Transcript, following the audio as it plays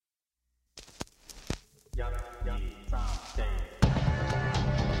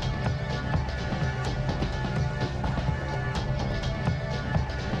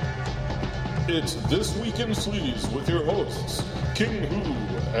It's This Week in Sleaze with your hosts, King Who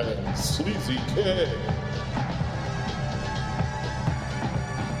and Sleazy K.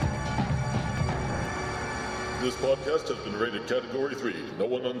 This podcast has been rated Category 3. No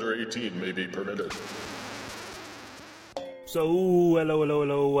one under 18 may be permitted. So,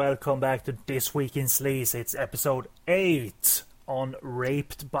 hello, welcome back to This Week in Sleaze. It's episode 8 on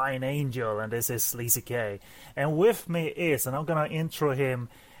Raped by an Angel, and this is Sleazy K. And with me is, and I'm gonna intro him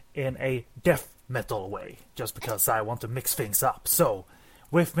in a death metal way, just because I want to mix things up. So,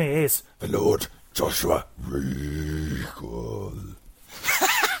 with me is the Lord Joshua Regal.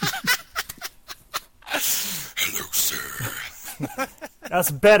 Hello, sir.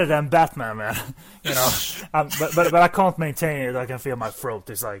 That's better than Batman, man. You know, but I can't maintain it. I can feel my throat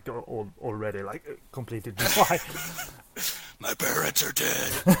is like already like completely dry. My parents are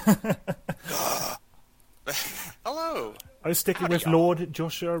dead. Hello. Are you sticking with Lord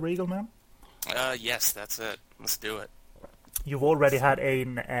Joshua Regal, man? Yes, that's it. Let's do it. You've already had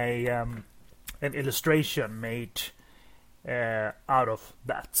an illustration made out of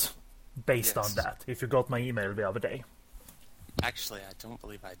that, based on that. If you got my email the other day. Actually, I don't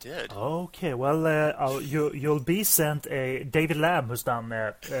believe I did. Okay, well, you'll be sent a David Lamb, who's done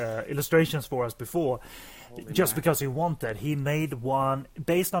illustrations for us before. Just because he wanted, he made one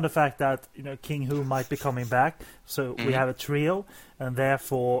based on the fact that King Who might be coming back, so we have a trio, and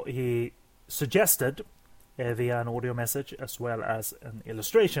therefore he suggested via an audio message as well as an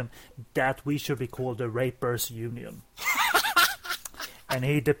illustration that we should be called the Rapers Union. And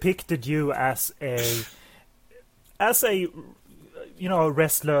he depicted you as a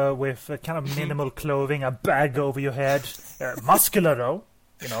wrestler with a kind of minimal clothing, a bag over your head, muscular though.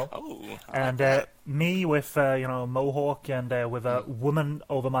 And me with mohawk and with a woman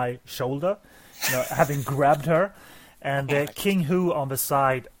over my shoulder, having grabbed her, and King Who on the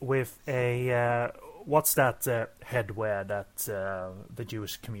side with a what's that headwear that the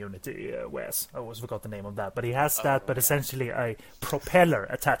Jewish community wears? I always forgot the name of that, but he has that, but essentially a propeller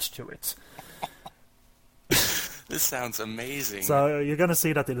attached to it. This sounds amazing. So you're going to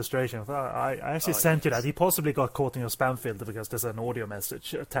see that illustration. I actually sent you that. He possibly got caught in your spam filter because there's an audio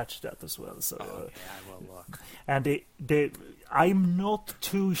message attached to that as well. So, I will look. And I'm not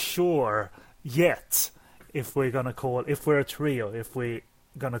too sure yet if we're a trio, if we're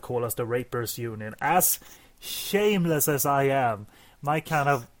going to call us the Rapers Union. As shameless as I am, my kind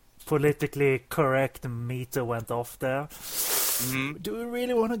of politically correct meter went off there. Do we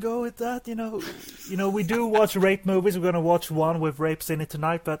really want to go with that? We do watch rape movies. We're going to watch one with rapes in it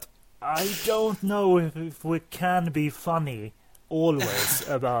tonight, but I don't know if we can be funny always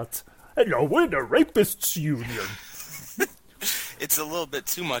about, hello, we're the Rapists Union. It's a little bit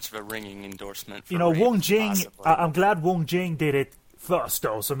too much of a ringing endorsement for Wong Jing, possibly. I'm glad Wong Jing did it first,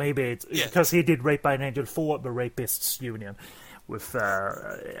 though, so maybe it's because he did Rape by an Angel for the Rapists Union. With,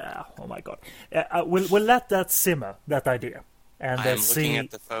 oh my god. We'll let that simmer, that idea. And I'm looking at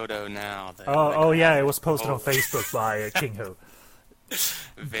the photo now. It was posted on Facebook by King Who.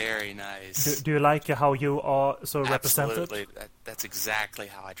 Very nice. Do you like how you are so represented? Absolutely. That's exactly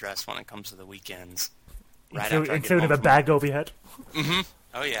how I dress when it comes to the weekends. Including a bag over your head? Mm-hmm.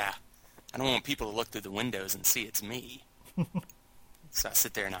 Oh, yeah. I don't want people to look through the windows and see it's me. So I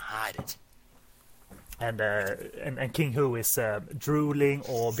sit there and I hide it. And King Who is drooling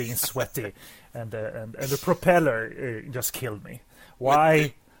or being sweaty, and the propeller just killed me.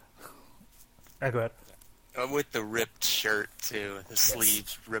 Why? Go ahead. With the ripped shirt too, the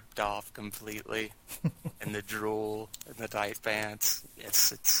sleeves ripped off completely, and the drool and the tight pants.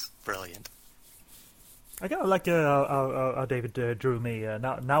 It's brilliant. I kind of like how David drew me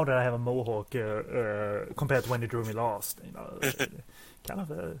now that I have a mohawk compared to when he drew me last. Kind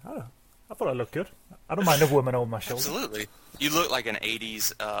of I don't know. I thought I looked good. I don't mind a woman over my shoulder. Absolutely. You look like an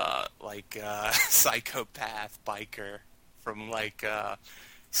 80s, psychopath biker from,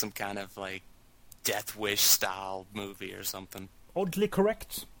 some kind of, Death Wish style movie or something. Oddly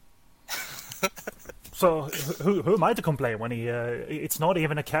correct. So, who am I to complain when he, it's not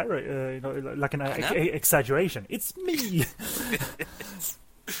even an exaggeration. It's me!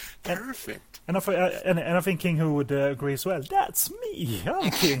 Perfect. And I think King Who would agree as well. That's me. I'm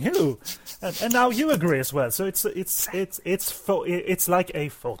King Who, and now you agree as well. So it's like a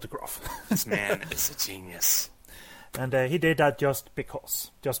photograph. This man is a genius. And he did that just because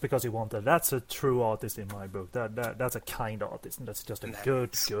he wanted. That's a true artist in my book. That's a kind artist, and that's just a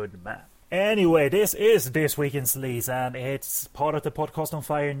good man. Anyway, this is This Week in Sleaze, and it's part of the Podcast on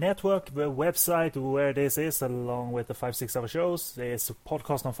Fire network. The website where this is, along with the 5-6 other shows, is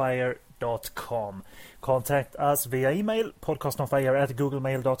podcastonfire.com. Contact us via email,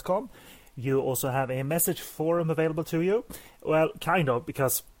 podcastonfire@googlemail.com. You also have a message forum available to you. Well, kind of,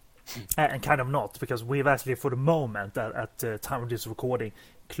 because... and kind of not, because we've actually, for the moment, at the time of this recording,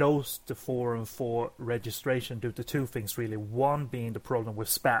 closed the forum for registration due to two things, really. One being the problem with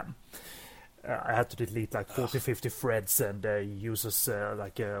spam. I had to delete like 40-50 threads and users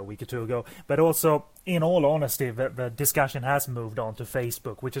like a week or two ago. But also, in all honesty, the discussion has moved on to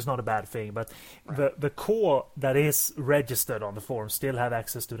Facebook, which is not a bad thing. But the core that is registered on the forum still have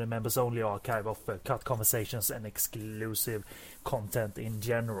access to the members-only archive of cut conversations and exclusive content in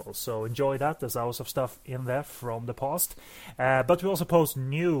general. So enjoy that. There's hours of stuff in there from the past. But we also post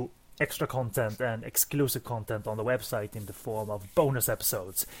new extra content and exclusive content on the website in the form of bonus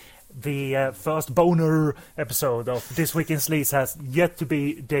episodes. The first boner episode of This Week in Sleaze has yet to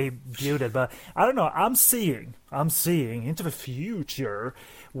be debuted, but I don't know, I'm seeing into the future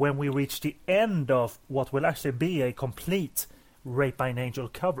when we reach the end of what will actually be a complete Rape by an Angel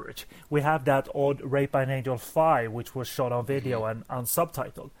coverage. We have that odd Rape by an Angel 5, which was shot on video and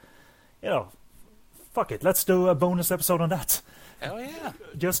unsubtitled. You know, fuck it, let's do a bonus episode on that. Hell yeah.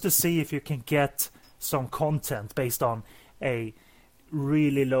 Just to see if you can get some content based on a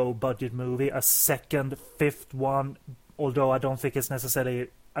really low budget movie, a second, fifth one, although I don't think it's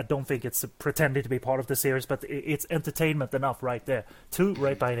pretending to be part of the series, but it's entertainment enough right there. 2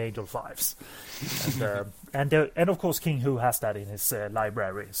 Rape by an Angel 5s. And of course King Hu has that in his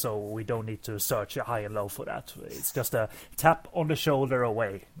library, so we don't need to search high and low for that. It's just a tap on the shoulder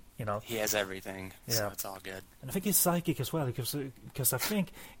away. You know, he has everything, so it's all good. And I think he's psychic as well, because I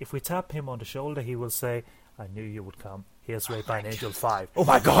think if we tap him on the shoulder, he will say, "I knew you would come. Here's Rape by an Angel 5. Oh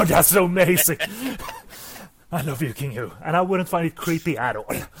my god, that's so amazing! I love you, King Hu. And I wouldn't find it creepy at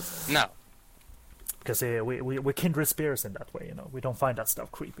all. No. Because we're kindred spirits in that way, you know. We don't find that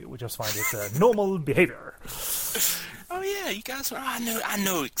stuff creepy. We just find it normal behavior. Oh yeah, you guys, I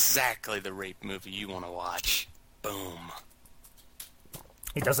know exactly the rape movie you want to watch. Boom.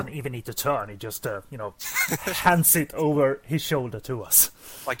 He doesn't even need to turn. He just, hands it over his shoulder to us.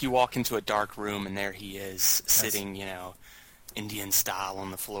 Like you walk into a dark room and there he is, sitting, Indian style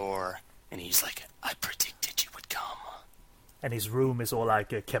on the floor. And he's like, I predicted you would come. And his room is all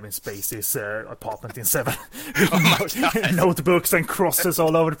like Kevin Spacey's apartment in Seven. Oh my God. Notebooks and crosses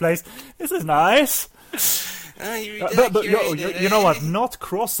all over the place. This is nice. But you know what? Not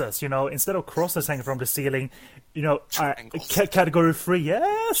crosses. Instead of crosses hanging from the ceiling, category 3.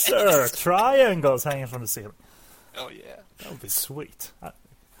 Yes, sir. Triangles hanging from the ceiling. Oh yeah, that would be sweet. I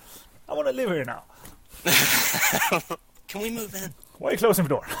want to live here now. Can we move in? Why are you closing the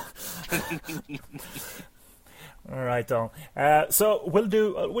door? All right, Don. So we'll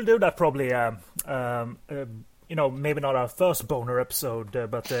do that probably. Maybe not our first boner episode,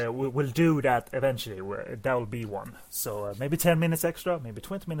 but we'll do that eventually. That will be one. So maybe 10 minutes extra, maybe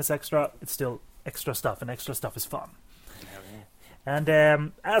 20 minutes extra. It's still extra stuff, and extra stuff is fun.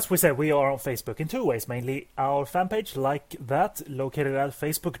 And as we said, we are on Facebook in 2 ways, mainly our fan page, like that, located at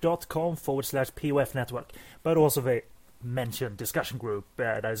facebook.com/POF network, but also the mentioned discussion group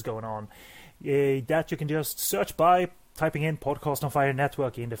that is going on. That you can just search by typing in Podcast on Fire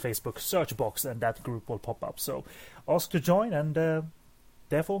Network in the Facebook search box, and that group will pop up. So ask to join, and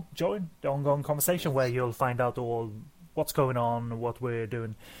therefore join the ongoing conversation where you'll find out all what's going on, what we're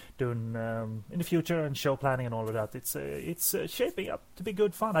doing in the future, and show planning and all of that. It's shaping up to be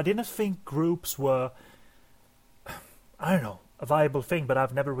good fun. I didn't think groups were, I don't know, a viable thing, but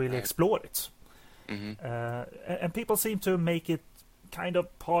I've never really explored it. Mm-hmm. And people seem to make it kind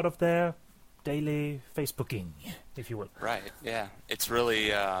of part of their daily Facebooking, if you will. Right, yeah. It's really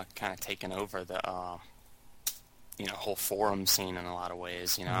kind of taken over the whole forum scene in a lot of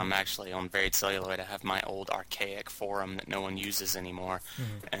ways. I'm actually on Varied Celluloid. I have my old archaic forum that no one uses anymore.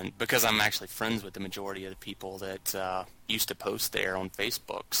 Mm-hmm. And because I'm actually friends with the majority of the people that used to post there on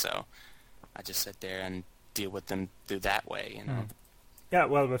Facebook, so I just sit there and deal with them through that way, Mm. Yeah,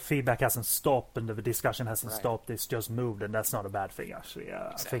 well, the feedback hasn't stopped and the discussion hasn't stopped. It's just moved, and that's not a bad thing, actually.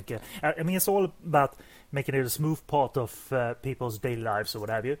 Exactly. I think, it's all about making it a smooth part of people's daily lives or what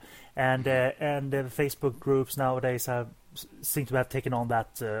have you. And the Facebook groups nowadays seem to have taken on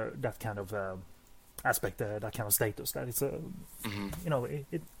that kind of aspect, that kind of status. That it's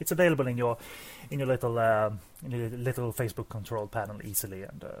it's available in your little Facebook control panel easily,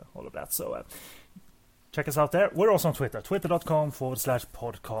 and all of that. So. Check us out there. We're also on Twitter,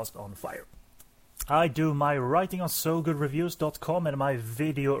 twitter.com/podcastonfire. I do my writing on SoGoodReviews.com and my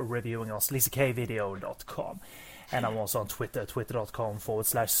video reviewing on sleazykvideo.com. And I'm also on Twitter,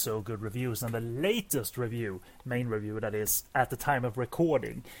 twitter.com/SoGoodReviews. And the latest review, main review that is at the time of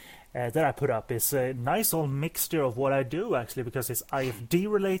recording, that I put up is a nice old mixture of what I do, actually, because it's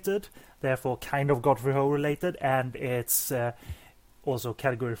IFD related, therefore kind of Godfrey Ho related, and it's also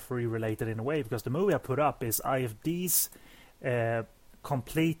category 3 related in a way, because the movie I put up is IFD's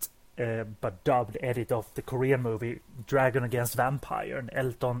complete but dubbed edit of the Korean movie Dragon Against Vampire, an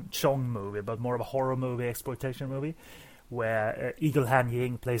Elton Chong movie, but more of a horror movie, exploitation movie, where Eagle Han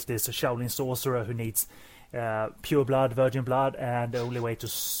Ying plays this Shaolin sorcerer who needs pure blood, virgin blood, and the only way to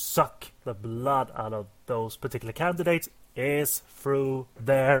suck the blood out of those particular candidates is through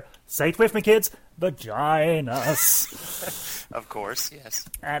their, say it with me kids, vaginas. Of course, yes.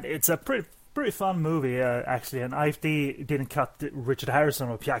 And it's a pretty fun movie, actually, and IFD didn't cut Richard Harrison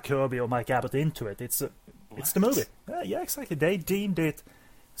or Pierre Kirby or Mike Abbott into it. It's the movie. Yeah, exactly. They deemed it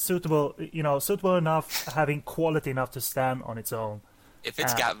suitable enough, having quality enough to stand on its own. If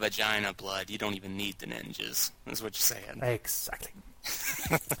it's got vagina blood, you don't even need the ninjas. That's what you're saying. Exactly.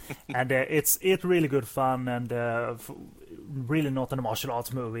 And it's really good fun, and really not a martial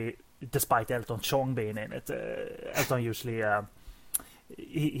arts movie, despite Elton Chong being in it. Elton usually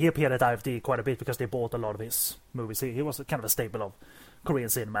he appeared at IFD quite a bit because they bought a lot of his movies. He was kind of a staple of Korean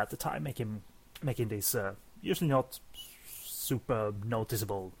cinema at the time, making these usually not super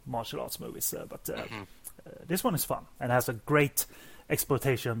noticeable martial arts movies. But this one is fun and has a great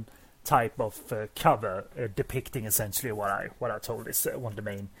exploitation type of cover depicting essentially what I told is one of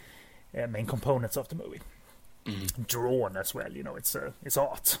the main components of the movie. Drawn as well, it's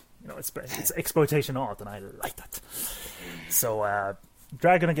art, it's exploitation art, and I like that. So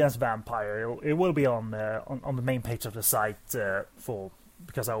Dragon Against Vampire, it will be on the main page of the site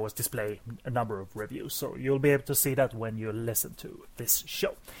because I always display a number of reviews, so you'll be able to see that when you listen to this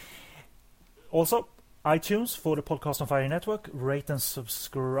show. Also, iTunes for the Podcast on Fire Network. Rate and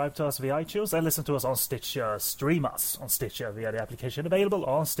subscribe to us via iTunes, and listen to us on Stitcher. Stream us on Stitcher via the application available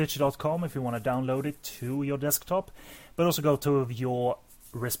on Stitcher.com if you want to download it to your desktop, but also go to your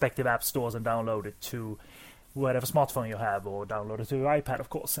respective app stores and download it to whatever smartphone you have, or download it to your iPad, of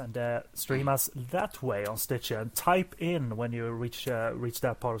course, and stream us that way on Stitcher. And type in, when you reach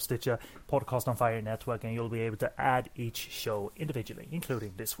that part of Stitcher, Podcast on Fire Network, and you'll be able to add each show individually,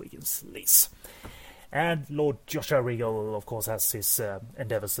 including This Week in Sleaze. And Lord Joshua Regal, of course, has his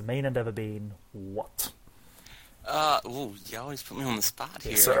endeavors. The main endeavor being what? You always put me on the spot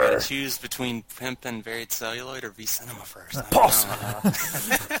here. Yes, sir. I gotta choose between Pimp and Varied Celluloid or V-Cinema first. Pause!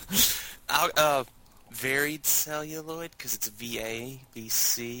 Varied Celluloid, because it's VA,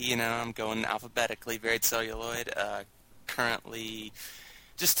 VC, I'm going alphabetically. Varied Celluloid, currently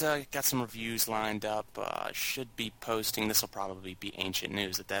just got some reviews lined up. Should be posting, this will probably be ancient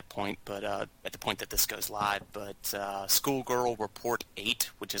news at that point, but at the point that this goes live, but Schoolgirl Report 8,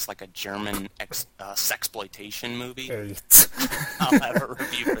 which is like a German sexploitation movie. 8. I'll have a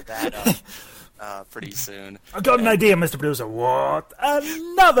review for that pretty soon. I've got an idea, Mr. Producer. What?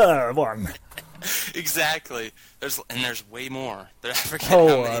 Another one! Exactly. There's way more. I forget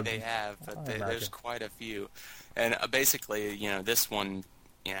how many they have, but there's quite a few. And basically, this one,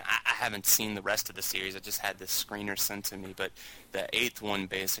 I haven't seen the rest of the series. I just had this screener sent to me. But the 8th one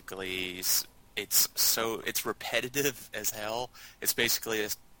basically it's repetitive as hell. It's basically a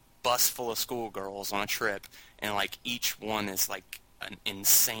bus full of schoolgirls on a trip, and like each one is like an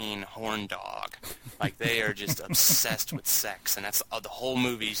insane horn dog. Like, they are just obsessed with sex, and that's the whole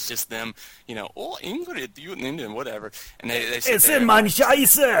movie's just them, oh, Ingrid, you and whatever. And they sit It's there, in my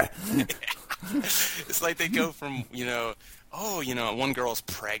Scheiße! It's like they go from, one girl's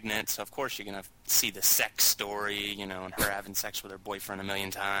pregnant, so of course you're going to see the sex story, and her having sex with her boyfriend a million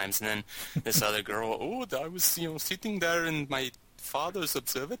times. And then this other girl, I was, sitting there in my father's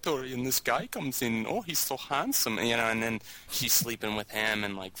observatory, and this guy comes in, he's so handsome, and then she's sleeping with him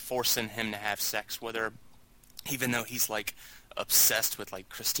and like forcing him to have sex with her, even though he's like obsessed with like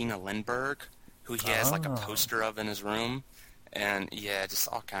Christina Lindbergh, who he has like a poster of in his room. And yeah, just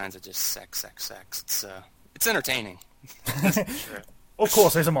all kinds of just sex. It's entertaining. Of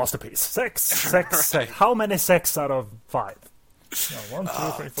course, it's a masterpiece. Sex. Right. How many sex out of 5? 1, 2,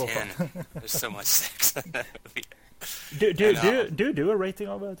 3, 4, 10. 5. There's so much sex in that movie. Do you do a rating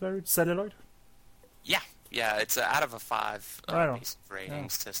of a Varied Celluloid? Yeah, it's out of a 5 piece of rating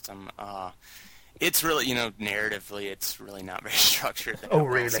system. It's really, narratively, it's really not very structured. Oh,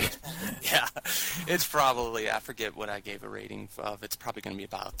 really? Yeah. It's probably, I forget what I gave a rating of. It's probably going to be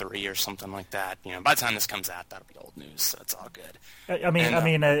about a 3 or something like that. By the time this comes out, that'll be old old news, so it's all good.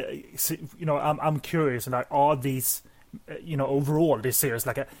 I'm curious. Like, are these, overall this series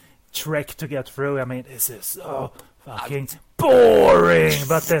like a trek to get through? I mean, this is so fucking boring.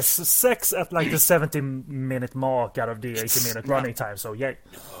 But there's sex at like the 70-minute mark out of the 80-minute running time. So yeah.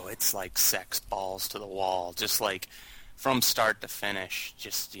 No, it's like sex balls to the wall, just like from start to finish.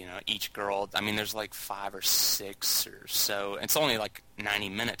 Just each girl. I mean, there's like 5 or 6 or so. It's only like 90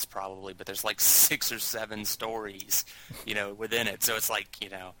 minutes probably, but there's like 6 or 7 stories, within it. So it's like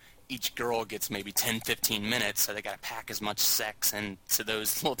each girl gets maybe 10, 15 minutes, so they got to pack as much sex into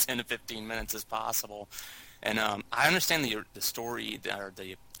those little 10 to 15 minutes as possible. And I understand the story or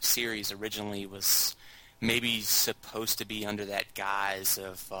the series originally was maybe supposed to be under that guise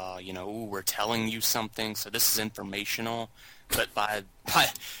of, we're telling you something, so this is informational. But by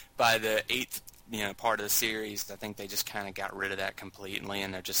the 8th, part of the series, I think they just kind of got rid of that completely,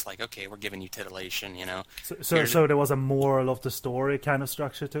 and they're just like, okay, we're giving you titillation, So there was a moral of the story kind of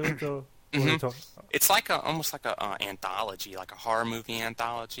structure to it, or? Mm-hmm. It's like almost like a anthology, like a horror movie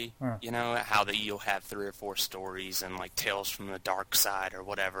anthology. How you'll have 3 or 4 stories and like Tales from the Dark Side or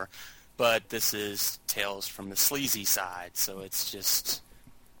whatever. But this is Tales from the Sleazy Side, so it's just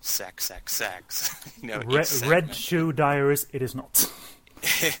sex. Red Shoe Diaries, it is not.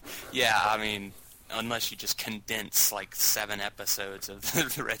 Yeah, I mean, unless you just condense like 7 episodes of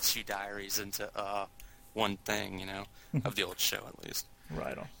the Red Shoe Diaries into one thing, of the old show at least.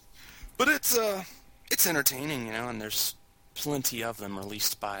 Right on. But it's entertaining, and there's plenty of them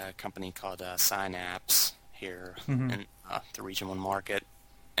released by a company called Synapse here in the Region 1 market.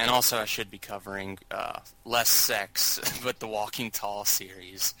 And also I should be covering less sex, but the Walking Tall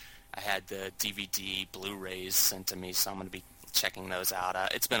series. I had the DVD Blu-rays sent to me, so I'm going to be checking those out.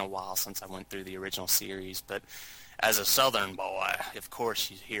 It's been a while since I went through the original series, but as a Southern boy, of course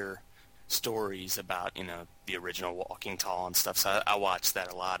you hear stories about, the original Walking Tall and stuff, so I watched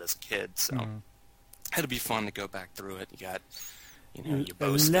that a lot as a kid, so it'll be fun to go back through it. You got, your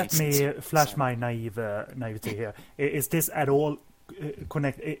Boastons. Let me flash my naivety here. Is this at all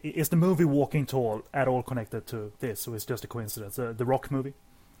is the movie Walking Tall at all connected to this, or is it just a coincidence? The Rock movie?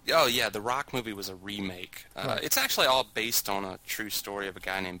 Oh, yeah, the Rock movie was a remake. Right. It's actually all based on a true story of a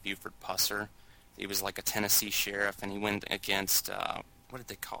guy named Buford Pusser. He was like a Tennessee sheriff, and he went against, what did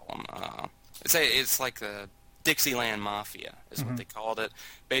they call him? It's like the Dixieland Mafia is what they called it.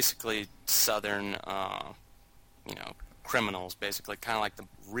 Basically, Southern, criminals, basically, kind of like the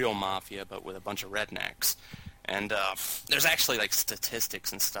real mafia, but with a bunch of rednecks. And there's actually like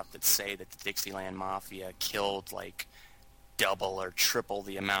statistics and stuff that say that the Dixieland Mafia killed like double or triple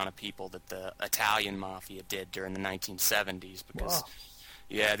the amount of people that the Italian Mafia did during the 1970s. Because,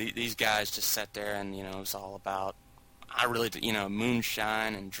 these guys just sat there and, it was all about,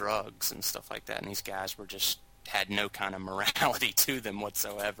 moonshine and drugs and stuff like that. And these guys had no kind of morality to them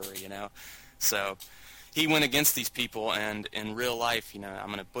whatsoever, So he went against these people, and in real life, I'm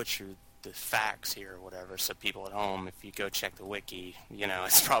going to butcher the facts here or whatever, so people at home, if you go check the wiki,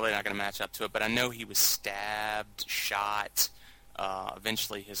 it's probably not going to match up to it, but I know he was stabbed, shot,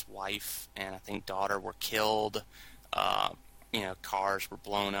 eventually his wife and I think daughter were killed, cars were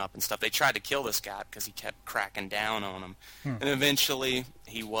blown up and stuff. They tried to kill this guy because he kept cracking down on them, and eventually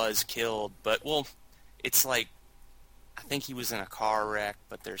he was killed, but, it's like, I think he was in a car wreck,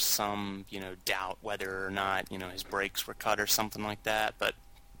 but there's some, doubt whether or not, his brakes were cut or something like that, but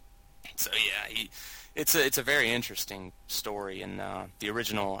so yeah, it's a very interesting story, and the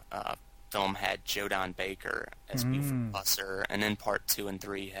original film had Joe Don Baker as Buford Pusser, and then part 2 and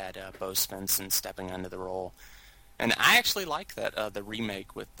 3 had Bo Svensson stepping under the role, and I actually like that the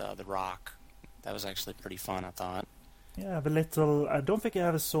remake with The Rock. That was actually pretty fun, I thought. Yeah, I don't think I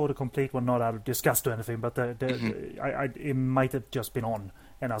ever saw the complete one, not out of disgust or anything, but it might have just been on,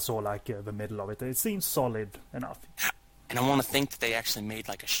 and I saw like the middle of it. It seems solid enough. And I want to think that they actually made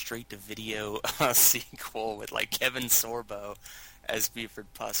like a straight-to-video sequel with like Kevin Sorbo as Buford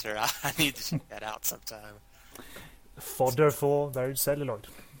Pusser. I need to check that out sometime. Fodder for Buried Celluloid.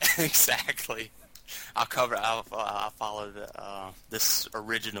 Exactly. I'll follow this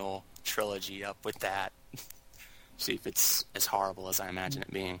original trilogy up with that. See if it's as horrible as I imagine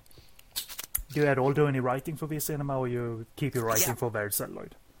it being. Do you at all do any writing for V Cinema, or you keep your writing for Buried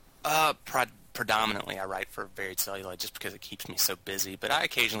Celluloid? Predominantly I write for Buried Celluloid just because it keeps me so busy, but I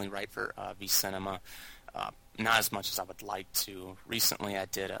occasionally write for V Cinema, not as much as I would like to. Recently I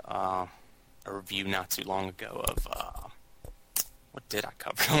did a review not too long ago of, what did I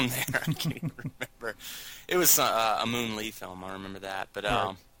cover on there? I can't even remember. It was a Moon Lee film, I remember that, but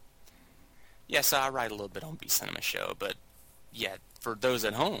so I write a little bit on V Cinema Show, but yeah, for those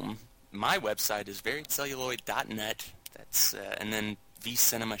at home, my website is variedcelluloid.net. That's and then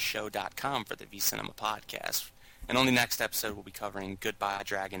vcinemashow.com for the V-Cinema podcast. And on the next episode, we'll be covering Goodbye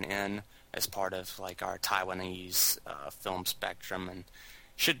Dragon Inn as part of like our Taiwanese film spectrum, and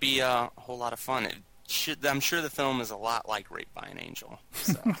should be a whole lot of fun. I'm sure the film is a lot like Raped by an Angel.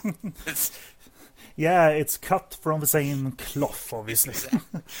 So yeah, it's cut from the same cloth, obviously.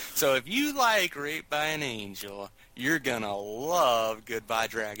 So if you like Raped by an Angel, you're gonna love Goodbye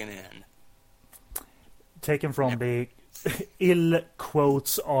Dragon Inn. Taken from the ill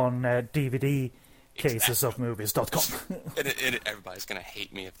quotes on DVD cases of movies.com. Everybody's gonna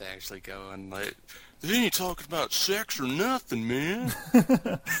hate me if they actually go and like, they ain't talking about sex or nothing, man.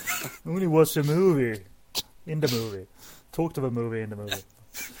 Only watch a movie in the movie. Talked of a movie in the movie.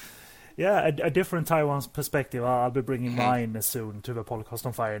 Yeah, a different Taiwan's perspective. I'll be bringing mine soon to the Podcast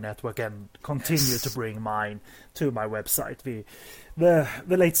on Fire network and continue to bring mine to my website. The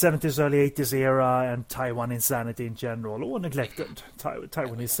late 70s, early 80s era and Taiwan insanity in general, or neglected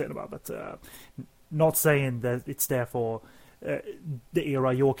Taiwanese cinema, but not saying that it's there for the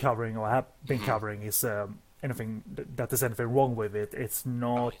era you're covering or have been covering is anything that there's anything wrong with it. It's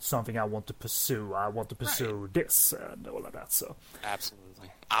not something I want to pursue. I want to pursue this and all of that. So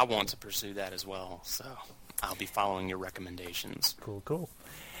absolutely, I want to pursue that as well. So I'll be following your recommendations. Cool.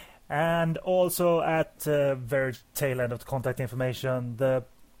 And also at the very tail end of the contact information, the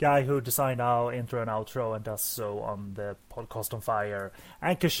guy who designed our intro and outro and does so on the Podcast on Fire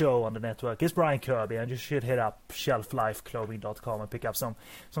anchor show on the network is Brian Kirby, and you should hit up shelflifeclothing.com and pick up some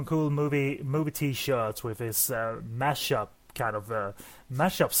cool movie t-shirts with his mashup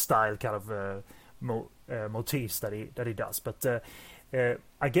style kind of motifs that he does. But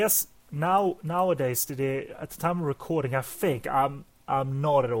I guess nowadays at the time of recording, I think I'm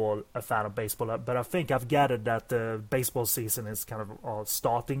not at all a fan of baseball, but I think I've gathered that the baseball season is kind of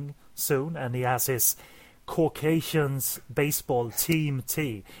starting soon, and he has his Caucasians baseball team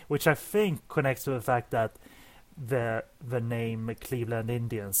T, which I think connects to the fact that the name Cleveland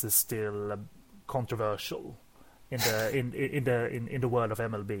Indians is still controversial in the world of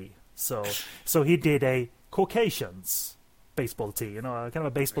MLB. So he did a Caucasians baseball team, kind of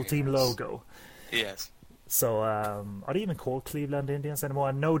a baseball team logo. Yes. So, are they even called Cleveland Indians anymore?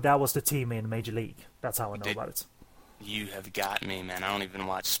 I know that was the team in Major League. That's how I know about it. You have got me, man. I don't even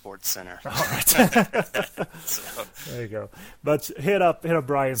watch Sports Center. All right. So. There you go. But hit up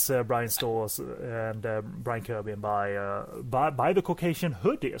Brian's stores and Brian Kirby and buy the Caucasian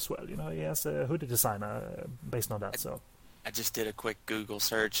hoodie as well. He has a hoodie designer based on that. So I just did a quick Google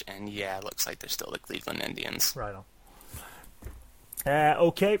search, and yeah, it looks like they're still the Cleveland Indians. Right on.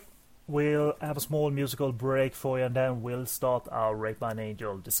 Okay. We'll have a small musical break for you, and then we'll start our Raped by an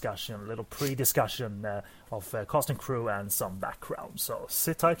Angel discussion, a little pre-discussion of cast and crew and some background. So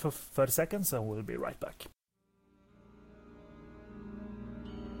sit tight for 30 seconds, and we'll be right back.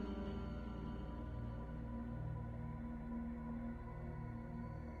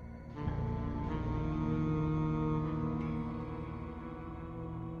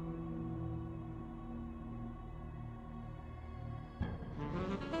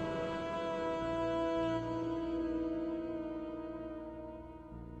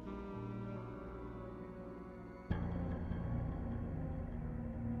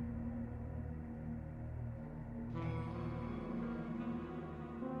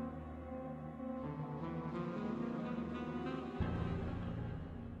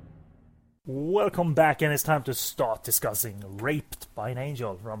 Welcome back, and it's time to start discussing Raped by an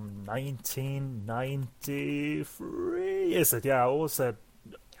Angel from 1993. Is it? Yeah, I almost said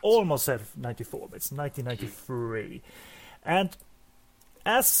 94, but it's 1993. And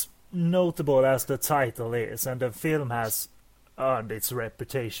as notable as the title is, and the film has earned its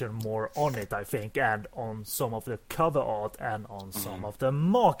reputation more on it, I think, and on some of the cover art and on some of the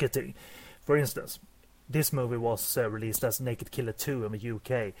marketing. For instance, this movie was released as Naked Killer 2 in the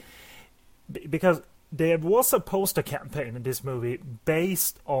UK. Because there was a poster campaign in this movie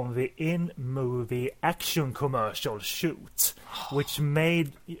based on the in-movie action commercial shoot, which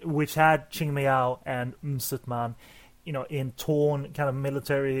had Ching Miao and Sutman, in torn kind of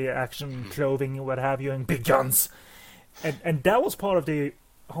military action clothing, what have you, and big guns, and that was part of the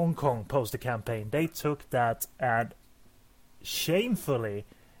Hong Kong poster campaign. They took that and shamefully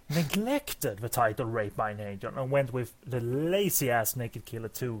neglected the title Raped by an Angel and went with the lazy-ass Naked Killer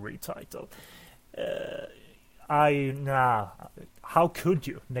 2 retitle. How could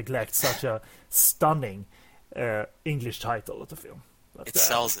you neglect such a stunning English title of the film? But, it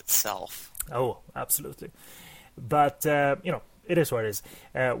sells itself. Oh, absolutely. But, it is what it is.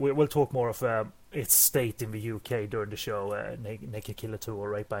 We'll talk more of its state in the UK during the show, Naked Killer 2 or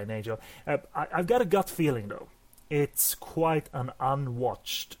Rape by an Angel. I've got a gut feeling, though. It's quite an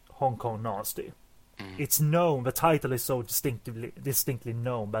unwatched Hong Kong nasty. It's known, the title is so distinctly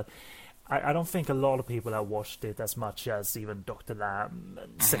known, but I don't think a lot of people have watched it as much as even Dr. Lamb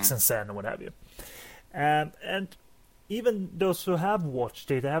and Sex and Sen or what have you. And even those who have watched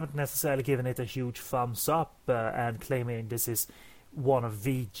it, they haven't necessarily given it a huge thumbs up and claiming this is one of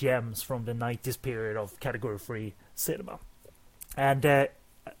the gems from the 90s period of Category 3 cinema. And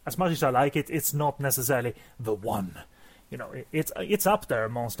as much as I like it, it's not necessarily the one. You know, it's up there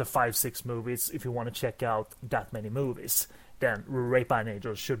amongst the 5-6 movies. If you want to check out that many movies, then Rape by an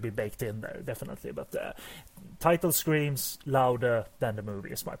Angel should be baked in there, definitely. But title screams louder than the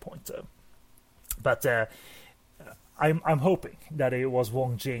movie is my point. But I'm hoping that it was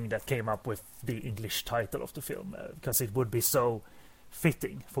Wong Jing that came up with the English title of the film, because it would be so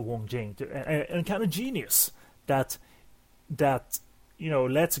fitting for Wong Jing and kind of genius that you know,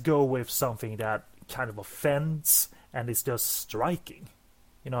 let's go with something that kind of offends and is just striking.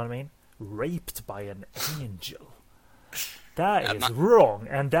 You know what I mean? Raped by an angel. That is wrong,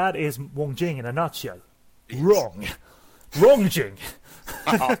 and that is Wong Jing in a nutshell. Yes. Wrong Jing.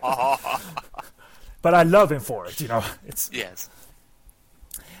 But I love him for it, you know. It's Yes.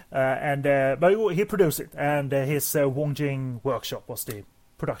 But he produced it, and his Wong Jing Workshop was the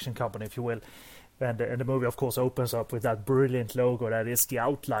production company, if you will. And the movie, of course, opens up with that brilliant logo that is the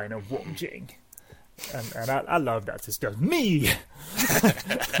outline of Wong Jing. And I love that. It's just me!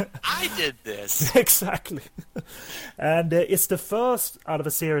 I did this! Exactly. And it's the first out of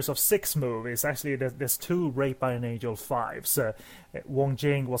a series of 6 movies. Actually, there's 2 Rape by an Angel 5s. Wong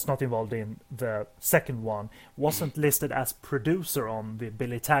Jing was not involved in the second one. Wasn't listed as producer on the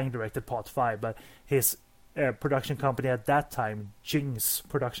Billy Tang directed Part 5, but his production company at that time, Jing's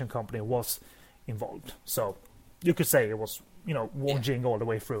production company, was involved. So you could say it was, you know, Wong Jing all the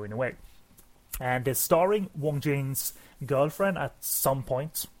way through in a way. And it's starring Wong Jing's girlfriend at some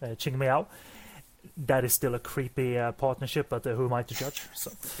point, Ching Miao. That is still a creepy partnership, but who am I to judge?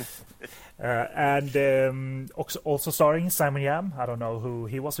 So, and also starring Simon Yam. I don't know who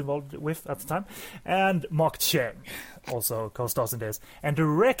he was involved with at the time. And Mark Cheng also co-stars in this. And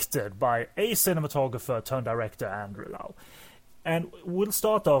directed by a cinematographer turned director, Andrew Lau. And we'll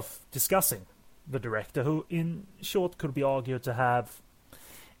start off discussing the director, who in short could be argued to have,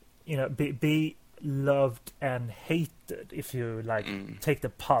 you know, be loved and hated if you take the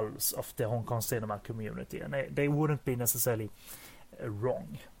pulse of the Hong Kong cinema community, and they wouldn't be necessarily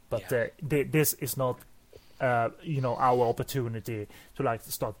wrong, but this is not you know, our opportunity to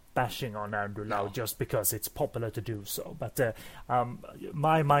start bashing on Andrew Lau just because it's popular to do so. But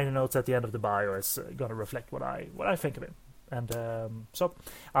my minor notes at the end of the bio is going to reflect what I think of him, and so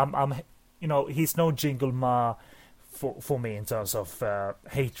I'm you know, he's no Jingle Ma for me in terms of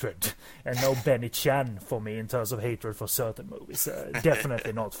hatred, and no Benny Chan for me in terms of hatred for certain movies.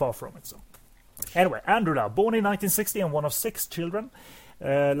 Definitely not, far from it. So, anyway, Andrew Lau, born in 1960 and one of 6 children.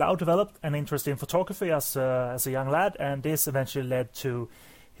 Lau developed an interest in photography as a young lad, and this eventually led to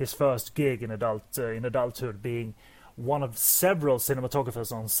his first gig in adulthood, being one of several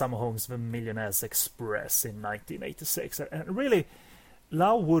cinematographers on Sammo Hung's The Millionaire's Express in 1986. And really,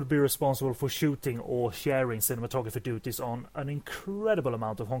 Lau would be responsible for shooting or sharing cinematography duties on an incredible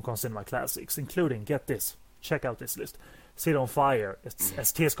amount of Hong Kong cinema classics, including, get this, check out this list: Sit on Fire,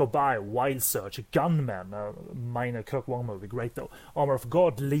 As Tears Go By, Wild Search, Gunman, a minor Kirk Wong movie, great though, Armor of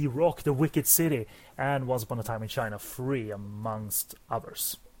God, Lee Rock, The Wicked City, and Once Upon a Time in China 3, amongst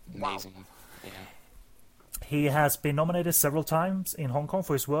others. Amazing. Wow. Yeah. He has been nominated several times in Hong Kong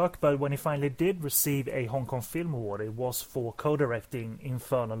for his work, but when he finally did receive a Hong Kong Film Award, it was for co-directing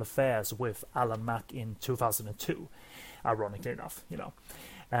Infernal Affairs with Alan Mack in 2002, ironically enough, you know.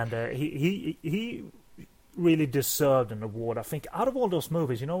 And he really deserved an award. I think out of all those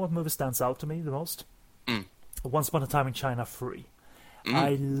movies, you know what movie stands out to me the most? Once Upon a Time in China 3.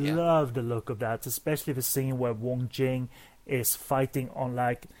 I love the look of that, especially the scene where Wong Jing is fighting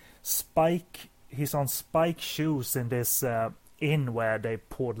on he's on spike shoes in this inn where they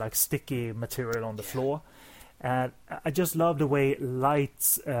poured sticky material on the floor. And I just love the way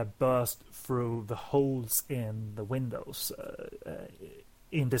lights burst through the holes in the windows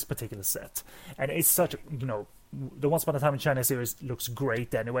in this particular set. And it's such a, you know, the Once Upon a Time in China series looks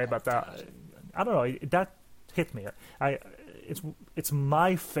great anyway, but I don't know, that hit me. It's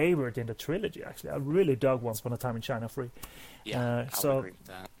my favorite in the trilogy, actually. I really dug Once Upon a Time in China 3. Yeah, I would agree with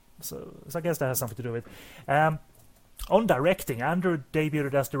that. So I guess that has something to do with it. On directing, Andrew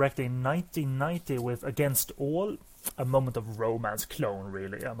debuted as director in 1990 with Against All, a Moment of Romance clone,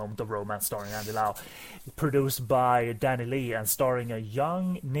 really. A Moment of Romance starring Andy Lau. Produced by Danny Lee and starring a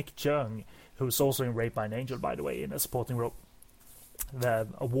young Nick Chung, who's also in Raped by an Angel, by the way, in a supporting role. The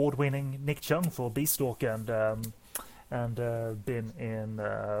award-winning Nick Chung for Beastalk and been in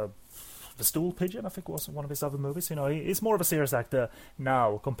The Stool Pigeon, I think was one of his other movies. He's more of a serious actor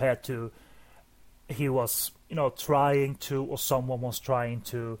now compared to he was, trying to, or someone was trying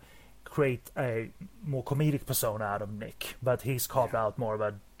to create a more comedic persona out of Nick, but he's carved out more of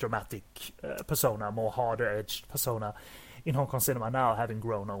a dramatic persona, more harder-edged persona in Hong Kong cinema now, having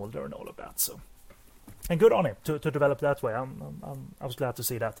grown older and all of that. So, and good on him to develop that way. I was glad to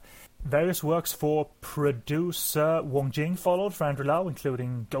see that. Various works for producer Wong Jing followed for Andrew Lau,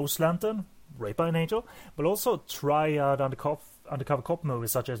 including Ghost Lantern, Raped by an Angel, but also triad undercover cop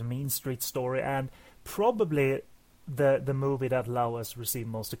movies such as Mean Street Story, and probably the movie that Lau has received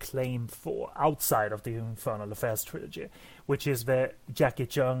most acclaim for outside of the Infernal Affairs trilogy, which is the Jackie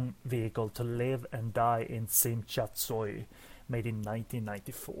Chung vehicle To Live and Die in Tsim Shat Tsui, made in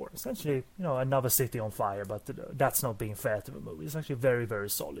 1994. Essentially, another city on fire, but that's not being fair to the movie. It's actually very, very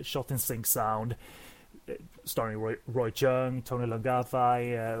solid. Shot in sync sound, starring Roy Chung, Tony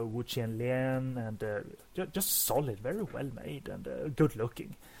Leung-Fai, Wu Chien Lien, and just solid, very well made, and good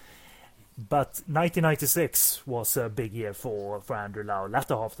looking. But 1996 was a big year for Andrew Lau.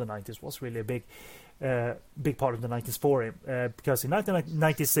 Latter half of the 90s was really a big part of the 90s for him, because in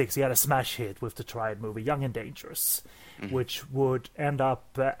 1996 he had a smash hit with the triad movie Young and Dangerous, which would end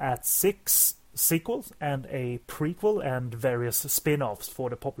up at 6 sequels and a prequel and various spin-offs for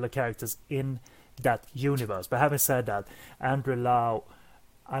the popular characters in that universe. But having said that, Andrew Lau,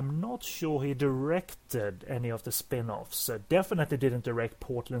 I'm not sure he directed any of the spin-offs. Definitely didn't direct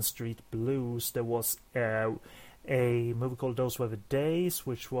Portland Street Blues. There was a movie called Those Were the Days,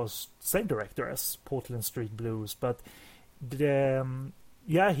 which was same director as Portland Street Blues, but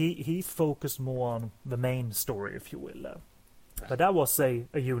he focused more on the main story, if you will. But that was a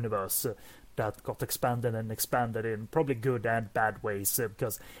universe that got expanded in probably good and bad ways,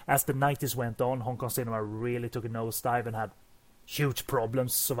 because as the 90s went on, Hong Kong cinema really took a nosedive and had huge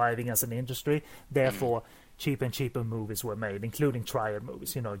problems surviving as an industry. Therefore, cheaper and cheaper movies were made, including triad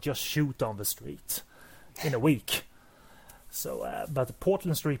movies, just shoot on the street in a week. So, but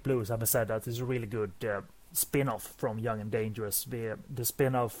Portland Street Blues, having said that, is a really good spin-off from Young and Dangerous. The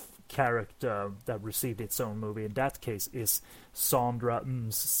spin-off character that received its own movie in that case is Sandra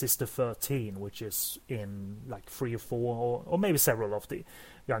Ng's Sister 13, which is in like 3 or 4 or maybe several of the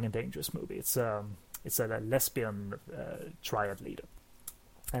Young and Dangerous movies. It's a lesbian triad leader,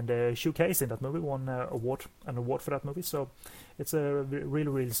 and Shu Case in that movie won an award for that movie. So it's a really,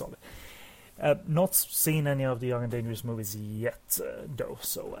 really solid. Not seen any of the Young and Dangerous movies yet, though.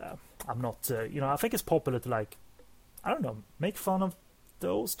 So I'm not. I think it's popular to make fun of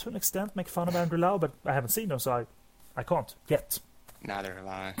those to an extent, make fun of Andrew Lau, but I haven't seen them, so I can't yet. Neither have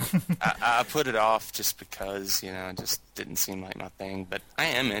I. I put it off just because, it just didn't seem like my thing. But I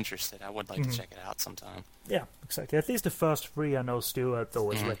am interested. I would like to check it out sometime. Yeah, exactly. At least the first 3 I know Stuart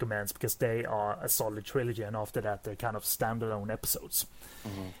always recommends, because they are a solid trilogy, and after that they're kind of standalone episodes.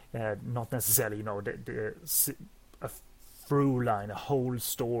 Not necessarily, a through line, a whole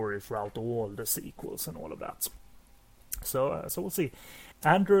story throughout all the sequels and all of that. So we'll see.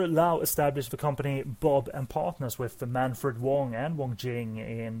 Andrew Lau established the company Bob and Partners with Manfred Wong and Wong Jing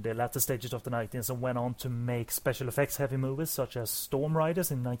in the latter stages of the 90s, and went on to make special effects heavy movies such as Storm Riders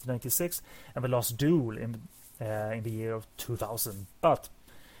in 1996 and The Lost Duel in the year of 2000. But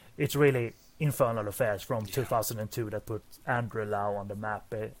it's really Infernal Affairs from 2002 that put Andrew Lau on the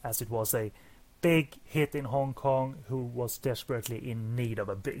map, as it was a big hit in Hong Kong who was desperately in need of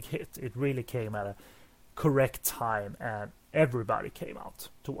a big hit. It really came at a correct time, and everybody came out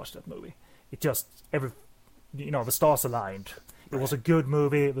to watch that movie. It just the stars aligned. It was a good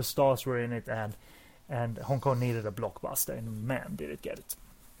movie. The stars were in it, and Hong Kong needed a blockbuster, and man, did it get it.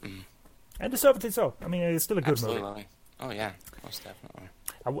 And deservedly so. I mean, it's still a good movie. Oh yeah, most definitely.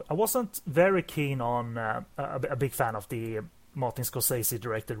 I wasn't very keen on a big fan of the Martin Scorsese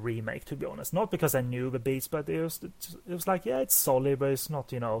directed remake, to be honest. Not because I knew the beats, but it was like, yeah, it's solid, but it's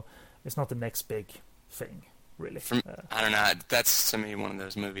not it's not the next big thing, really. I don't know. That's, to me, one of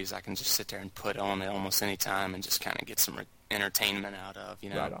those movies I can just sit there and put on at almost any time and just kind of get some entertainment out of,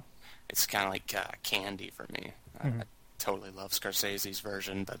 Right on. It's kind of like candy for me. I totally love Scorsese's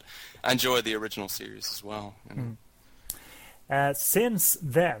version, but I enjoy the original series as well. Since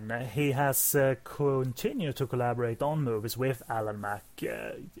then, he has continued to collaborate on movies with Alan Mack.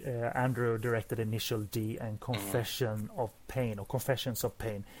 Andrew directed Initial D and Confessions of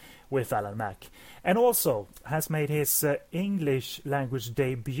Pain with Alan Mack, and also has made his English language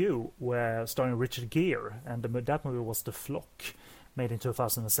debut, starring Richard Gere, and that movie was The Flock, made in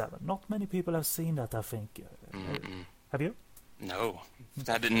 2007. Not many people have seen that, I think. Have you? No,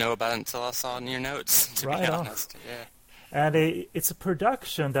 I didn't know about it until I saw it in your notes, to be honest. Yeah. And it's a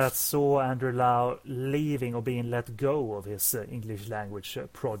production that saw Andrew Lau leaving or being let go of his English language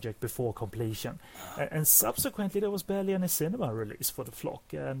project before completion. And subsequently there was barely any cinema release for The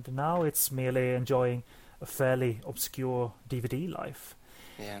Flock, and now it's merely enjoying a fairly obscure DVD life.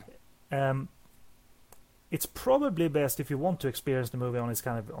 Yeah. It's probably best, if you want to experience the movie on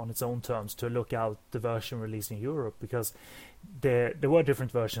its own terms, to look out the version released in Europe, because there were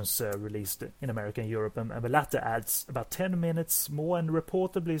different versions released in America and Europe, and the latter adds about 10 minutes more and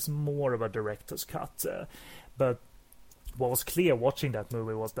reportedly is more of a director's cut. But what was clear watching that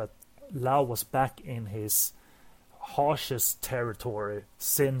movie was that Lau was back in his harshest territory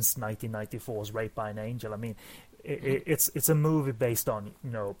since 1994's Rape by an Angel. I mean, it's a movie based on,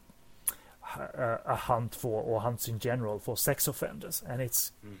 a hunt for, or hunts in general, for sex offenders, and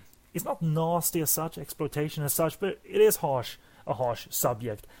it's not nasty as such, exploitation as such, but it is a harsh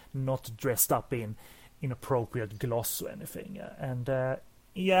subject, not dressed up in inappropriate gloss or anything. A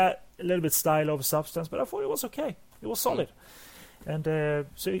little bit style over substance, but I thought it was okay. It was solid. And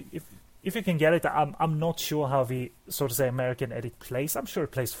so if you can get it, I'm not sure how the, so to say, American edit plays. I'm sure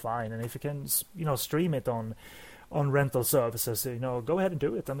it plays fine, and if you can, stream it on rental services, go ahead and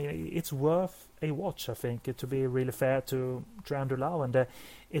do it. I mean, it's worth a watch, I think, to be really fair to Andrew Lau, and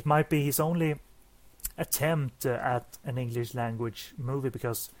it might be his only attempt at an English language movie,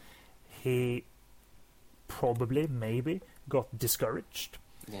 because he maybe got discouraged,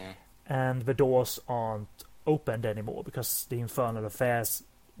 and the doors aren't opened anymore because the Infernal Affairs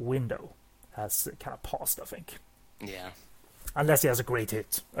window has kind of passed, I think. Yeah. Unless he has a great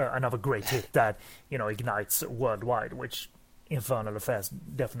hit, another great hit that, ignites worldwide, which Infernal Affairs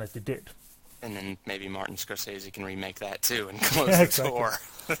definitely did. And then maybe Martin Scorsese can remake that too and close the door.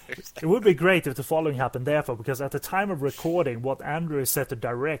 It would be great if the following happened, therefore, because at the time of recording, what Andrew is set to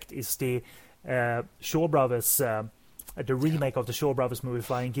direct is the Shaw Brothers, the remake of the Shaw Brothers movie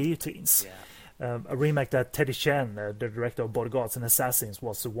Flying Guillotines. Yeah. A remake that Teddy Chen, the director of Bodyguards and Assassins,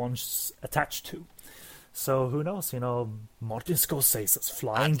 was once attached to. So who knows? Martin Scorsese's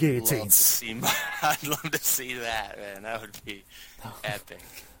Flying Guillotines. I'd love to see that, man. That would be epic.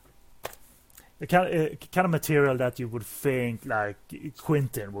 The kind of material that you would think like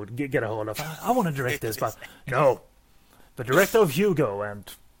Quentin would get a hold of. I want to direct this, but no. The director of Hugo and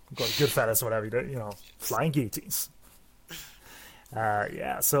Goodfellas, whatever, Flying Guillotines.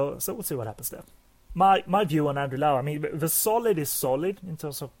 So we'll see what happens there. My view on Andrew Lau, I mean, the solid is solid in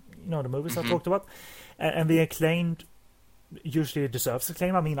terms of the movies I talked about, and the acclaimed usually deserves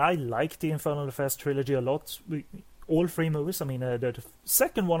acclaim. I mean, I like the Infernal Affairs trilogy a lot. All three movies. I mean, the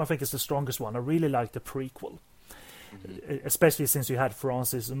second one I think is the strongest one. I really like the prequel, especially since you had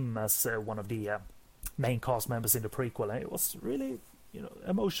Francis as one of the main cast members in the prequel. And it was really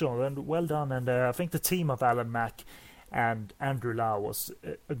emotional and well done. And I think the team of Alan Mack and Andrew Lau was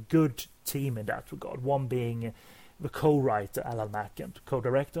a good team in that regard. One being the co-writer Alan Mack and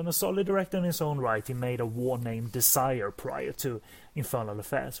co-director, and a solid director in his own right. He made a war named Desire prior to Infernal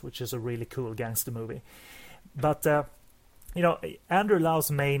Affairs, which is a really cool gangster movie. But Andrew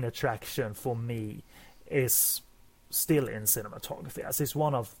Lau's main attraction for me is still in cinematography, as he's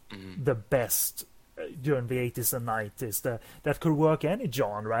one of the best during the 80s and 90s that could work any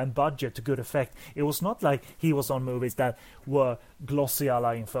genre and budget to good effect. It was not like he was on movies that were glossy a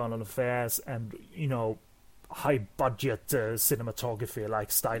la Infernal Affairs and high budget cinematography,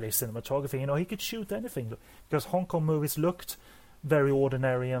 like stylish cinematography. He could shoot anything, because Hong Kong movies looked very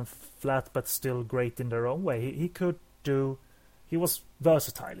ordinary and flat, but still great in their own way. He was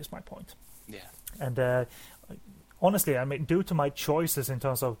versatile, is my point. Yeah. And honestly, I mean, due to my choices in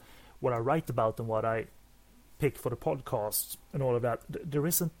terms of what I write about and what I pick for the podcast and all of that, there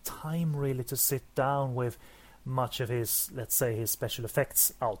isn't time really to sit down with much of his, let's say, his special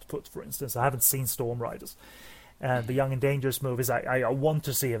effects output. For instance, I haven't seen Storm Riders and the Young and Dangerous movies. I want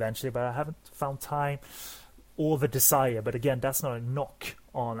to see eventually, but I haven't found time or the desire. But again, that's not a knock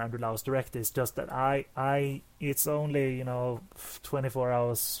on Andrew Lau's director. It's just that it's only 24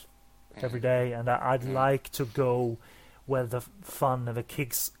 hours every day, and I'd like to go where the fun and the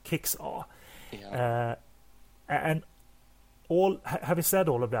kicks are. Yeah. And having said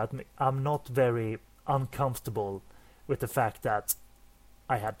all of that, I'm not very uncomfortable with the fact that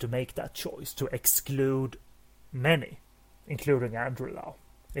I had to make that choice to exclude many, including Andrew Lau.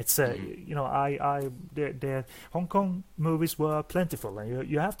 It's the Hong Kong movies were plentiful, and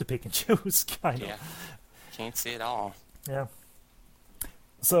you have to pick and choose, kind of. Yeah, can't see it all. Yeah.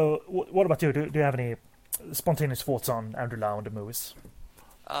 So, what about you? Do you have any spontaneous thoughts on Andrew Lau and the movies?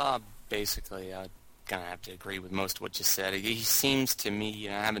 Basically, I'm gonna have to agree with most of what you said. He seems to me,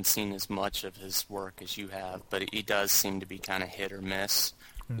 I haven't seen as much of his work as you have, but he does seem to be kind of hit or miss.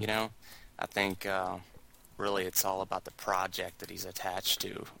 You know, I think really it's all about the project that he's attached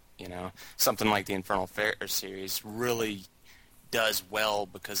to. You know, something like the Infernal Affairs series really does well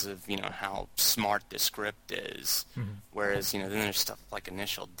because of, you know, how smart the script is. Whereas, you know, then there's stuff like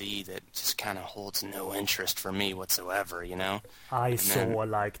Initial D that just kind of holds no interest for me whatsoever, you know? I saw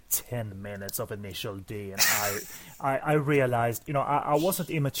like 10 minutes of Initial D, and I realized, you know, I wasn't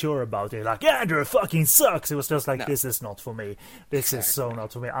immature about it, like, Andrew fucking sucks. It was just like, this is not for me. This is so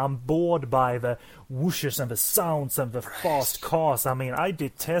not for me. I'm bored by the whooshes and the sounds and the fast cars. I mean, I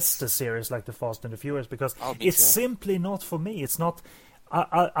detest the series like The Fast and the Furious because it's simply not for me. It's not.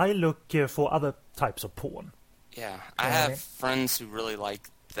 I look for other types of porn. Yeah, I have friends who really like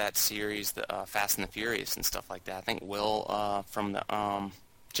that series, the Fast and the Furious and stuff like that. I think Will from the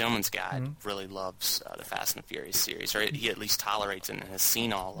Gentleman's Guide really loves the Fast and the Furious series, or he at least tolerates it and has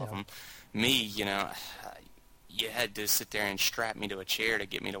seen all of them. Me, you know, you had to sit there and strap me to a chair to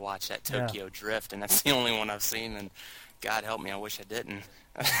get me to watch that Tokyo Drift, and that's the only one I've seen, and God help me, I wish I didn't.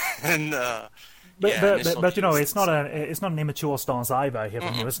 And But you know, it's not an immature stance either here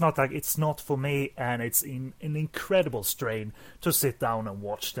from you. It's not like it's not for me, and it's an incredible strain to sit down and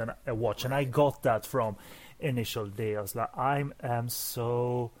watch. And I got that from Initial D. I was like, I am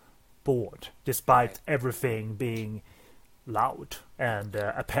so bored, despite everything being loud and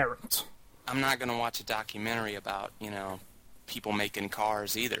apparent. I'm not going to watch a documentary about, you know, people making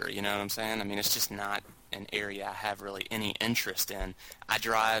cars either. You know what I'm saying? I mean, it's just not an area I have really any interest in. I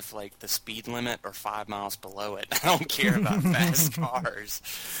drive like the speed limit or 5 miles below it. I don't care about fast cars,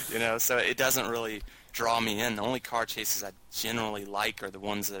 you know, so it doesn't really draw me in. The only car chases I generally like are the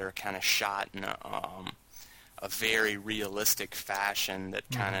ones that are kind of shot in a very realistic fashion that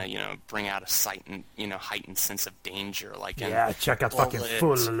kind of, you know, bring out a heightened sense of danger. Like check out fucking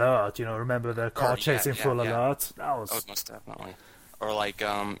Full Alert. You know, remember the car chase in Full Alert? That was... Oh, most definitely. Or like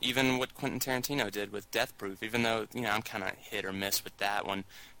even what Quentin Tarantino did with Death Proof, even though, you know, I'm kind of hit or miss with that one,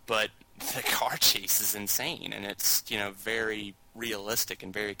 but the car chase is insane, and it's, you know, very realistic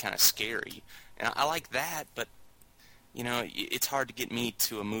and very kind of scary. And I like that, but, you know, it's hard to get me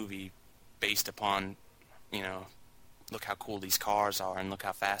to a movie based upon, you know, look how cool these cars are and look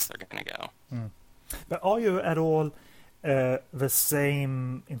how fast they're going to go. But are you at all the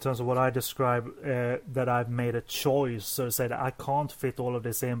same in terms of what I describe, that I've made a choice, so to say that I can't fit all of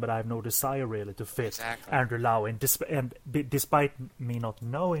this in, but I have no desire really to fit Andrew Lau in, despite me not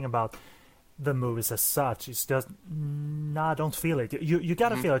knowing about the movies as such, it's just, I don't feel it. You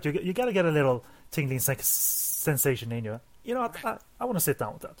gotta feel it. You gotta get a little tingling sensation in you. You know, I want to sit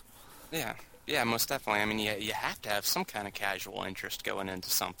down with that. Yeah, most definitely. I mean, you have to have some kind of casual interest going into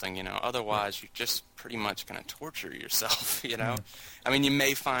something, you know. Otherwise, you're just pretty much going to torture yourself, you know. I mean, you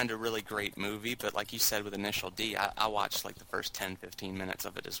may find a really great movie, but like you said with Initial D, I watched like the first 10, 15 minutes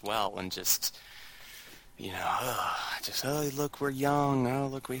of it as well, and just, you know, look, we're young. Oh,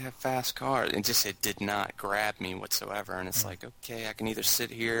 look, we have fast cars. And just, it did not grab me whatsoever. And it's like, okay, I can either sit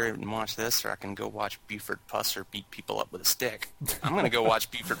here and watch this, or I can go watch Buford Pusser beat people up with a stick. I'm going to go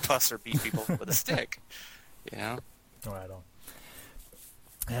watch Buford Pusser beat people up with a stick. You know? Right on.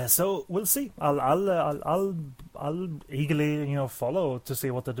 So we'll see. I'll eagerly, you know, follow to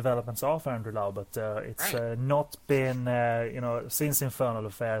see what the developments are for Andrew Lau. But it's not been, you know, since Infernal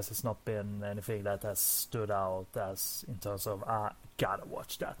Affairs, it's not been anything that has stood out as in terms of I gotta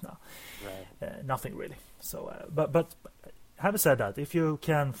watch that now. Nothing really. So, but having said that, if you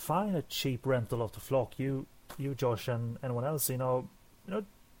can find a cheap rental of The Flock, you Josh, and anyone else, you know,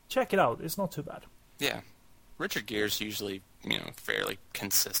 check it out. It's not too bad. Yeah. Richard Gere's usually, you know, fairly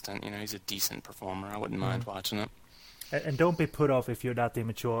consistent. You know, he's a decent performer. I wouldn't mind watching it. And don't be put off if you're that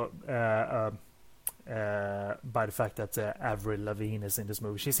immature by the fact that Avril Lavigne is in this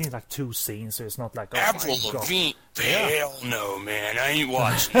movie. She's in like 2 scenes, so it's not like Avril Lavigne. Hell no, man! I ain't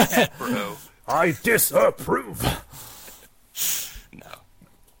watching that, bro. I disapprove. No.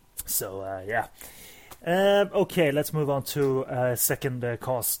 So yeah. Okay, let's move on to second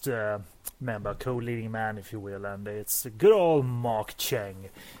cast member, co-leading man, if you will, and it's good old Mark Cheng,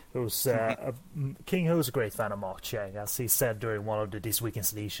 who's King Who's a great fan of Mark Chang, as he said during one of the This Week in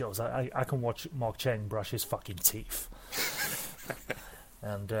Slee shows. I can watch Mark Chang brush his fucking teeth,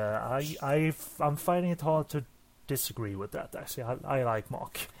 and I'm finding it hard to disagree with that. Actually, I like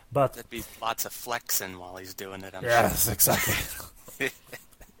Mark, but There'd be lots of flexing while he's doing it. yes, exactly.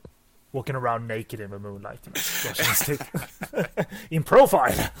 Walking around naked in the moonlight, brushing his teeth in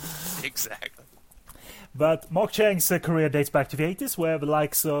profile. Exactly. But Mark Chang's career dates back to the 80s, where the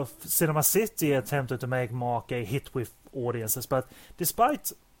likes of Cinema City attempted to make Mark a hit with audiences. But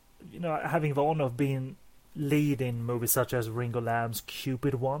despite, having the honor of being lead in movies such as Ringo Lamb's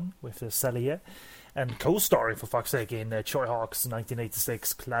Cupid One with Salier, and co-starring, for fuck's sake, in Troy Hawk's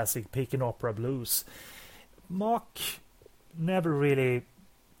 1986 classic Peking Opera Blues, Mark never really,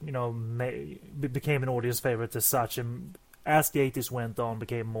 became an audience favorite as such, and as the 80s went on,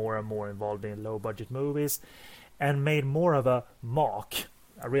 became more and more involved in low-budget movies, and made more of a Mark.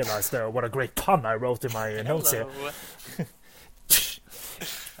 I realized what a great pun I wrote in my notes here.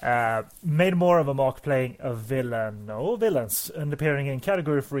 Made more of a Mark playing a villain, or villains, and appearing in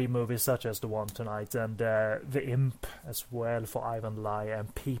Category 3 movies such as the one tonight, and The Imp as well for Ivan Lai,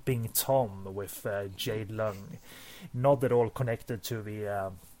 and Peeping Tom with Jade Lung. Not at all connected to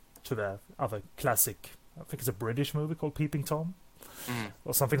the other classic. I think it's a British movie called Peeping Tom,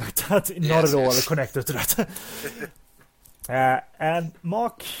 or something like that. Not at all connected to that. And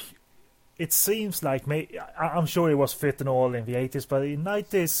Mark, it seems like I'm sure he was fit and all in the 80s, but in the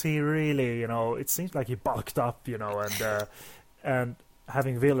 90s he really, it seems like he bulked up, and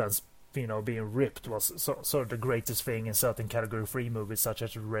having villains, being ripped was sort of the greatest thing in certain Category 3 movies, such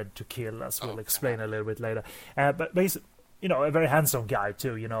as Red to Kill, as we'll explain a little bit later. But basically, a very handsome guy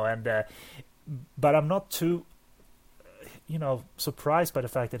too, and. But I'm not too, surprised by the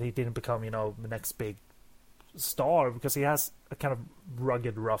fact that he didn't become, the next big star, because he has a kind of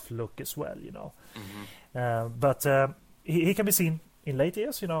rugged, rough look as well, But he can be seen in late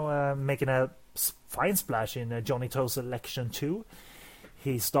years, making a fine splash in Johnny To's Election 2.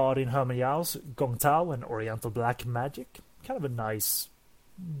 He starred in Herman Yao's Gong Tao and Oriental Black Magic. Kind of a nice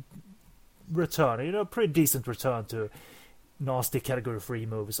return, pretty decent return to nasty Category 3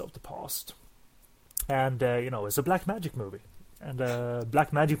 movies of the past. And, it's a black magic movie. And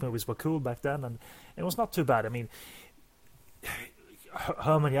black magic movies were cool back then, and it was not too bad. I mean,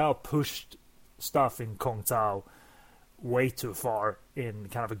 Herman Yao pushed stuff in Kong Tao way too far in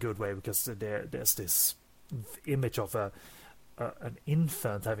kind of a good way, because there's this image of an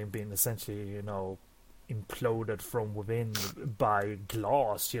infant having been essentially, imploded from within by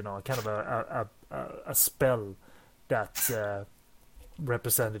glass, kind of a spell that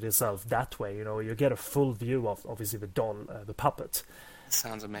represented itself that way. You get a full view of obviously the doll, the puppet.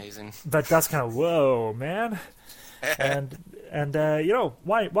 Sounds amazing. But that's kind of whoa, man. and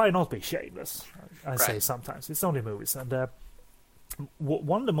why not be shameless? I say sometimes it's only movies. And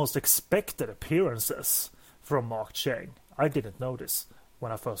one of the most expected appearances from Mark Chang, I didn't notice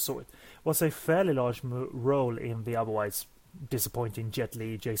when I first saw it, was a fairly large role in the otherwise disappointing Jet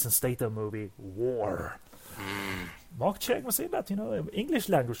Li Jason Statham movie War. Mark Chang was in that, English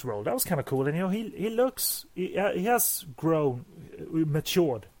language role. That was kind of cool. And, he has grown,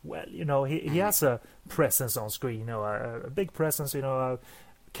 matured well. He has a presence on screen, a big presence, a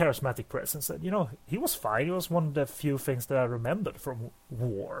charismatic presence. And, he was fine. He was one of the few things that I remembered from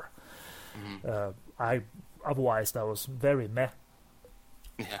War. Otherwise, that was very meh.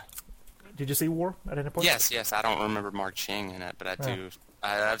 Yeah. Did you see War at any point? Yes. I don't remember Mark Chang in it, but I do.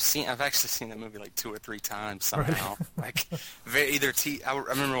 I've actually seen that movie like 2 or 3 times somehow. Like I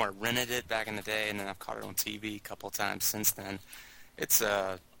remember when I rented it back in the day, and then I've caught it on TV a couple of times since then. It's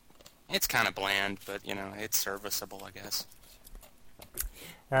kind of bland, but it's serviceable, I guess.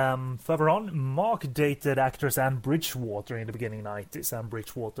 Further on, Mark dated actress Anne Bridgewater in the beginning 90s. Anne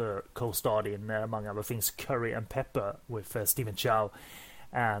Bridgewater co-starred in, among other things, Curry and Pepper with Stephen Chow,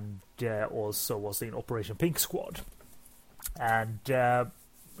 and also was in Operation Pink Squad. And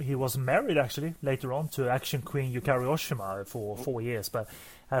he was married, actually, later on to action queen Yukari Oshima for 4 years, but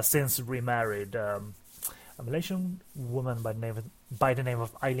has since remarried a Malaysian woman by the name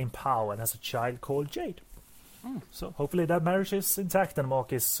of Eileen Pao, and has a child called Jade. So hopefully that marriage is intact, and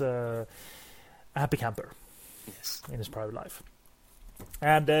Mark is a happy camper in his private life.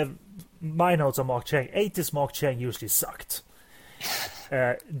 And my notes on Mark Chang: 80s Mark Chang usually sucked.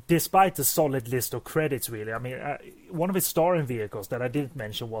 Despite the solid list of credits, really. I mean, one of his starring vehicles that I didn't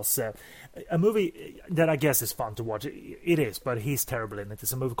mention was a movie that I guess is fun to watch. It is, but he's terrible in it.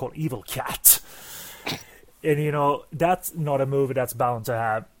 It's a movie called Evil Cat. And, that's not a movie that's bound to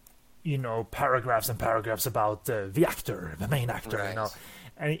have, paragraphs and paragraphs about the actor, the main actor, right.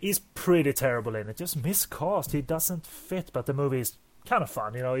 and he's pretty terrible in it. Just miscast. He doesn't fit, but the movie is kind of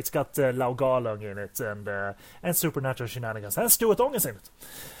fun. You know, it's got Lau Garlung in it and supernatural shenanigans, and Stuart Ong is in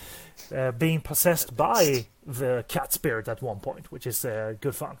it, being possessed by the cat spirit at one point, which is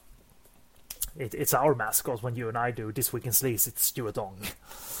good fun. It's our mascot when you and I do This Week in Sleaze. It's Stuart Ong.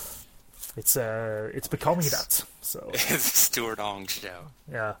 It's becoming that. So It's the Stuart Ong show.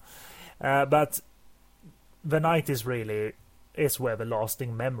 yeah, but the night is where the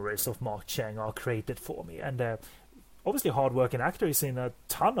lasting memories of Mark Cheng are created for me, and obviously hard-working actor. He's in a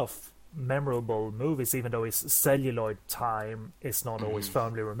ton of memorable movies, even though his celluloid time is not always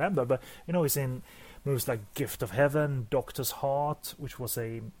firmly remembered. But you know, he's in movies like Gift of Heaven, Doctor's Heart, which was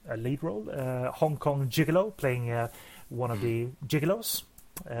a lead role, Hong Kong Gigolo, playing one of the gigolos.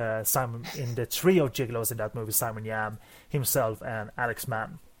 Simon in the trio of gigolos in that movie, Simon Yam, himself, and Alex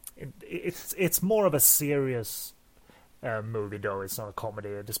Mann. It's more of a serious movie, though. It's not a comedy,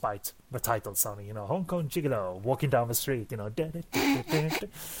 despite the title sounding, you know, Hong Kong Gigolo, walking down the street, you know.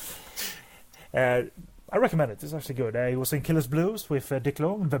 I recommend it. It's actually good. He was in Killer's Blues with Dick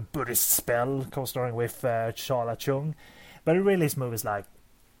Long, The Buddhist Spell, co-starring with Charla Chung. But he released movies like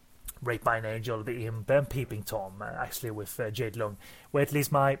Raped by an Angel, The Imp, and Peeping Tom, actually with Jade Lung, where at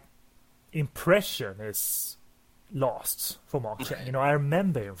least my impression is lost for Mark Cheng. You know, I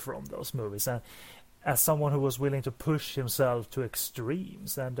remember him from those movies, and as someone who was willing to push himself to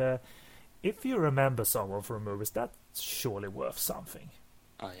extremes. And if you remember someone from movies, that's surely worth something.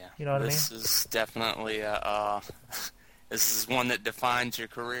 Oh yeah, you know what this I mean? This is definitely this is one that defines your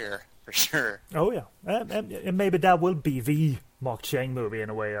career for sure. Oh yeah, and maybe that will be the Mark Cheng movie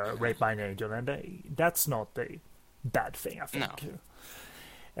in a way, Raped by an Angel, and that's not a bad thing, I think.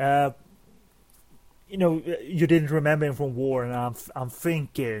 No. You know, you didn't remember him from War, and I'm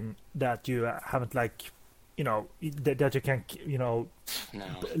thinking that you haven't, like, you know, that you can, you know,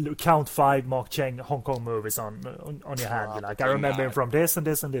 count 5 Mark Cheng Hong Kong movies on your hand. You're like, I remember him from this and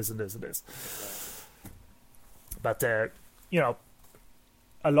this and this and this and this. But you know,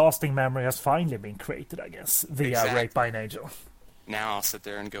 a lasting memory has finally been created, I guess, via Raped by an Angel. Now I'll sit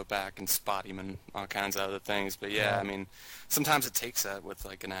there and go back and spot him and all kinds of other things. But yeah, I mean, sometimes it takes that with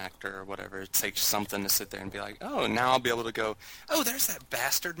like an actor or whatever. It takes something to sit there and be like, oh, now I'll be able to go, oh, there's that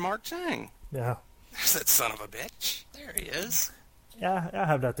bastard Mark Cheng. Yeah. There's that son of a bitch. There he is. Yeah, I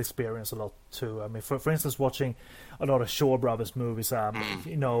have that experience a lot too. I mean, for instance, watching a lot of Shaw Brothers movies,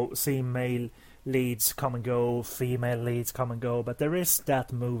 you know, seeing male leads come and go, female leads come and go, but there is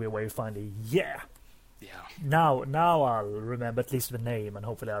that movie where you finally, yeah. Now I'll remember at least the name, and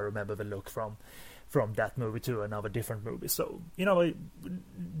hopefully I'll remember the look from that movie to another different movie. So, you know,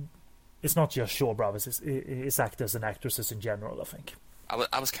 it's not just Shaw Brothers, it's actors and actresses in general, I think.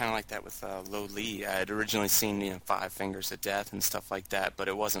 I was kind of like that with Lo Lee. I had originally seen, you know, Five Fingers of Death and stuff like that, but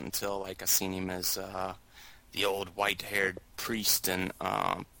it wasn't until like I seen him as the old white-haired priest in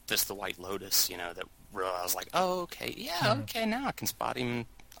Fist the White Lotus, you know, that I was like, oh, okay, yeah, okay, now I can spot him in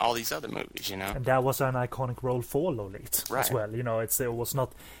all these other movies, you know. And that was an iconic role for Lolita as well. You know, it was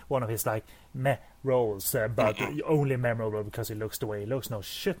not one of his like meh roles, but only memorable because he looks the way he looks. No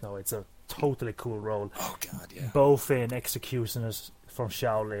shit, no, it's a totally cool role. Oh God, yeah. Both in Executioners from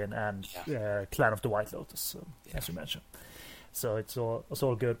Shaolin and Clan of the White Lotus, as you mentioned. So it's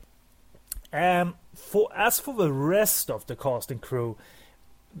all good. As for the rest of the cast and crew,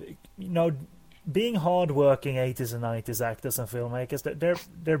 you know, being hard-working 80s and 90s actors and filmmakers,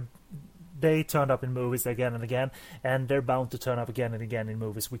 they turned up in movies again and again, and they're bound to turn up again and again in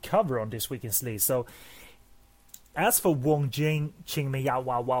movies we cover on This Week in Sleaze. So, as for Wong Jing, Ching Mi Yao,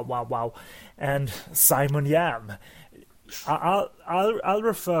 wow, and Simon Yam, I'll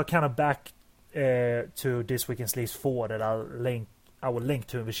refer kind of back to This Week in Sleaze 4 that I will link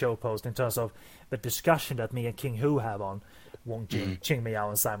to in the show post in terms of the discussion that me and King Hu have on Wong Jing, Ching Mi Yao,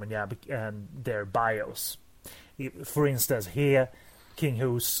 and Simon Yam and their bios. For instance, here, King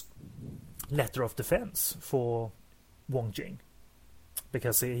Hu's letter of defense for Wong Jing,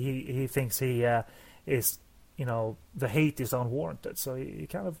 because he thinks he is, you know, the hate is unwarranted. So he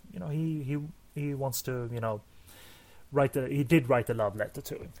kind of, you know, he wants to, you know, he did write a love letter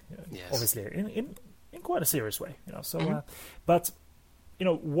to him, obviously in quite a serious way, you know. So, but you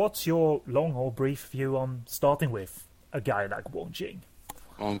know, what's your long or brief view on starting with a guy like Wong Jing?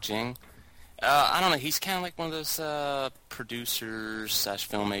 Wong Jing? I don't know. He's kind of like one of those producers /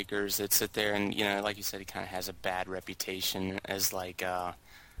 filmmakers that sit there and, you know, like you said, he kind of has a bad reputation as like,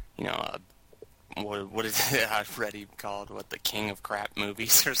 you know, what is it? I've read he called the king of crap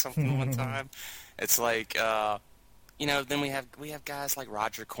movies or something one time. It's like, you know, then we have guys like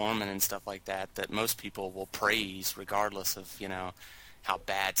Roger Corman and stuff like that most people will praise regardless of, you know, how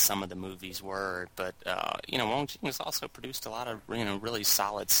bad some of the movies were. But Wong Jing has also produced a lot of really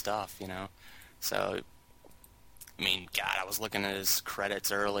solid stuff. So. I mean, God, I was looking at his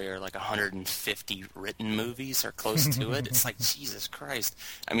credits earlier, like 150 written movies or close to it. It's like, Jesus Christ.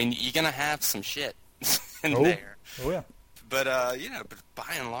 I mean, you're going to have some shit in there. Oh, yeah. But, but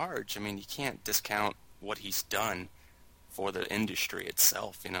by and large, I mean, you can't discount what he's done for the industry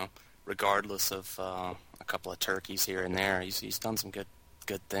itself, regardless of a couple of turkeys here and there. He's done some good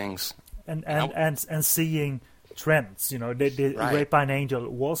things. And seeing trends, the Right. Rape by an Angel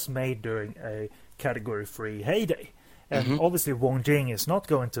was made during a Category 3 heyday. And obviously Wong Jing is not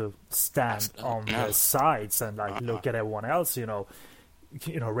going to stand on the sides and look at everyone else,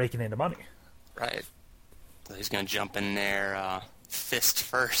 raking in the money. Right. So he's going to jump in there fist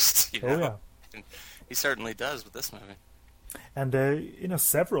first, Oh, yeah. And he certainly does with this movie. And,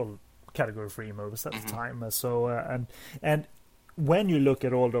 several Category 3 movies at the time. And when you look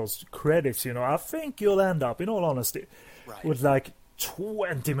at all those credits, I think you'll end up, in all honesty, Right. with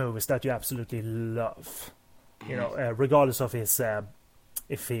 20 movies that you absolutely love, regardless of his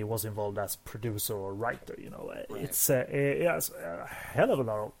if he was involved as producer or writer. Right. It's he has a hell of a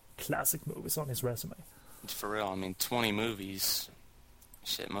lot of classic movies on his resume. For real, I mean, 20 movies.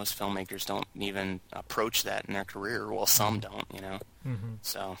 Shit, most filmmakers don't even approach that in their career. Well, some don't,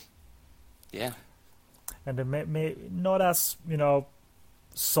 So, yeah. And they may not as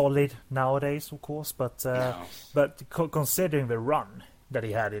solid nowadays, of course, but No. considering the run that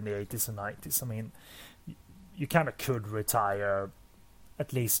he had in the 80s and 90s, I mean, you kind of could retire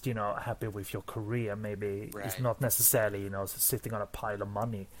at least, happy with your career. Maybe it's Right. not necessarily, sitting on a pile of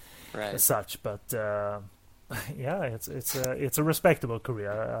money Right. as such, but yeah, it's a respectable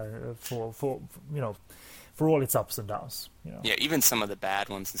career for all its ups and downs. Yeah, even some of the bad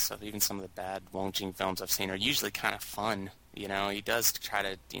ones and stuff, even some of the bad Wong Jing films I've seen are usually kind of fun. He does try to,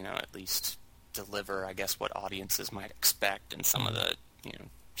 at least deliver, I guess, what audiences might expect in some of the,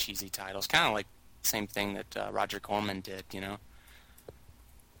 cheesy titles. Kind of like the same thing that Roger Corman did,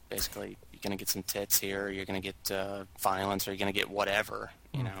 Basically, you're going to get some tits here, or you're going to get violence, or you're going to get whatever,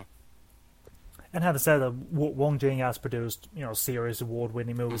 And having said that, Wong Jing has produced, series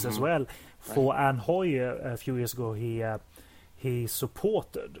award-winning movies as well. For Anne Hoy, a few years ago, he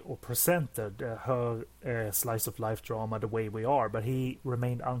supported or presented her slice of life drama, The Way We Are, but he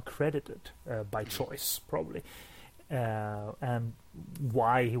remained uncredited by choice, probably. And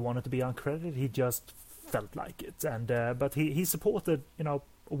why he wanted to be uncredited, he just felt like it. And but he supported,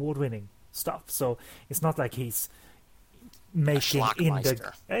 award-winning stuff. So it's not like he's making in the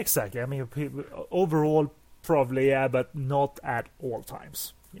schlockmeister. exactly. I mean, overall, probably, yeah, but not at all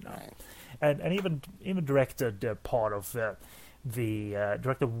times. Right. And even directed part of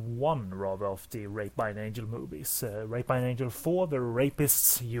directed one rather of the Rape by an Angel movies. Rape by an Angel 4, The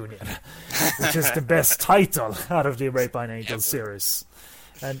Rapists Union, which is the best title out of the Rape by an Angel series.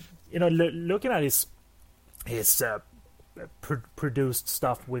 And looking at his produced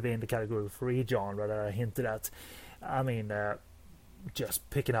stuff within the Category 3 genre that I hinted at, I mean, just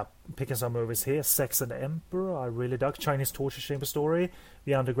picking some movies here. Sex and the Emperor, I really dug. Chinese Torture Chamber Story,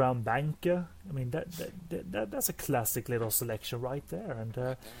 The Underground Banker. I mean, that's a classic little selection right there.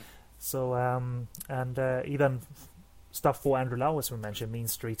 And even stuff for Andrew Lau, as we mentioned, Mean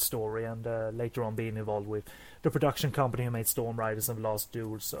Street Story, and later on being involved with the production company who made Storm Riders and Last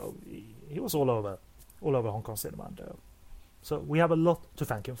Duel. So he was all over Hong Kong cinema. And, so we have a lot to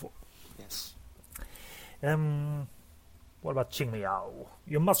thank him for. Yes. What about Ching Miao?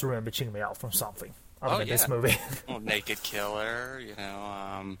 You must remember Ching Miao from something other than this yeah. movie. Well, Naked Killer,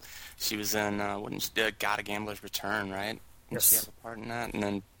 she was in God, a Gambler's Return, right? Didn't Yes. she have a part in that? And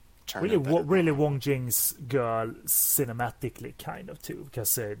then turned really, it better. really Wong Jing's girl cinematically, kind of too,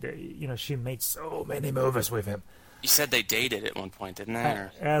 because she made so many movies with him. You said they dated at one point, didn't they?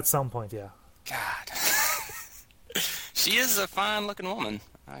 Or... At some point, yeah. God. She is a fine-looking woman.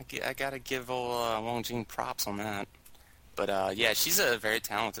 I gotta give old Wong Jing props on that. But yeah, she's a very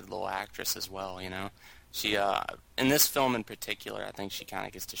talented little actress as well. She in this film in particular, I think she kind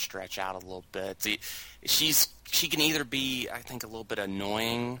of gets to stretch out a little bit. She can either be, I think, a little bit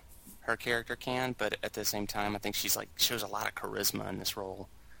annoying. Her character can, but at the same time, I think she's shows a lot of charisma in this role.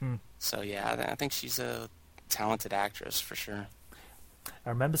 So yeah, I think she's a talented actress for sure. I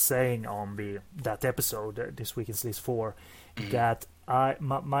remember saying on that episode, This Week in Sleaze 4, that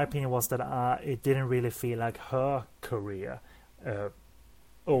my opinion was that it didn't really feel like her career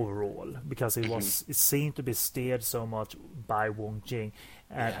overall, because it seemed to be steered so much by Wong Jing,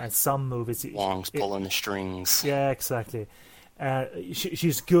 and some movies Wong's pulling the strings. Yeah, exactly.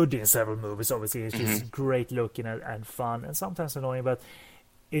 She's good in several movies, obviously. She's great looking and fun, and sometimes annoying, but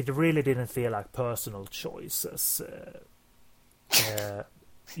it really didn't feel like personal choices.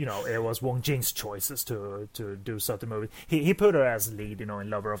 It was Wong Jing's choices to do certain movies. He put her as lead, in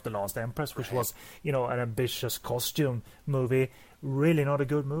Lover of the Last Empress, which was, an ambitious costume movie. Really not a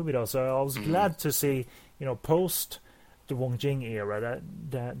good movie, though. So I was glad to see, post the Wong Jing era,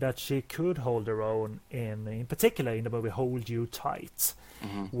 that she could hold her own in particular in the movie Hold You Tight,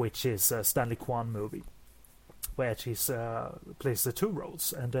 which is a Stanley Kwan movie, where she's plays the two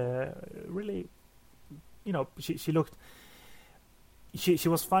roles, and really, she looked. She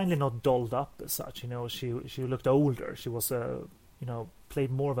was finally not dolled up as such. She looked older. She was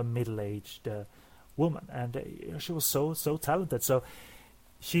played more of a middle-aged woman, and she was so talented. So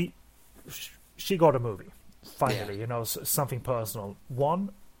she got a movie finally. Something personal.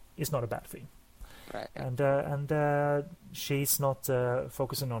 One is not a bad thing, right? And she's not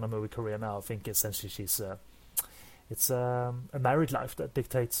focusing on a movie career now. I think essentially it's a married life that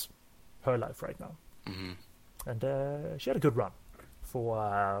dictates her life right now, and she had a good run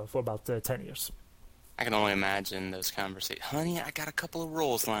for about 10 years. I can only imagine those conversations. Honey, I got a couple of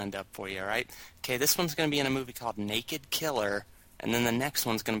roles lined up for you, all right? Okay, this one's going to be in a movie called Naked Killer, and then the next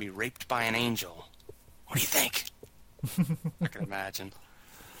one's going to be Raped by an Angel. What do you think? I can imagine.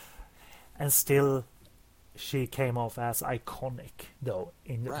 And still, she came off as iconic, though.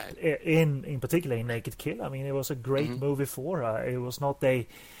 In particular in Naked Killer. I mean, it was a great movie for her. It was not a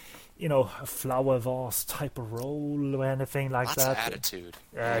a flower vase type of role or anything like that. Lots of attitude.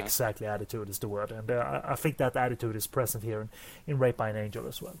 Exactly, attitude is the word. And I think that attitude is present here in Raped by an Angel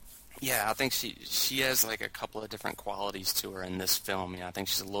as well. Yeah, I think she has like a couple of different qualities to her in this film. I think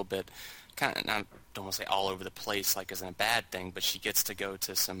she's a little bit kind of, I don't want to say all over the place like isn't a bad thing, but she gets to go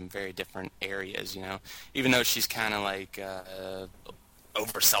to some very different areas, Even though she's kind of like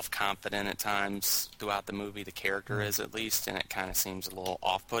over self-confident at times throughout the movie, the character is at least, and it kind of seems a little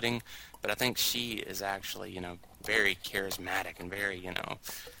off-putting. But I think she is actually, very charismatic and very,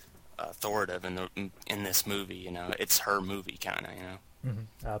 authoritative in this movie. It's her movie, kind of.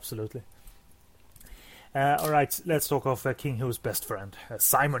 Absolutely. All right, let's talk of King Hu's best friend,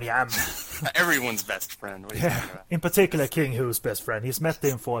 Simon Yam. Everyone's best friend. What are you talking about? In particular, King Hu's best friend. He's met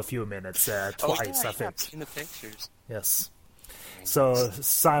him for a few minutes, twice, I think. I've seen the pictures. Yes. So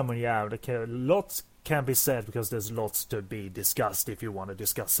Simon Yam, lots can be said because there's lots to be discussed if you want to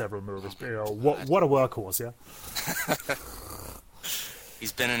discuss several movies. What a workhorse, yeah.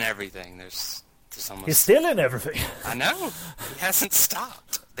 He's been in everything. There's almost... He's still in everything. I know. He hasn't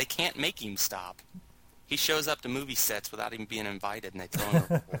stopped. They can't make him stop. He shows up to movie sets without even being invited, and they throw him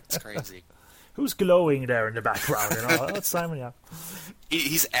a role. It's crazy. Who's glowing there in the background? That's Simon Yam.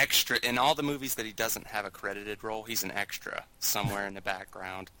 He's extra in all the movies that he doesn't have a credited role. He's an extra somewhere in the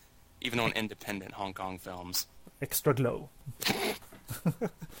background, even on independent Hong Kong films. Extra glow.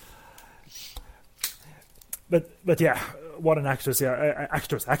 But yeah, what an actress! Yeah,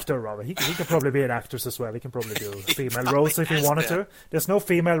 actor rather. He can probably be an actress as well. He can probably do female roles if he wanted to. There's no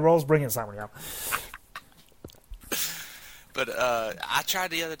female roles. Bring in Simon Yam. But I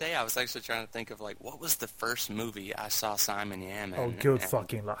tried the other day. I was actually trying to think of what was the first movie I saw Simon Yam in. Oh, good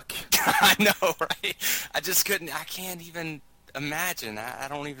fucking luck! I know, right? I just couldn't. I can't even imagine. I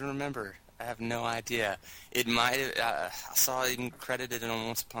don't even remember. I have no idea. It might have. I saw him credited in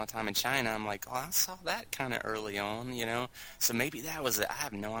Once Upon a Time in China. I'm like, oh, I saw that kind of early on, So maybe that was it. I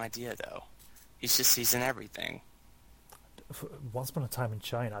have no idea though. He's in everything. Once Upon a Time in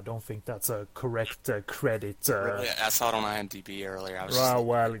China, I don't think that's a correct credit. Really? I saw it on IMDb earlier.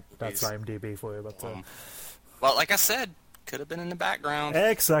 That's IMDb for you, but well, like I said, could have been in the background.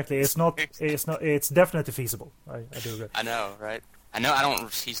 Exactly, it's not. It's definitely feasible. I do agree. I know, right? I know. I don't.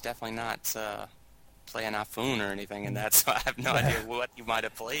 He's definitely not playing Afun or anything in that, so I have no idea what he might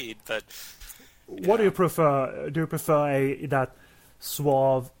have played. But what do you prefer? Do you prefer that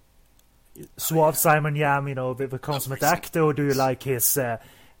suave Simon Yam, the consummate actor, or do you like his,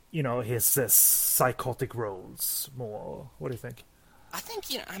 his psychotic roles more? What do you think? I think,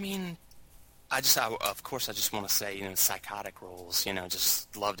 of course, I just want to say, psychotic roles,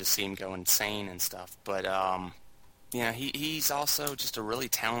 just love to see him go insane and stuff. But, he's also just a really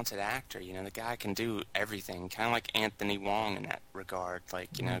talented actor. The guy can do everything, kind of like Anthony Wong in that regard.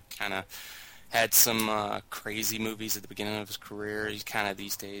 Kind of had some crazy movies at the beginning of his career. He kind of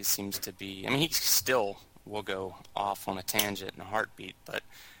these days seems to be... he still will go off on a tangent in a heartbeat, but,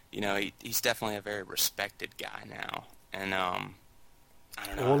 he's definitely a very respected guy now. And, I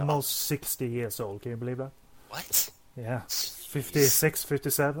don't know. Almost 60 years old, can you believe that? What? Yeah. 56,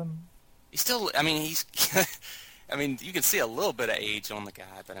 57? He's still... he's... I mean, you can see a little bit of age on the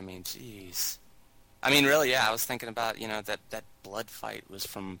guy, but I mean, jeez. I mean, really, yeah, I was thinking about, that blood fight was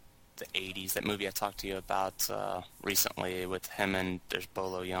from the 80s, that movie I talked to you about recently with him, and there's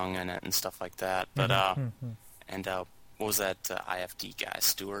Bolo Young in it and stuff like that. But, and what was that IFD guy,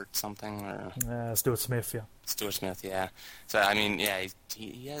 Stuart something? Or Stuart Smith, yeah. Stuart Smith, yeah. So, I mean, yeah,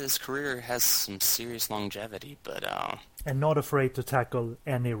 his career has some serious longevity, but... and not afraid to tackle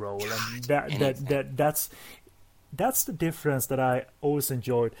any role. And that's the difference that I always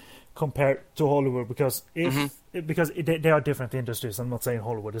enjoyed compared to Hollywood, because they are different industries. I'm not saying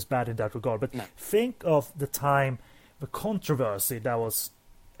Hollywood is bad in that regard, but think of the controversy that was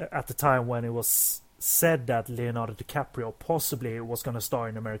at the time when it was said that Leonardo DiCaprio possibly was going to star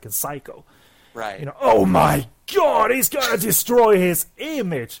in American Psycho. Right. Oh my God, he's going to destroy his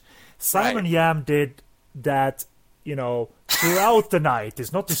image. Simon Yam did that, throughout the night.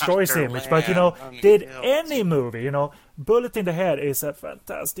 It's not destroy his image, but did any movie, Bullet in the Head is a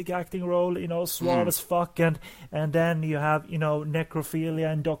fantastic acting role, suave as fuck, and then you have,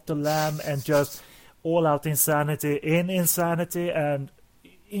 Necrophilia and Dr. Lamb and just all out insanity in insanity, and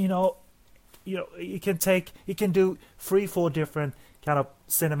you can do 3-4 different kind of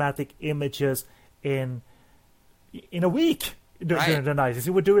cinematic images in a week. During the 90s, he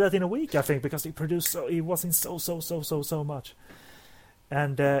would do that in a week, I think, because he was in so much.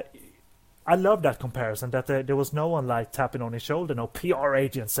 And I love that comparison, that there was no one like tapping on his shoulder, no PR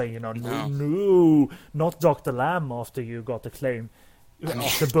agent saying, no, not Dr. Lamb after you got the claim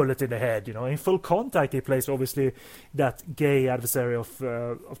of the Bullet in the Head. In Full Contact, he plays obviously that gay adversary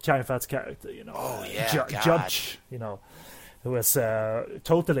of China Fat's character. Judge. Who is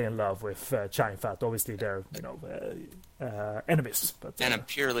totally in love with China Fat. Obviously, they're enemies, but and a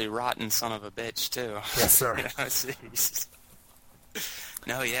purely rotten son of a bitch too. Yes, sir.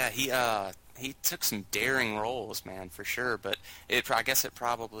 No, yeah, he took some daring roles, man, for sure. But I guess it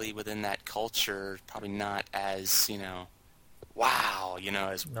probably within that culture, probably not as wow,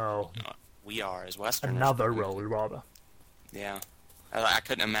 as we are as Westerners. Another role, rather. Yeah, I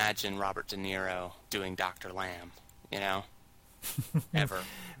couldn't imagine Robert De Niro doing Dr. Lamb. Ever.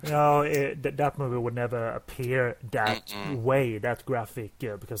 No, that movie would never appear that way, that graphic,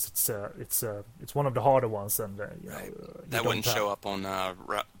 because it's one of the harder ones, and that wouldn't show up on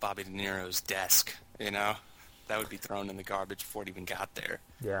Bobby De Niro's desk. That would be thrown in the garbage before it even got there.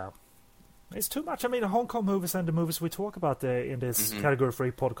 Yeah, it's too much. I mean, the Hong Kong movies and the movies we talk about in this Category 3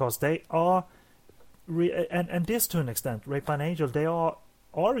 podcast, they are, and this to an extent, Rape by an Angel, they are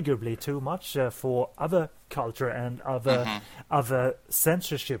arguably too much for other culture and other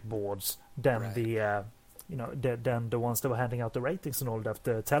censorship boards than than the ones that were handing out the ratings and all that,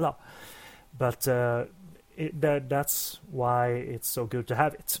 the teller. But that's why it's so good to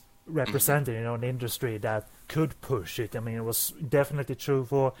have it represented, an industry that could push it. I mean, it was definitely true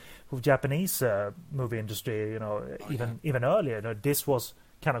for Japanese movie industry. Even earlier, this was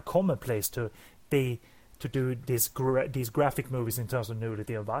kind of commonplace to do these graphic movies in terms of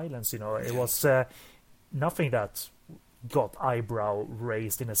nudity and violence. It was nothing that got eyebrow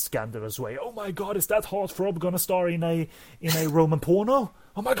raised in a scandalous way. Oh my God, is that heartthrob gonna star in a Roman porno?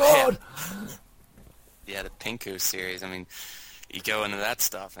 Oh my God! Yeah, the Pinku series. I mean, you go into that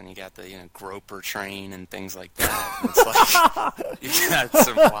stuff and you got the groper train and things like that. It's like you got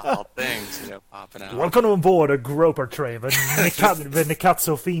some wild things popping out. Welcome on board a groper train, the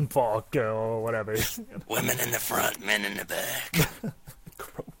Nikatsu theme park or whatever. Women in the front, men in the back.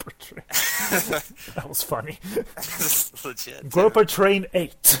 Groper train. That was funny. Legit. Groper train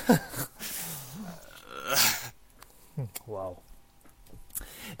 8. Wow.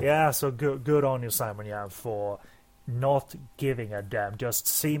 Yeah, so good on you, Simon Yam, for not giving a damn, just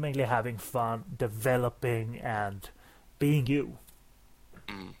seemingly having fun, developing and being you.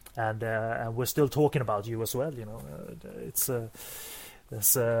 And we're still talking about you as well.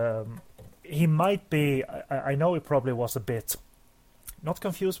 He might be. I know he probably was a bit not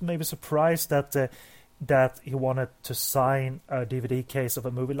confused, but maybe surprised that he wanted to sign a DVD case of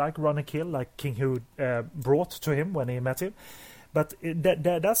a movie like Run and Kill, like King Hu brought to him when he met him. But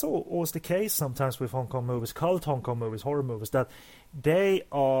that's always the case sometimes with Hong Kong movies, cult Hong Kong movies, horror movies, that they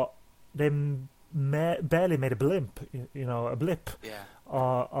barely made a blip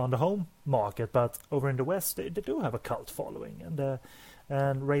on the home market, but over in the West they do have a cult following,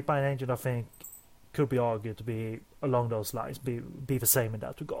 and Rape by an Angel, I think, could be argued to be along those lines, be the same in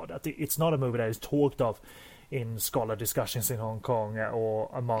that regard. That it's not a movie that is talked of in scholar discussions in Hong Kong or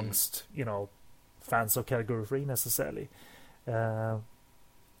amongst fans of Category 3 necessarily.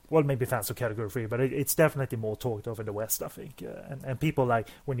 well, maybe fans of Category 3, but it's definitely more talked of in the West, I think. And people, like,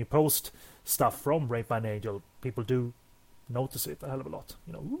 when you post stuff from Rape by an Angel, people do notice it a hell of a lot.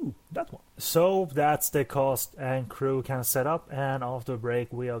 You know, ooh, that one. So that's the cast and crew kind of set up, and after a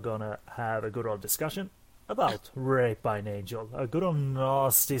break we are gonna have a good old discussion about Rape by an Angel. A good old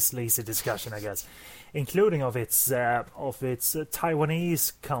nasty, sleazy discussion, I guess, including of its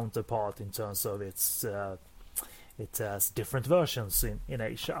Taiwanese counterpart in terms of its it has different versions in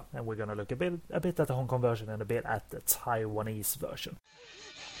Asia, and we're gonna look a bit at the Hong Kong version and a bit at the Taiwanese version.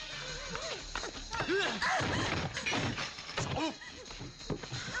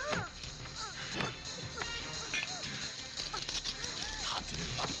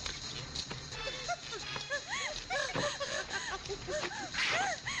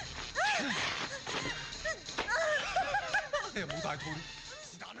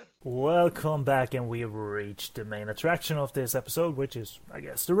 Welcome back, and we've reached the main attraction of this episode, which is, I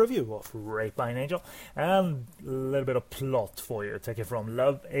guess, the review of Rape by an Angel, and a little bit of plot for you, taken from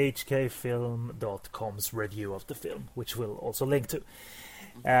lovehkfilm.com's review of the film, which we'll also link to.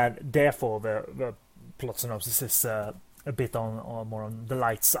 And therefore, the plot synopsis is a bit on more on the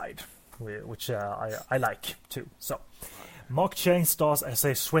light side, which I like too. So, Mark Chang stars as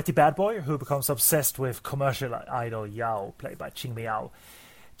a sweaty bad boy who becomes obsessed with commercial idol Yao, played by Ching Miao.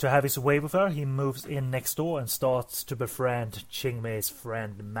 To have his way with her, he moves in next door and starts to befriend Ching Mei's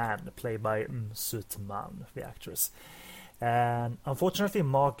friend Man, played by Sut Man, the actress. And unfortunately,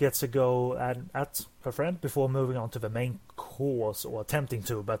 Mark gets a go at her friend before moving on to the main course, or attempting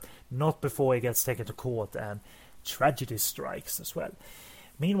to, but not before he gets taken to court and tragedy strikes as well.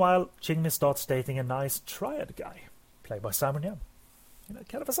 Meanwhile, Ching Mei starts dating a nice triad guy, played by Simon Yam. You know,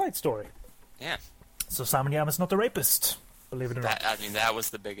 kind of a side story. Yeah. So Simon Yam is not a rapist. Believe it or not. I mean, that was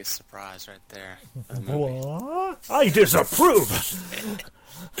the biggest surprise right there. The movie. What? I disapprove!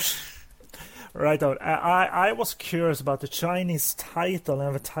 Right on. I was curious about the Chinese title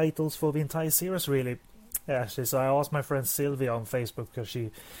and the titles for the entire series, really. Actually, so I asked my friend Sylvia on Facebook, because she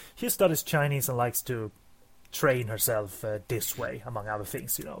studies Chinese and likes to train herself this way, among other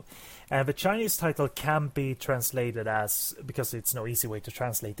things, you know. And the Chinese title can be translated as, because it's no easy way to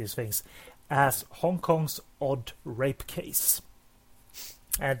translate these things, as Hong Kong's Odd Rape Case.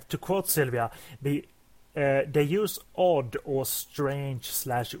 And to quote Sylvia, they use odd or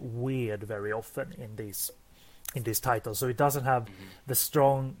strange/weird very often in these titles, so it doesn't have the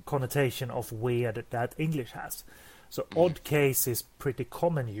strong connotation of weird that English has. So odd case is pretty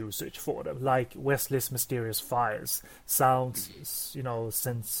common usage for them, like Wesley's Mysterious Files. Sounds,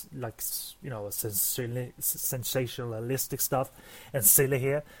 sensationalistic stuff and silly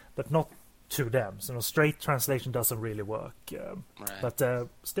here, but not to them. So straight translation doesn't really work. Right. But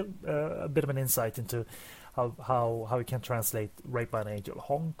still a bit of an insight into how you can translate Rape by an Angel,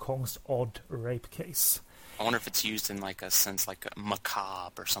 Hong Kong's Odd Rape Case. I wonder if it's used in like a sense like a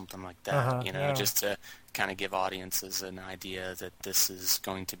macabre or something like that, just to kind of give audiences an idea that this is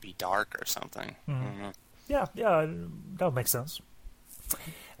going to be dark or something. Yeah, that would make sense.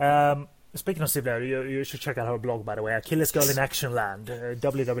 Speaking of Sylvia, you should check out her blog, by the way, Achilles Girl in Action Land,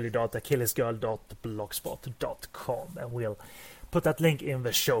 www.achillesgirl.blogspot.com, and we'll put that link in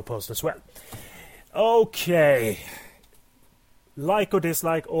the show post as well. Okay. Like or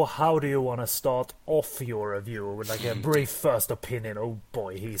dislike, or how do you want to start off your review with like a brief first opinion? Oh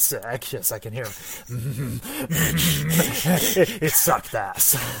boy, he's anxious, I can hear him. It sucked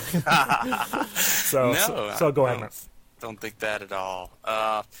ass. So go ahead, man. Don't think that at all.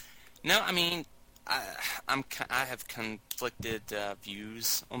 No, I mean, I have conflicted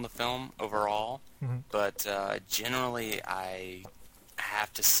views on the film overall, but generally I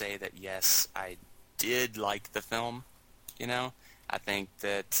have to say that yes, I did like the film. I think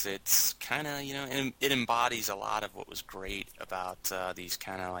that it's kind of, it embodies a lot of what was great about these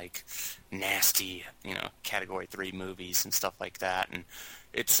kind of like nasty, Category 3 movies and stuff like that. And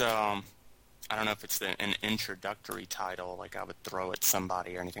it's, I don't know if it's an introductory title, like I would throw at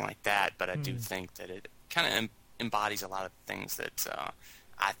somebody or anything like that, but I do think that it kind of embodies a lot of things that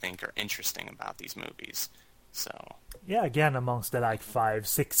I think are interesting about these movies. So yeah, again, amongst the like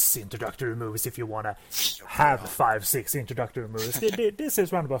 5-6 introductory movies, if you want to have 5-6 introductory movies, this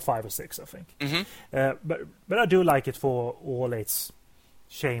is around about 5 or 6, I think. But I do like it for all its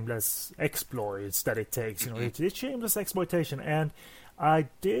shameless exploits that it takes. It's shameless exploitation, and I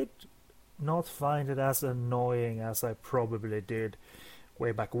did not find it as annoying as I probably did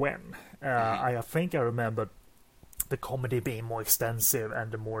way back when. I think I remember the comedy being more extensive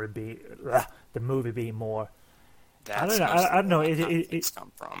and the movie being more. That's I don't know. It's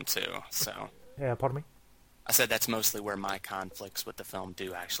come from too. So yeah, pardon me. I said that's mostly where my conflicts with the film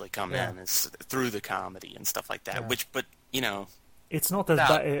do actually come Yeah. in, is through the comedy and stuff like that. Yeah. But you know, It's not as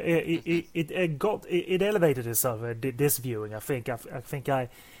That- bad. It elevated itself. This viewing, I think.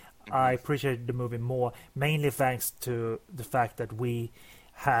 I appreciated the movie more, mainly thanks to the fact that we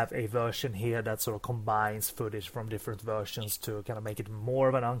have a version here that sort of combines footage from different versions to kind of make it more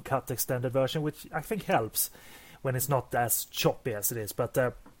of an uncut extended version, which I think helps when it's not as choppy as it is. But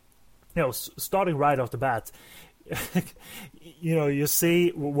starting right off the bat, you see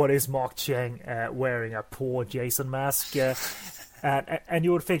what is Mark Cheng wearing a poor Jason mask, and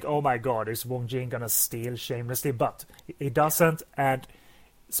you would think, oh my God, is Wong Jing gonna steal shamelessly? But he doesn't. And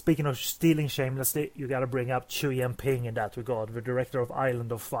speaking of stealing shamelessly, you gotta bring up Chu Yan-ping in that regard, the director of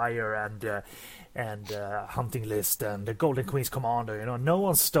Island of Fire and Hunting List and the Golden Queen's Commander. No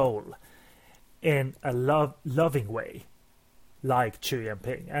one stole in a loving way like Chu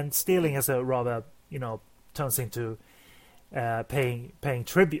Yan-ping, and stealing as a rather turns into paying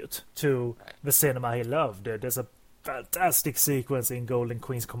tribute to the cinema he loved. There's a fantastic sequence in Golden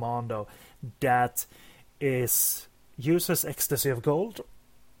Queen's Commando that uses Ecstasy of Gold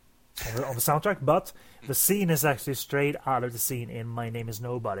on the soundtrack, but the scene is actually straight out of the scene in My Name Is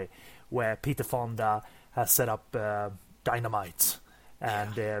Nobody, where Peter Fonda has set up dynamite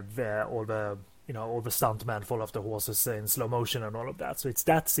and all the stuntmen fall off the horses in slow motion and all of that. So it's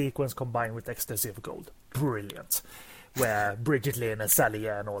that sequence combined with Ecstasy of Gold. Brilliant. Where Bridget Lynn and Sally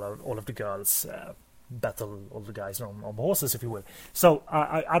and all of the girls battle all the guys on horses, if you will. So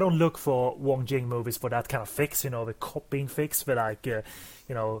I don't look for Wong Jing movies for that kind of fix, the copying fix, for like,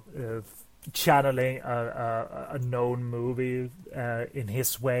 channeling a known movie in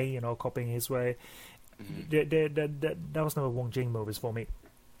his way, copying his way. That was never Wong Jing movies for me.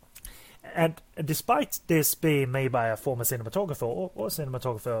 And despite this being made by a former cinematographer or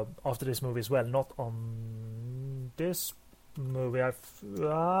cinematographer after this movie as well, not on this movie,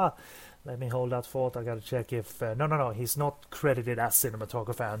 let me hold that thought. I gotta check if no, he's not credited as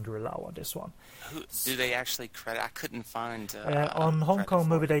cinematographer Andrew Lau on this one. Who do they actually credit? I couldn't find on Hong Kong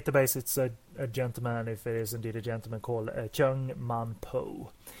Movie it. Database. It's a gentleman, if it is indeed a gentleman, called Chung Man Po,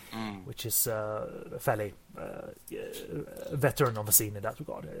 which is fairly veteran of the scene in that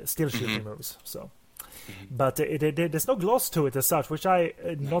regard. Still shooting movies, so. But there's no gloss to it as such, which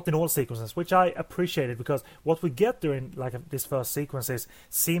not in all sequences, which I appreciated, because what we get during this first sequence is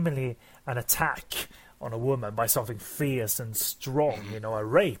seemingly an attack on a woman by something fierce and strong, a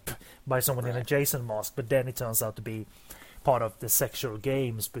rape by someone in a Jason mask, but then it turns out to be part of the sexual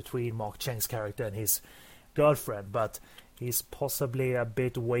games between Mark Cheng's character and his girlfriend, but he's possibly a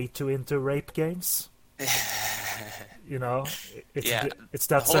bit way too into rape games. It's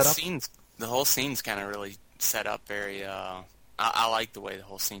that setup. The whole scene's kind of really set up very. I like the way the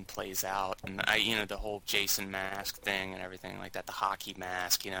whole scene plays out, and the whole Jason mask thing and everything like that. The hockey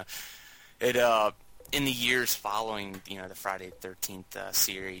mask, it. In the years following, the Friday the 13th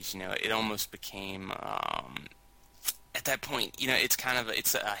series, it almost became. At that point,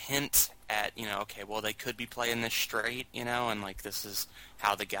 it's a hint at, okay, well, they could be playing this straight, and this is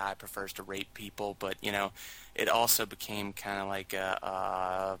how the guy prefers to rape people, but it also became kind of like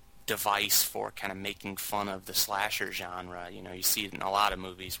a device for kind of making fun of the slasher genre. You see it in a lot of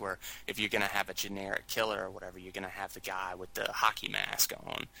movies where if you're going to have a generic killer or whatever, you're going to have the guy with the hockey mask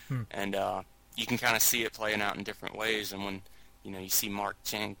on. And you can kind of see it playing out in different ways. And when, you see Mark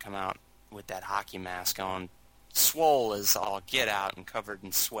Cheng come out with that hockey mask on, swole as all get out and covered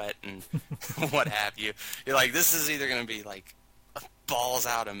in sweat and what have you, you're like, this is either going to be balls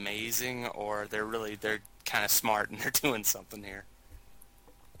out amazing, or they're kind of smart and they're doing something here.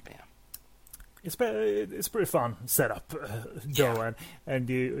 It's pretty fun setup, though, and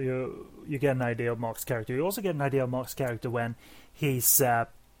you get an idea of Mark's character. You also get an idea of Mark's character when he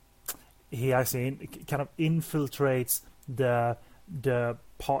actually kind of infiltrates the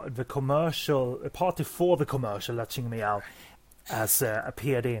commercial party for the commercial that Ching Miao has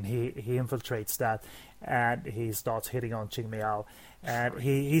appeared in. He infiltrates that, and he starts hitting on Ching Miao, and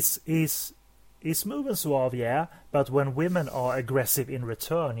he's smooth and suave, but when women are aggressive in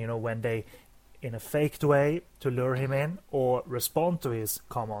return, when they, in a faked way to lure him in or respond to his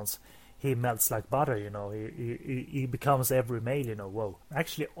commands, he melts like butter. He becomes every male. Whoa!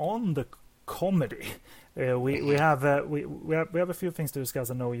 Actually, on the comedy, we have a few things to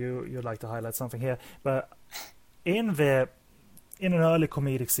discuss. I know you'd like to highlight something here, but in an early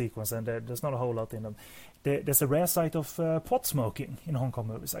comedic sequence, and there's not a whole lot in them, there's a rare sight of pot smoking in Hong Kong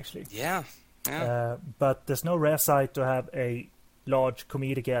movies, actually. Yeah. But there's no rare sight to have a large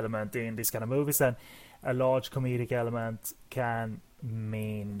comedic element in these kind of movies, and a large comedic element can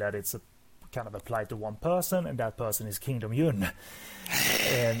mean that it's a kind of applied to one person, and that person is Kim Dong-yoon.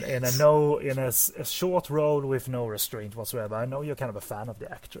 in a short role with no restraint whatsoever. I know you're kind of a fan of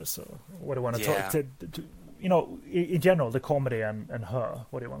the actress, so what do you want to talk to in general, the comedy and her?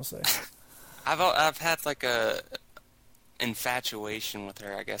 What do you want to say? I've had like a infatuation with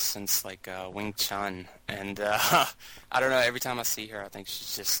her, I guess, since like Wing Chun, and I don't know. Every time I see her, I think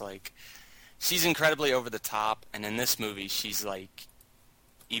she's just like, she's incredibly over the top, and in this movie, she's like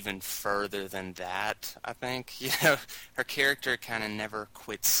even further than that. I think her character kind of never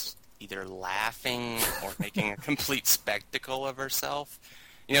quits either laughing or making a complete spectacle of herself.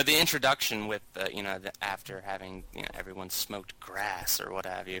 The introduction with after having everyone smoked grass or what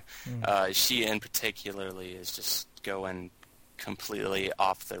have you, she in particularly is just going completely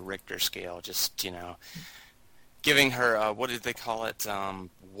off the Richter scale. Just giving her what did they call it?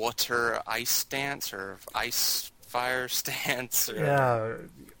 Water ice dance or ice fire stance? Or... Yeah.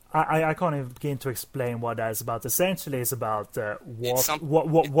 I can't even begin to explain what that is about. Essentially, it's about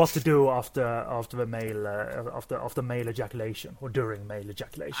what to do after male ejaculation or during male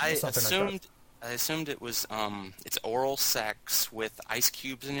ejaculation. I assumed it was it's oral sex with ice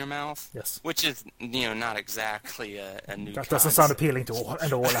cubes in your mouth. Yes, which is not exactly a new. That doesn't sound appealing to all.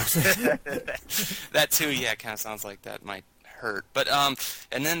 At all, actually. That too, yeah, kind of sounds like that might hurt. But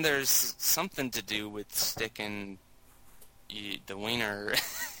and then there's something to do with sticking the wiener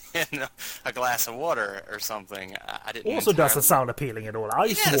in a glass of water or something. I didn't. Also, doesn't sound appealing at all.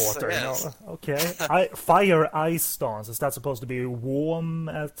 Ice water, Okay. Fire ice stance. Is that supposed to be warm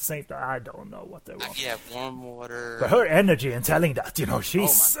at the same time? I don't know what they want. Yeah, warm water. But her energy in telling that,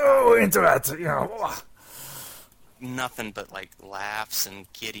 she's so into it. Nothing but like laughs and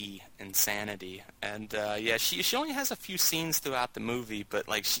giddy insanity, and she only has a few scenes throughout the movie, but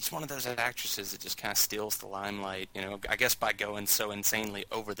like she's one of those actresses that just kind of steals the limelight. I guess by going so insanely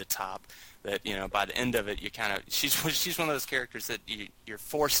over the top that by the end of it you kind of she's one of those characters that you're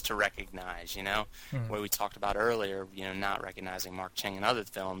forced to recognize. Where we talked about earlier, not recognizing Mark Chang in other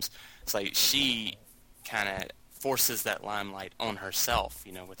films. It's like she kind of forces that limelight on herself,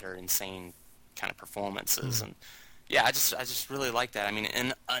 with her insane kind of performances and. Yeah, I just really like that. I mean,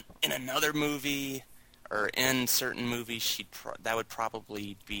 in another movie or in certain movies, that would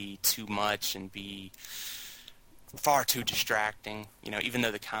probably be too much and be far too distracting. Even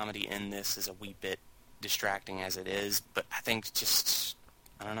though the comedy in this is a wee bit distracting as it is, but I think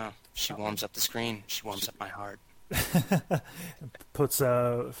I don't know. She warms up the screen. She warms up my heart. Puts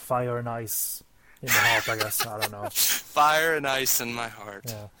fire and ice in the heart, I guess. I don't know. Fire and ice in my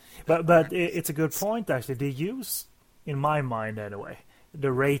heart. Yeah, but it's a good point actually. They use. In my mind, anyway,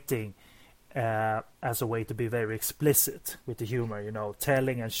 the rating as a way to be very explicit with the humor,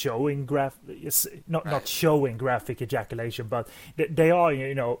 telling and showing not showing graphic ejaculation, but they are,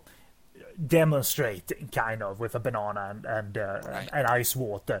 demonstrating kind of with a banana and ice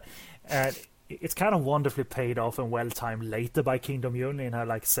water, and it's kind of wonderfully paid off and well timed later by Kim Dong-yoon in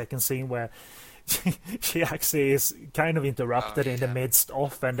her second scene where. She actually is kind of interrupted in the midst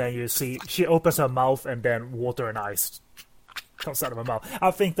of, and then you see she opens her mouth and then water and ice comes out of her mouth. I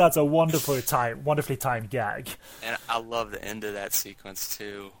think that's a wonderfully timed gag. And I love the end of that sequence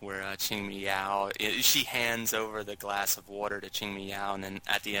too, where Ching Mi-yao, she hands over the glass of water to Ching Mi-yao, and then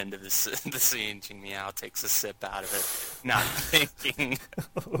at the end of the scene, Ching Mi-yao takes a sip out of it, not thinking.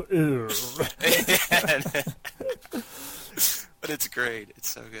 But it's great. It's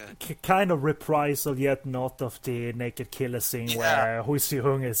so good. Kind of reprisal, yet not of the naked killer scene where Hui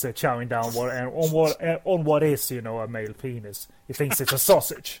Si-hung is chowing down on what is, a male penis. He thinks it's a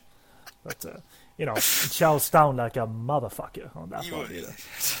sausage. But, he chows down like a motherfucker on that one.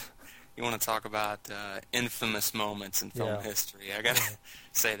 You want to talk about infamous moments in film history. I got to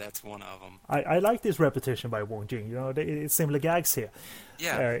say that's one of them. I like this repetition by Wong Jing. It's similar gags here.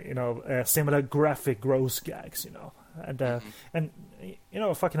 Yeah. Similar graphic, gross gags, And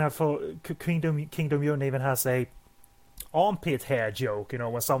fucking hell, for Kim Dong-yoon even has a armpit hair joke,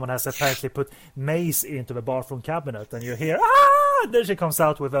 when someone has apparently put mace into the bathroom cabinet and you hear, and then she comes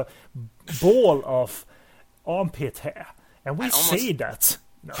out with a ball of armpit hair. And we see that.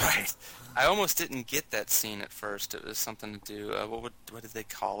 No. Right. I almost didn't get that scene at first. It was something to do. What did they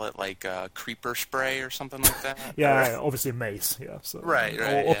call it? Like creeper spray or something like that. Yeah, obviously mace. Yeah. So, right.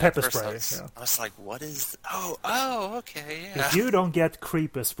 Or pepper spray. I was like, what is? Oh, okay. Yeah. If you don't get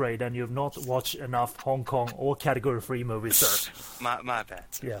creeper spray, then you've not watched enough Hong Kong or Category 3 movies, sir. My bad.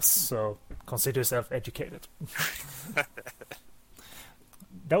 Sir. Yes. So consider yourself educated.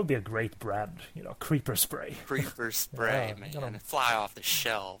 That would be a great brand, creeper spray. Creeper spray, man. Fly off the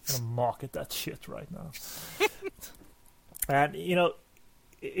shelves. I'm going to market that shit right now. And,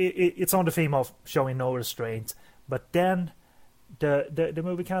 it's on the theme of showing no restraint, but then the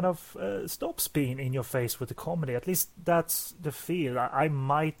movie kind of stops being in your face with the comedy. At least that's the feel. I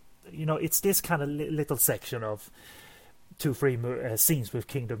might, it's this kind of little section of 2-3 scenes with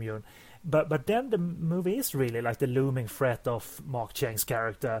King Dong-yoon, but then the movie is really like the looming threat of Mark Chang's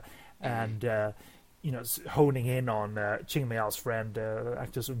character, and honing in on Ching Miao's friend,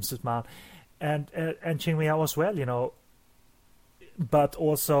 actor Sun Sitman, and Ching Miao as well, but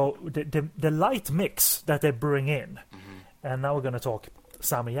also the light mix that they bring in. And now we're going to talk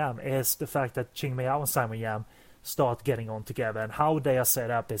Simon Yam, is the fact that Ching Miao and Simon Yam start getting on together, and how they are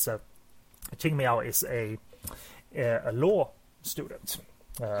set up is Ching Miao is a law student,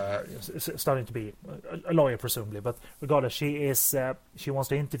 starting to be a lawyer presumably, but regardless, she wants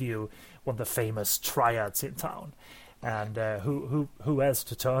to interview one of the famous triads in town, and who else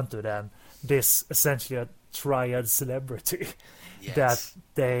to turn to than this essentially a triad celebrity. Yes.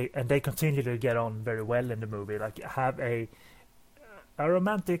 that they continue to get on very well in the movie, like have a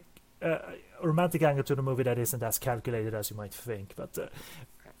romantic angle to the movie that isn't as calculated as you might think. But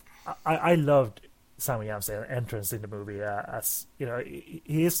I loved Simon Yam's entrance in the movie, as he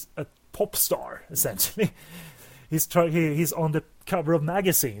is a pop star essentially. He's on the cover of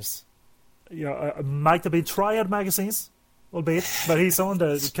magazines, might have been triad magazines, albeit, but he's on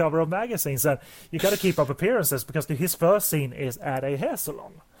the cover of magazines, and you got to keep up appearances because his first scene is at a hair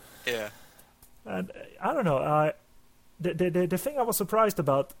salon. Yeah. And I don't know. The thing I was surprised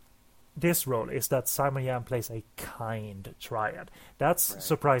about this role is that Simon Yam plays a kind triad. That's right.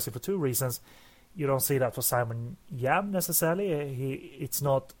 Surprising for two reasons. You don't see that for Simon Yam necessarily. It's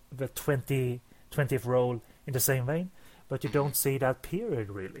not the 20th role in the same vein, but you don't see that period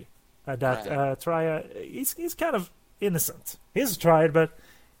really. Triad, he's kind of innocent. He's a triad, but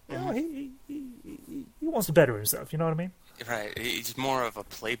he wants to better himself. You know what I mean? Right. He's more of a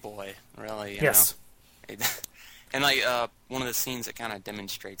playboy, really. Yes. And like one of the scenes that kind of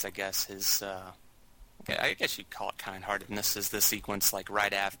demonstrates, I guess, his I guess you'd call it kind-heartedness is the sequence like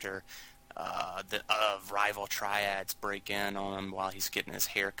right after the rival triads break in on him while he's getting his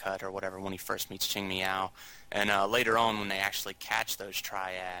hair cut or whatever when he first meets Ching Miao, and later on when they actually catch those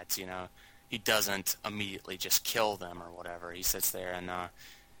triads, he doesn't immediately just kill them or whatever. He sits there and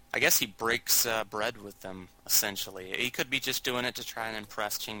I guess he breaks bread with them, essentially. He could be just doing it to try and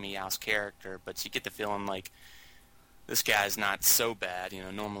impress Ching Miao's character, but you get the feeling like this guy's not so bad.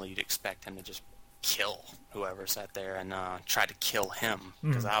 Normally you'd expect him to just kill whoever sat there and try to kill him,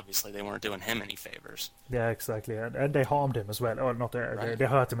 because obviously they weren't doing him any favors. Yeah, exactly. And they harmed him as well. Or not, they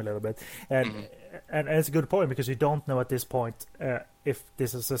hurt him a little bit. And it's a good point, because you don't know at this point if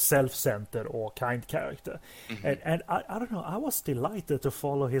this is a self-centered or kind character. And I don't know, I was delighted to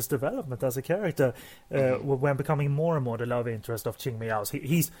follow his development as a character when becoming more and more the love interest of Ching Miao's.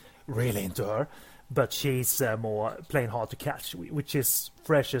 He's really into her, but she's more playing hard to catch, which is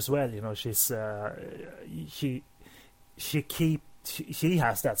fresh as well. She's she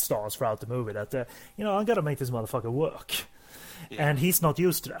has that stance throughout the movie that I'm gonna make this motherfucker work, and he's not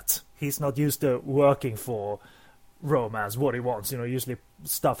used to that. He's not used to working for romance, what he wants. Usually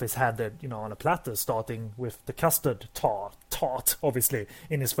stuff is handed on a platter, starting with the custard tart obviously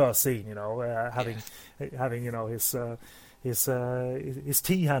in his first scene. Having his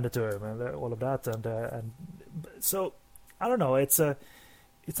tea handed to him and all of that, and so I don't know. It's an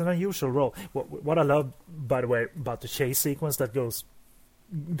unusual role. What I love, by the way, about the chase sequence that goes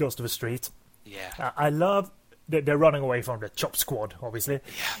to the street. Yeah, I love that they're running away from the Chop Squad, obviously,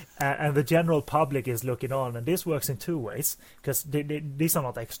 and the general public is looking on. And this works in two ways, because these are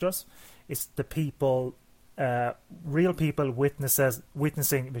not extras. It's the people. Real people witnessing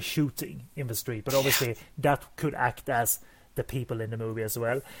the shooting in the street, but obviously that could act as the people in the movie as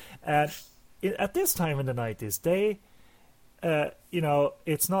well. And at this time in the 90s, they,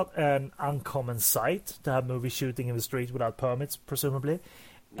 it's not an uncommon sight to have movie shooting in the street without permits, presumably.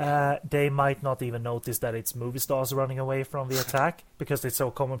 They might not even notice that it's movie stars running away from the attack, because it's so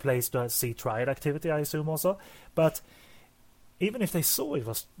commonplace to see triad activity, I assume also. But even if they saw it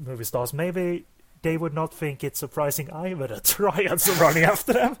was movie stars, maybe they would not think it's surprising either that triads are running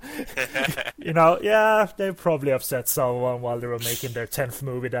after them. They probably upset someone while they were making their 10th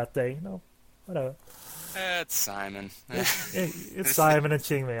movie that day. Whatever. It's Simon. It's Simon and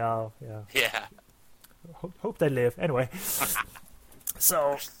Ching Miao. Yeah. Hope they live. Anyway,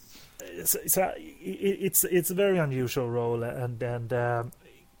 so it's a very unusual role, and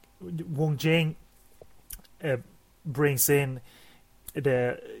Wong Jing brings in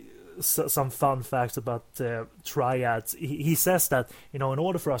some fun facts about triads. He says that in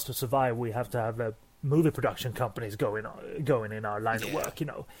order for us to survive, we have to have movie production companies going in our line of work.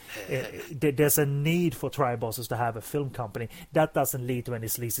 There's a need for trial bosses to have a film company. That doesn't lead to any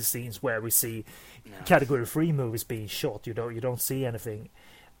sleazy scenes where we see category 3 movies being shot. You don't see anything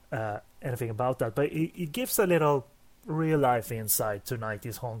about that, but it gives a little real life insight to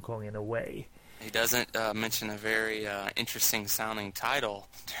 90s Hong Kong in a way. He doesn't mention a very interesting sounding title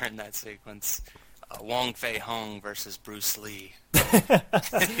during that sequence. Wong Fei Hung versus Bruce Lee.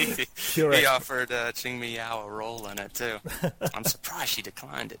 Sure. He offered Ching Mi Yao a role in it too. I'm surprised she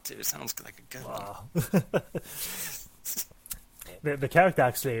declined it too. Sounds like a good one. The character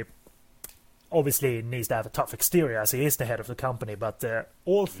actually obviously needs to have a tough exterior as he is the head of the company, but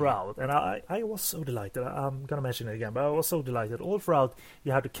all throughout, and I was so delighted, I'm going to mention it again, but I was so delighted, all throughout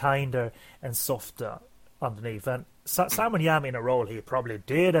you have the kinder and softer underneath, and Simon Yam in a role he probably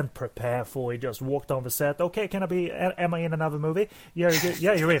didn't prepare for. He just walked on the set. Okay, am I in another movie? Yeah,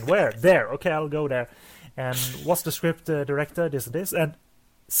 you're in. Where? There. Okay, I'll go there. And what's the script director? This, and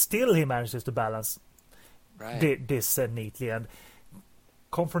still he manages to balance this neatly. And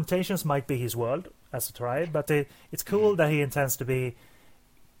confrontations might be his world as a triad, but it's cool that he intends to be,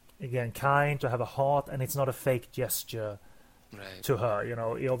 again, kind, to have a heart, and it's not a fake gesture to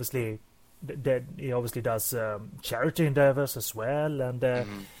her. He obviously does charity endeavors as well, and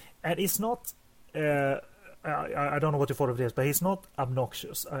it's not. I don't know what you thought of this, but he's not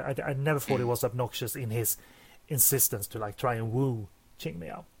obnoxious. I never thought he was obnoxious in his insistence to try and woo Ching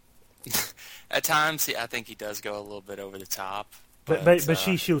Miao. At times, I think he does go a little bit over the top. But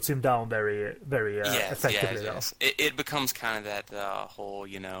she shoots him down very, very effectively. Yes. It becomes kind of that whole,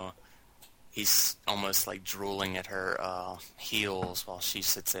 he's almost like drooling at her heels while she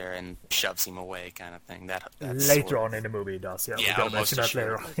sits there and shoves him away, kind of thing. That's later on in the movie, he does. Yeah, yeah, we'll mention that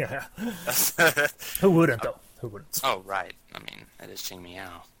later on. Yeah. Who wouldn't though? Who wouldn't? Oh, right. I mean, that is Ching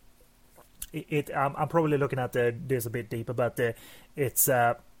Miao. I'm probably looking at this a bit deeper, but it's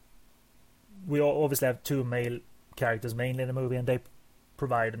we obviously have two male characters mainly in the movie, and they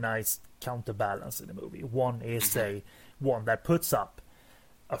provide a nice counterbalance in the movie. One is one that puts up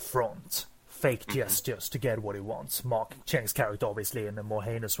a front, fake gestures to get what he wants. Mark Cheng's character, obviously, in a more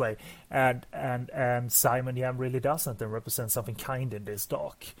heinous way, and Simon Yam really doesn't, and represents something kind in this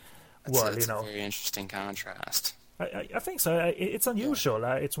dark world. That's a very interesting contrast. I think so. It's unusual.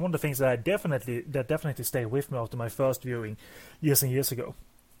 It's one of the things that definitely stayed with me after my first viewing years and years ago.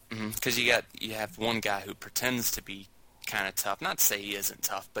 Because you have one guy who pretends to be kind of tough. Not to say he isn't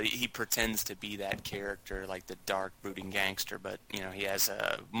tough, but he pretends to be that character, like the dark, brooding gangster. But he has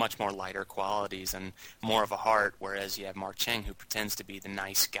much more lighter qualities and more of a heart. Whereas you have Mark Cheng, who pretends to be the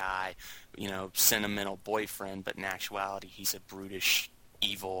nice guy, sentimental boyfriend, but in actuality he's a brutish,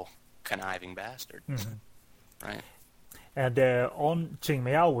 evil, conniving bastard. Right. And on Ching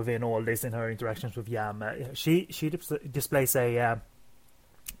Miao, within all this, in her interactions with Yam, she displays a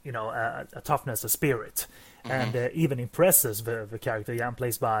toughness, a spirit, and even impresses the character Yam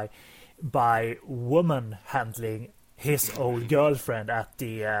plays by woman handling his old girlfriend at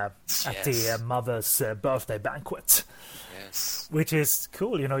the mother's birthday banquet. Yes, which is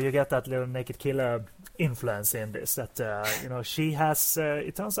cool. You get that little Naked Killer influence in this. That she has.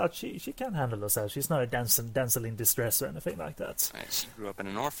 It turns out she can handle herself. She's not a damsel in distress or anything like that. Right, she grew up in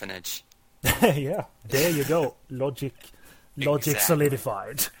an orphanage. Yeah, there you go. Logic exactly.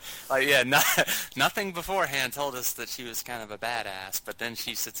 Solidified. Nothing beforehand told us that she was kind of a badass, but then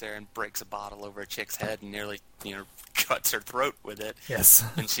she sits there and breaks a bottle over a chick's head and nearly, cuts her throat with it. Yes.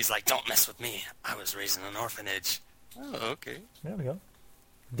 And she's like, "Don't mess with me. I was raised in an orphanage." Oh, okay. There we go.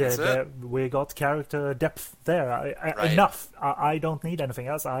 We got character depth there. Right. Enough. I don't need anything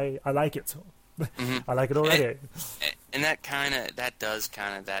else. I like it. I like it already. And that kind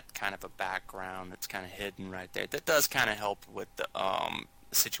of a background that's kind of hidden right there. That does kind of help with the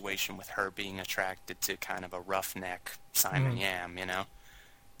situation with her being attracted to kind of a roughneck Simon Yam.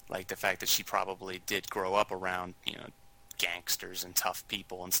 Like the fact that she probably did grow up around gangsters and tough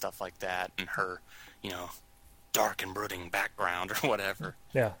people and stuff like that, and her dark and brooding background or whatever.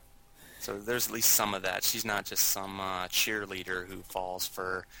 Yeah. So there's at least some of that. She's not just some cheerleader who falls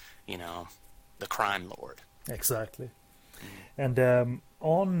for the crime lord. Exactly. And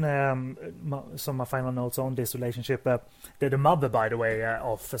on some of my final notes on this relationship, the mother, by the way,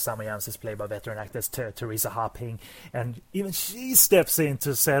 of Simon Yam is played by veteran actress Teresa Ha-Ping, and even she steps in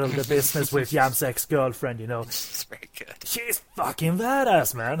to settle the business with Yam's ex-girlfriend. She's very good. She's fucking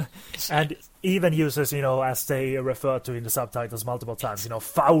badass, man. And even uses, as they refer to in the subtitles multiple times,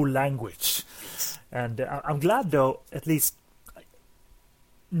 foul language. And I'm glad, though, at least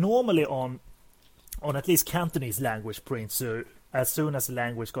normally on at least Cantonese language prints, as soon as the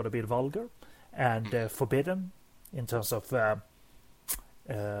language got a bit vulgar, and forbidden in terms of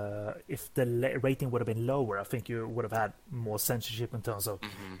if the rating would have been lower, I think you would have had more censorship in terms of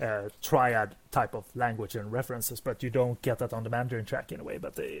triad type of language and references, but you don't get that on the Mandarin track in a way.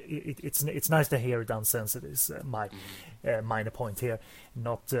 But it's nice to hear it uncensored is my minor point here.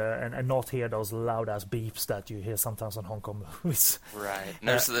 Not and not hear those loud ass beeps that you hear sometimes on Hong Kong movies. Right. And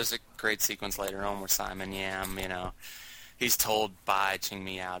there's a great sequence later on where Simon Yam, he's told by Ching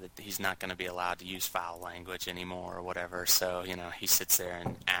Miao that he's not going to be allowed to use foul language anymore or whatever. So, he sits there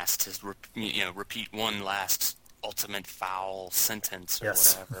and asks his, repeat one last ultimate foul sentence or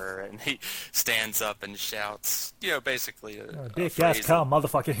whatever. And he stands up and shouts, basically dick, ass, cum,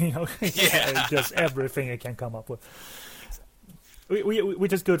 motherfucker, Yeah. Just everything he can come up with.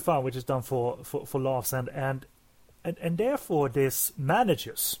 Which is good fun, which is done for laughs. And therefore this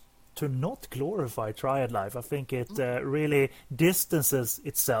manages to not glorify triad life. I think it really distances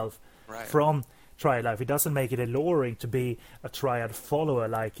itself from triad life. It doesn't make it alluring to be a triad follower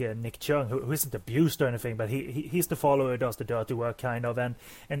like Nick Cheung, who isn't abused or anything, but he's the follower who does the dirty work kind of. And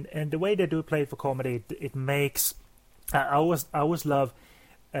the way they do play it for comedy, it makes. I always love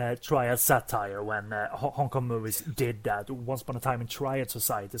triad satire when Hong Kong movies did that. Once Upon a Time in Triad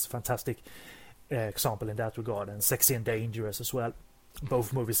Society is a fantastic example in that regard, and Sexy and Dangerous as well.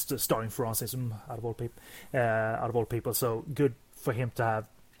 Both movies starring Francis out of all people. So good for him to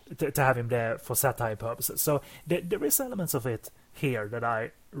have him there for satire purposes. So there is elements of it here that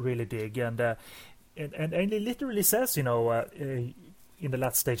I really dig, and he literally says, in the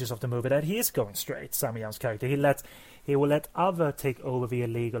last stages of the movie that he is going straight. Sammy Young's character, he will let other take over the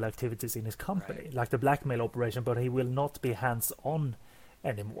illegal activities in his company, like the blackmail operation, but he will not be hands on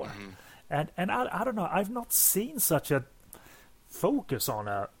anymore. Mm-hmm. And I don't know, I've not seen such a focus on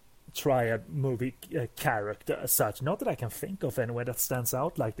a triad movie character as such. Not that I can think of anywhere that stands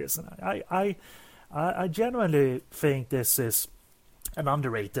out like this. And I genuinely think this is an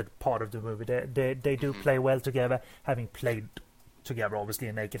underrated part of the movie. They do play well together, having played together obviously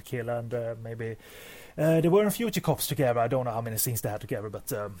in Naked Killer, and maybe they were in Future Cops together. I don't know how many scenes they had together, but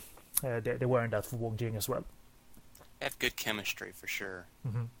they were in that for Wong Jing as well. They have good chemistry for sure.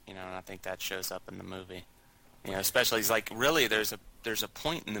 Mm-hmm. And I think that shows up in the movie. Especially it's like really there's a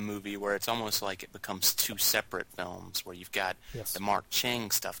point in the movie where it's almost like it becomes two separate films, where you've got the Mark Cheng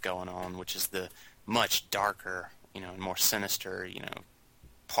stuff going on, which is the much darker, and more sinister,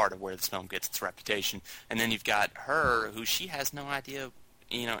 part of where this film gets its reputation, and then you've got her, who she has no idea,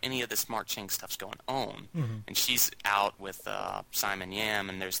 any of this Mark Cheng stuff's going on, and she's out with Simon Yam,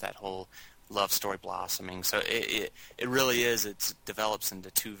 and there's that whole love story blossoming. So it really is. It develops into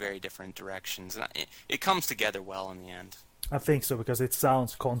two very different directions, and it comes together well in the end. I think so, because it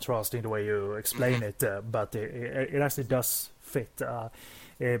sounds contrasting the way you explain it, but it actually does fit.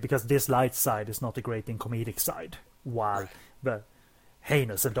 Because this light side is not the great and comedic side, while the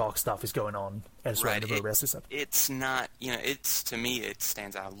heinous and dark stuff is going on elsewhere in the movie, as you said. It's not, it's, to me, it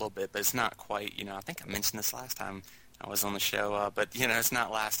stands out a little bit, but it's not quite, I think I mentioned this last time I was on the show, but it's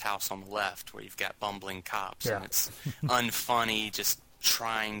not Last House on the Left, where you've got bumbling cops and it's unfunny, just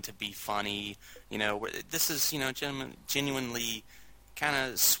trying to be funny. This is genuinely kind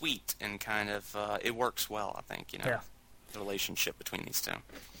of sweet and kind of it works well. I think the relationship between these two.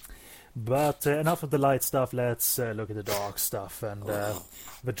 But enough of the light stuff. Let's look at the dark stuff and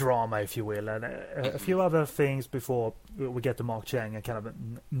the drama, if you will, and a few other things before we get to Mark Cheng and kind of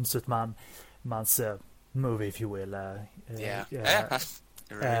Sut Man's movie, if you will.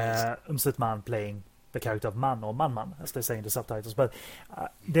 Sut Man playing the character of Man, or Man, as they say in the subtitles. But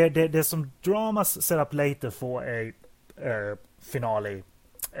there's some dramas set up later for a finale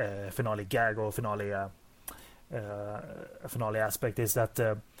gag, or finale aspect, is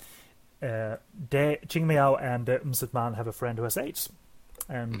that Ching Miao and Sut Man have a friend who has AIDS.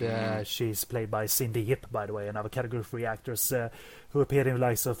 And she's played by Cindy Yip, by the way, another Category 3 actress who appeared in the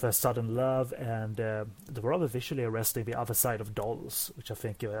likes of Sudden Love and the rather visually arresting The Other Side of Dolls, which I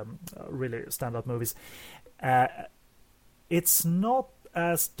think really standout movies. It's not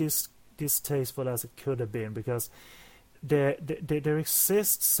as distasteful as it could have been, because there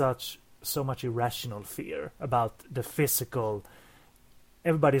exists so much irrational fear about the physical.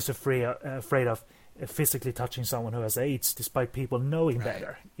 Everybody's afraid of physically touching someone who has AIDS, despite people knowing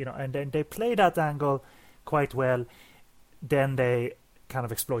better, and then they play that angle quite well. Then they kind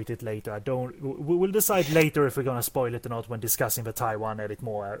of exploit it later. We'll decide later if we're going to spoil it or not when discussing the Taiwan edit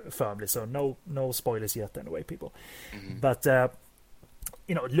more firmly. So no spoilers yet, anyway, people. But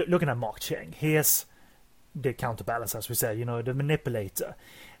looking at Mark Cheng, here's the counterbalance, as we said. The manipulator,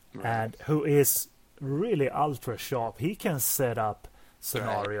 and who is really ultra sharp. He can set up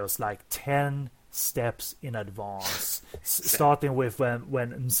scenarios like 10 steps in advance, starting with when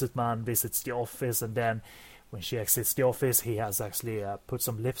Nzutman visits the office, and then when she exits the office, he has actually put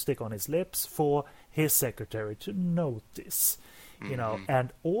some lipstick on his lips for his secretary to notice. You know,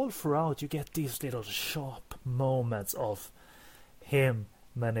 and all throughout you get these little sharp moments of him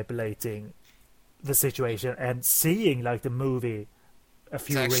manipulating the situation and seeing like the movie a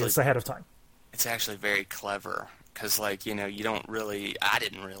few reels ahead of time. It's actually very clever because, like, you know, I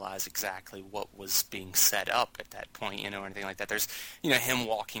didn't realize exactly what was being set up at that point, you know, or anything like that. There's, you know, him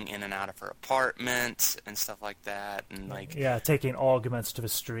walking in and out of her apartment and stuff like that, and like taking arguments to the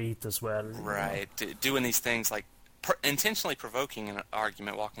street as well. Right, doing these things like intentionally provoking an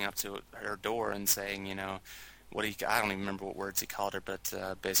argument, walking up to her door and saying, you know, I don't even remember what words he called her, but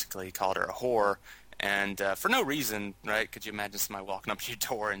basically he called her a whore, and for no reason, right? Could you imagine somebody walking up to your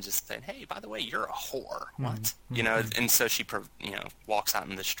door and just saying, hey, by the way, you're a whore, what? You know, and so she, you know, walks out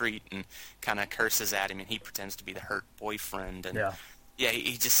in the street and kind of curses at him, and he pretends to be the hurt boyfriend, and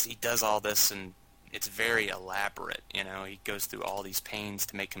he does all this, and it's very elaborate, you know, he goes through all these pains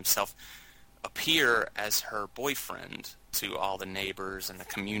to make himself appear as her boyfriend to all the neighbors and the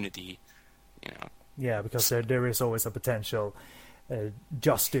community, you know. Yeah, because there is always a potential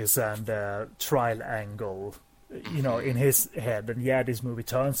justice and trial angle, you know, in his head. And this movie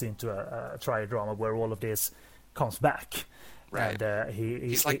turns into a trial drama where all of this comes back. Right. And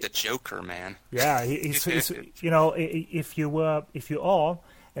he's like the Joker, man. Yeah, he's you know, if we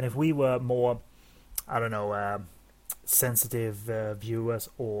were more, I don't know, sensitive viewers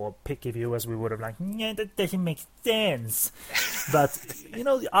or picky viewers, we would have like, yeah, that doesn't make sense. But you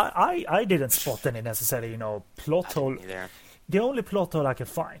know, I didn't spot any necessarily, you know, plot hole. The only plot hole I could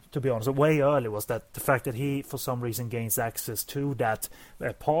find, to be honest, way early, was that the fact that he for some reason gains access to that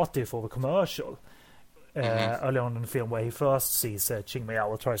party for the commercial early on in the film, where he first sees Ching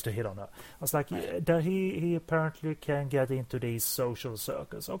Miao tries to hit on her. I was like, that he apparently can get into these social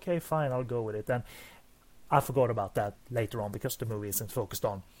circles. Okay, fine, I'll go with it. And I forgot about that later on because the movie isn't focused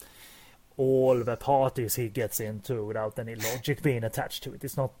on all the parties he gets into without any logic being attached to it.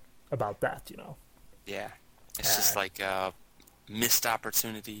 It's not about that, you know. Yeah, it's just like a missed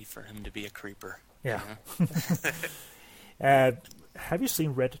opportunity for him to be a creeper. Yeah. You know? Have you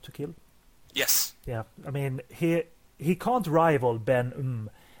seen Red to Kill? Yes. Yeah, I mean, he can't rival Ben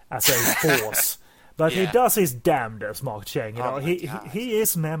as a force. But he does his damnedest, Mark Cheng. You know, he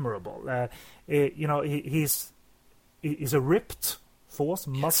is memorable. You know, he's a ripped force,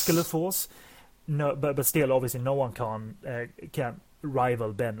 muscular force. No, but still, obviously, no one can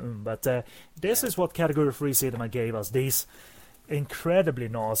rival Ben. But this is what Category 3 Cinema gave us: these incredibly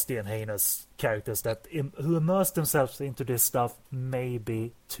nasty and heinous characters who immerse themselves into this stuff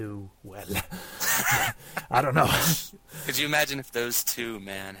maybe too well. I don't know. Could you imagine if those two,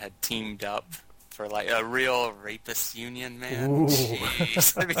 man, had teamed up for like a real rapist union, man? Ooh.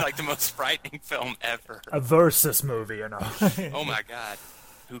 Jeez, that'd be like the most frightening film ever. A versus movie, you know. Oh my god,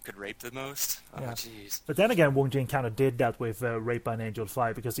 who could rape the most? Oh jeez. But then again, Wong Jing kind of did that with Rape by an Angel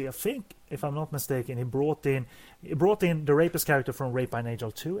 5, because I think, if I'm not mistaken, he brought in the rapist character from Rape by an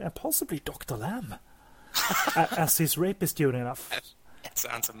Angel 2 and possibly Dr. Lamb as his rapist union. That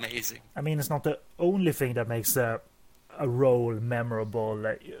sounds amazing. I mean, it's not the only thing that makes a role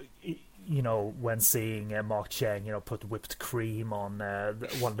memorable. You know, when seeing Mark Cheng, you know, put whipped cream on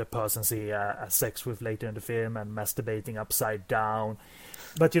one of the persons he has sex with later in the film and masturbating upside down.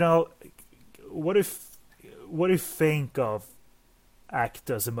 But you know, what do you think of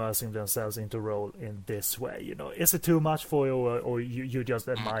actors immersing themselves into role in this way? You know, is it too much for you, or you just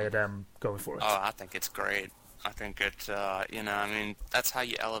admire them going for it? Oh, I think it's great. I think it, you know, I mean, that's how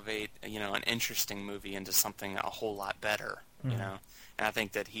you elevate, you know, an interesting movie into something a whole lot better, you know. And I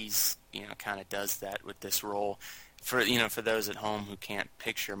think that he's, you know, kind of does that with this role. For those at home who can't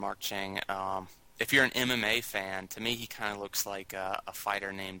picture Mark Cheng, if you're an MMA fan, to me he kind of looks like a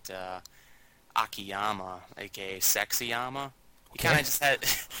fighter named Akiyama, aka Sexyama. He kind of just had,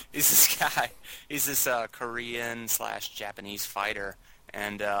 he's this guy, he's this Korean/Japanese fighter,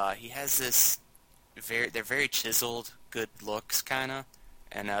 and he has this they're very chiseled, good looks, kind of.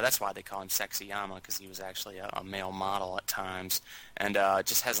 And that's why they call him Sexyama, because he was actually a male model at times. And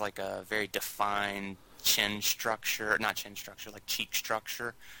just has like a very defined cheek structure.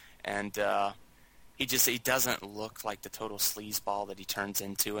 And he doesn't look like the total sleazeball that he turns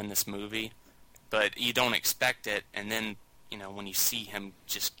into in this movie. But you don't expect it, and then, you know, when you see him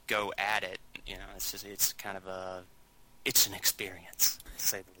just go at it, you know, it's kind of it's an experience, to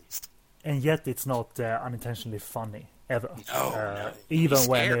say the least. And yet it's not unintentionally funny. ever. No, even he's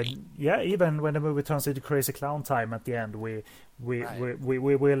when scary. even when the movie turns into Crazy Clown Time at the end, we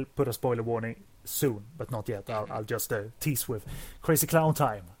will put a spoiler warning soon, but not yet. I'll just tease with Crazy Clown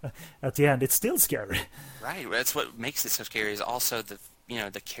Time at the end. It's still scary. Right. That's what makes it so scary. Is also the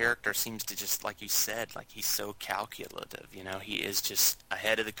character seems to just, like you said, like he's so calculative. He is just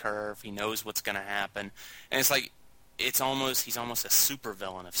ahead of the curve. He knows what's going to happen, and it's like he's almost a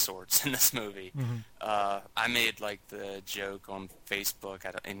supervillain of sorts in this movie. I made like the joke on Facebook,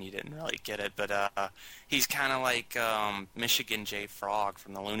 and you didn't really get it, but he's kind of like Michigan J. Frog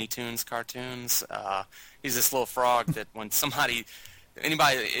from the Looney Tunes cartoons. He's this little frog that when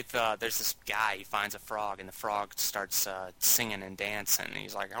if there's this guy, he finds a frog, and the frog starts singing and dancing, and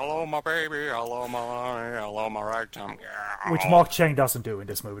he's like, "Hello, my baby, hello, my ragtime." Which Mark Chang doesn't do in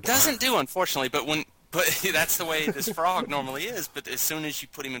this movie. Doesn't do, unfortunately, but that's the way this frog normally is. But as soon as you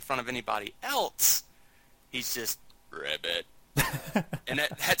put him in front of anybody else, he's just ribbit. And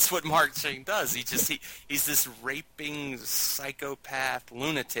that's what Mark Chang does. He's this raping psychopath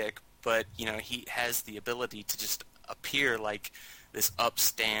lunatic, but he has the ability to just appear like this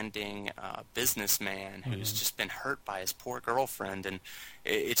upstanding businessman who's just been hurt by his poor girlfriend, and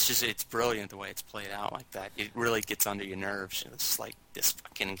it's brilliant the way it's played out like that. It really gets under your nerves. It's like, this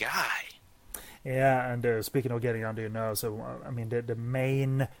fucking guy. Yeah, and speaking of getting under your nerves, so I mean the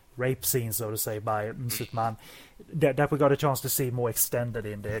main rape scene, so to say, by Msut Man, that we got a chance to see more extended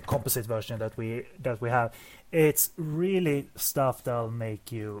in the composite version that we have. It's really stuff that'll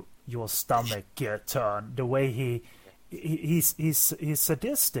make your stomach turn. The way he's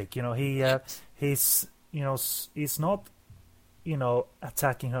sadistic, he's not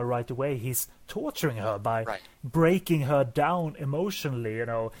attacking her right away. He's torturing her by breaking her down emotionally,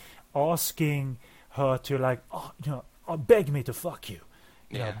 asking her to beg me to fuck you,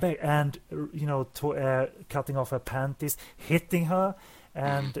 and cutting off her panties, hitting her,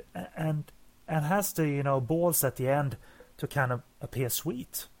 and has the balls at the end to kind of appear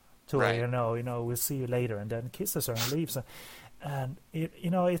sweet to her, we'll see you later, and then kisses her and leaves her. And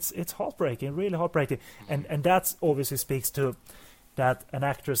it's heartbreaking, really heartbreaking, and that obviously speaks to that an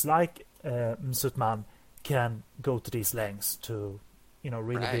actress like Msut Man can go to these lengths to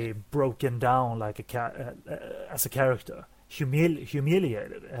really be broken down like as a character,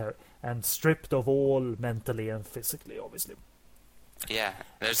 humiliated, and stripped of all mentally and physically, obviously. Yeah,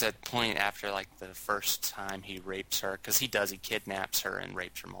 there's a point after like the first time he rapes her, because he kidnaps her and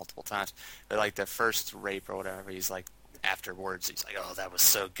rapes her multiple times. But like the first rape or whatever, he's like, afterwards, he's like, "Oh, that was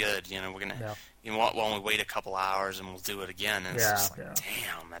so good. We're gonna, why don't we wait a couple hours and we'll do it again?" And it's just like,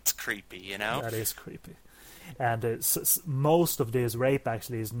 damn, that's creepy. That is creepy. And most of this rape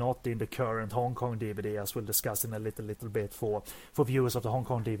actually is not in the current Hong Kong DVD, as we'll discuss in a little bit for viewers of the Hong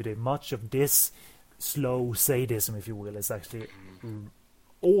Kong DVD. Much of this slow sadism, if you will, is actually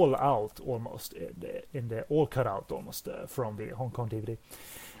all out almost all cut out almost from the Hong Kong DVD,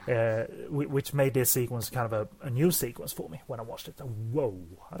 which made this sequence kind of a new sequence for me when I watched it. Whoa,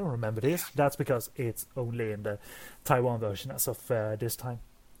 I don't remember this. That's because it's only in the Taiwan version as of this time.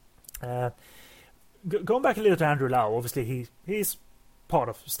 Going back a little to Andrew Lau, obviously he's part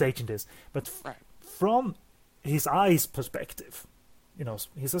of staging this, but from his eyes perspective,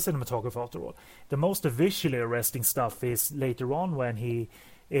 he's a cinematographer after all. The most visually arresting stuff is later on when he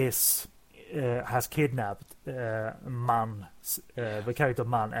has kidnapped Man, the character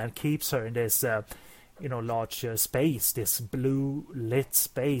Man, and keeps her in this large space, this blue lit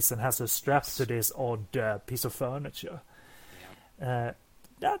space, and has her strapped to this odd piece of furniture.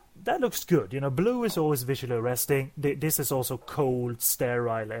 That looks good. Blue is always visually arresting. This is also cold,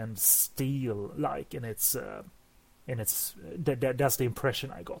 sterile, and steel-like in its. That's the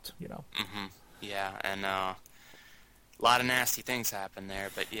impression I got. Yeah, and a lot of nasty things happen there.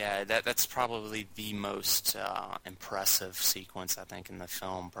 But yeah, that's probably the most impressive sequence I think in the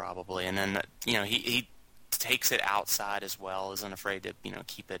film, probably. And then he takes it outside as well, isn't afraid to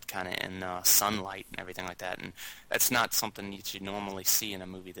keep it kind of in sunlight and everything like that, and that's not something you should normally see in a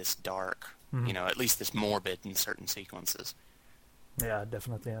movie this dark, at least this morbid in certain sequences. Yeah,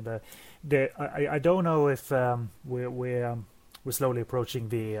 definitely. And I don't know if we're slowly approaching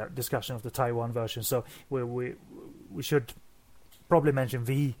the discussion of the Taiwan version, so we should probably mention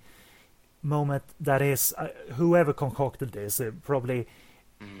the moment that is whoever concocted this probably.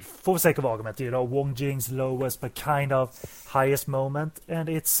 For the sake of argument, Wong Jing's lowest but kind of highest moment, and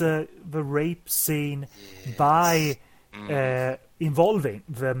it's the rape scene by involving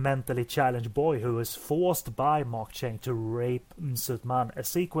the mentally challenged boy who is forced by Mark Chang to rape Msut Man, a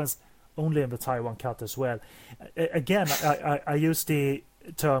sequence only in the Taiwan cut as well. Again, I use the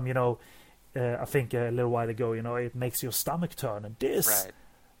term, I think a little while ago, it makes your stomach turn, and Right.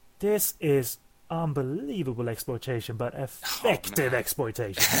 this is unbelievable exploitation, but effective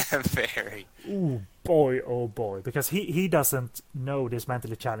exploitation. Very. Ooh, boy, oh boy, because he doesn't know, this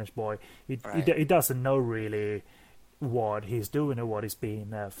mentally challenged boy. He doesn't know really what he's doing or what he's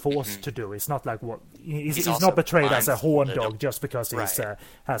being forced to do. It's not like what he's not portrayed as a horn dog just because he's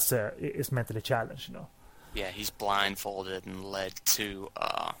is mentally challenged. Yeah, he's blindfolded and led to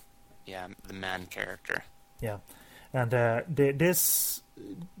the man character. Yeah, and this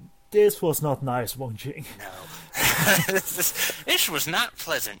was not nice, Wong Jing. No, this was not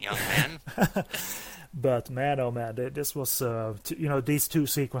pleasant, young man. But man, oh man, this was these two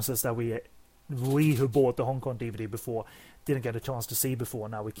sequences that we who bought the Hong Kong DVD before didn't get a chance to see before.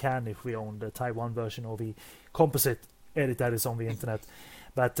 Now we can if we own the Taiwan version or the composite edit that is on the internet.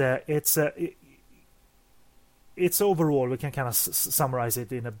 But it's overall, we can kind of summarize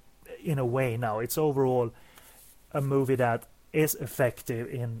it in a way now. It's overall a movie that is effective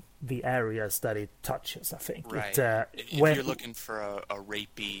in the areas that it touches, I think. Right. If you're looking for a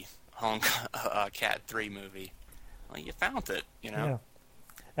rapey Hong Kong Cat 3 movie, well, you found it, Yeah.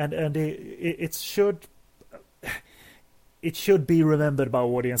 And it should be remembered by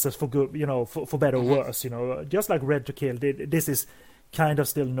audiences for good, for better or worse, just like Red to Kill. This is kind of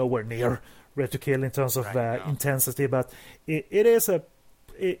still nowhere near Red to Kill in terms of intensity, but it is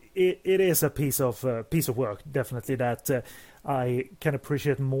a piece of work, definitely, that I can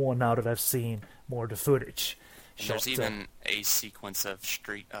appreciate more now that I've seen more of the footage. And there's even a sequence of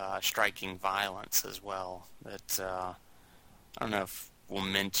striking violence as well that I don't know if we'll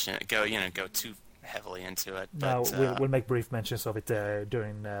go too heavily into it. But, no, we'll make brief mentions of it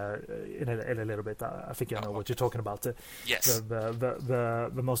during in a little bit. I think I know what you're talking about. Yes.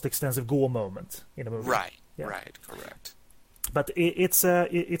 The most extensive gore moment in the movie. Right. Yeah. Right. Correct. But it's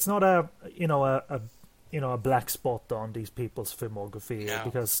not a black spot on these people's filmography,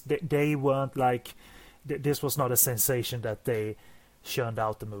 because they weren't like this was not a sensation that they churned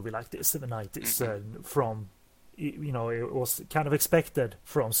out a movie like this in the 90s from. It was kind of expected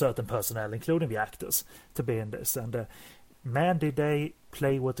from certain personnel, including the actors, to be in this. And man, did they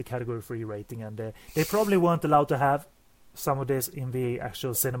play with the Category 3 rating. And they probably weren't allowed to have some of this in the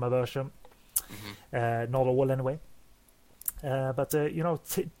actual cinema version. Not all, anyway. But take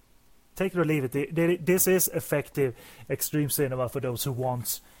it or leave it. This is effective extreme cinema for those who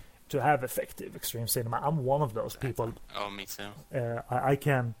want to have effective extreme cinema. I'm one of those people. Oh, me too.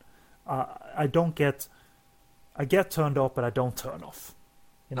 I get turned off, but I don't turn off.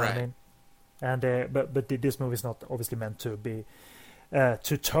 You know what I mean? And but this movie is not obviously meant to be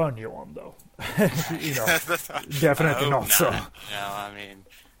to turn you on, though. Definitely not. So. No, I mean,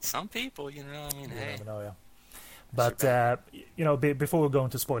 some people, hey. Never know, yeah. But before we go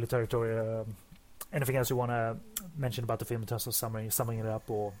into spoiler territory, anything else you want to mention about the film in terms of summing it up,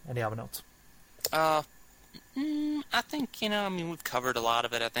 or any other notes? I think, we've covered a lot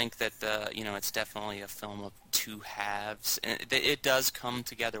of it. I think that, it's definitely a film of two halves. And it does come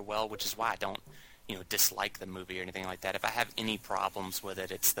together well, which is why I don't, dislike the movie or anything like that. If I have any problems with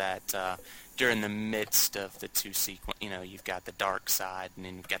it, it's that during the midst of the two sequence, you've got the dark side and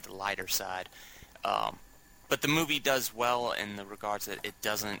then you've got the lighter side. But the movie does well in the regards that it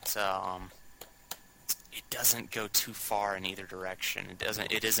doesn't go too far in either direction.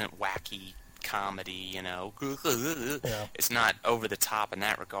 It isn't wacky comedy, It's not over the top in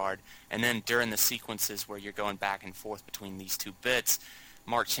that regard. And then during the sequences where you're going back and forth between these two bits,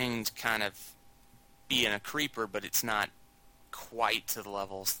 Mark Ching's kind of being a creeper, but it's not quite to the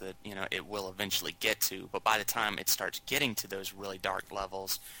levels that it will eventually get to. But by the time it starts getting to those really dark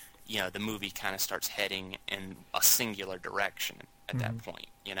levels, the movie kind of starts heading in a singular direction at that point.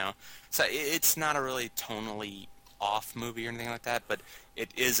 So it's not a really tonally off movie or anything like that, but it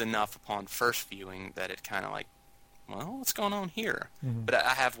is enough upon first viewing that it kind of like, well, what's going on here? But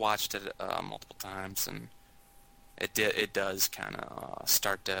I have watched it multiple times, and it does kind of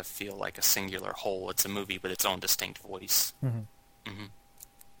start to feel like a singular whole. It's a movie with its own distinct voice.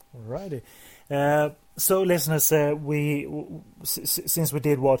 Alrighty. So, listeners, since we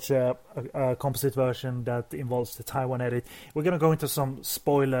did watch a composite version that involves the Taiwan edit, we're going to go into some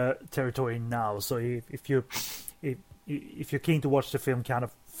spoiler territory now. So, if you're keen to watch the film kind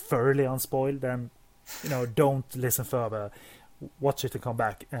of thoroughly unspoiled, then don't listen further. Watch it and come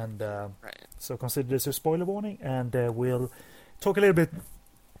back. And so consider this a spoiler warning, and we'll talk a little bit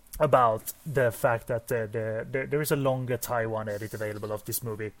about the fact that there is a longer Taiwan edit available of this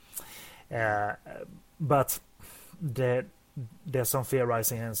movie. But there's some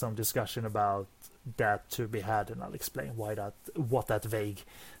theorizing and some discussion about that to be had, and I'll explain what that vague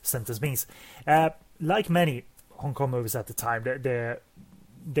sentence means. Like many Hong Kong movies at the time,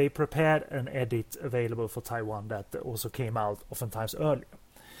 they prepared an edit available for Taiwan that also came out oftentimes earlier.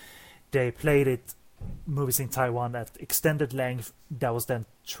 They played movies in Taiwan at extended length that was then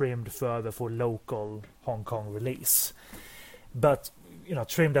trimmed further for local Hong Kong release, but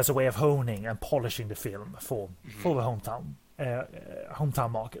trimmed as a way of honing and polishing the film for the hometown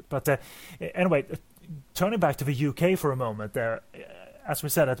market. But anyway, turning back to the UK for a moment, as we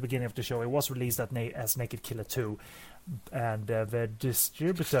said at the beginning of the show, it was released as Naked Killer 2, and the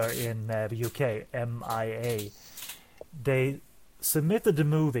distributor in the UK, MIA, they submitted the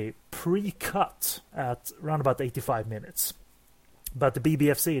movie pre-cut at around about 85 minutes. But the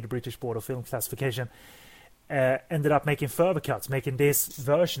BBFC, the British Board of Film Classification, ended up making further cuts, making this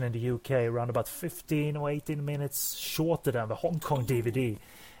version in the UK around about 15 or 18 minutes shorter than the Hong Kong DVD.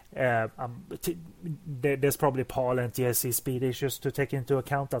 There's probably PAL and TSC speed issues to take into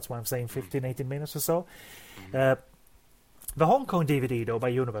account. That's why I'm saying 15, 18 minutes or so. The Hong Kong DVD, though, by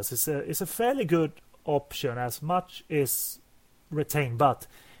Universe, is a fairly good option, as much is retained, but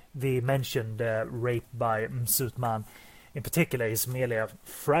the mentioned rape by Sut Man in particular is merely a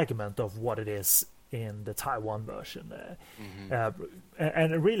fragment of what it is in the Taiwan version.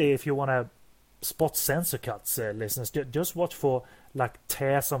 And really, if you want to spot censor cuts, listeners, just watch for like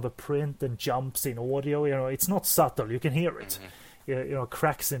tears on the print and jumps in audio. It's not subtle, you can hear it.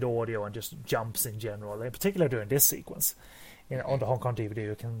 Cracks in the audio and just jumps in general, in particular during this sequence. On the Hong Kong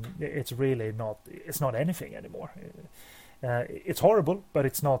DVD, it's really not, it's not anything anymore. It's horrible, but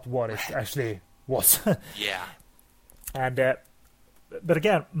it's not what it actually was. Yeah. And but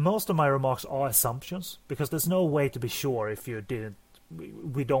again, most of my remarks are assumptions, because there's no way to be sure if you didn't.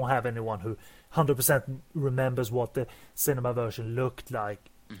 We don't have anyone who 100% remembers what the cinema version looked like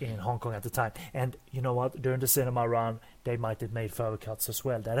in Hong Kong at the time. And you know what? During the cinema run, they might have made further cuts as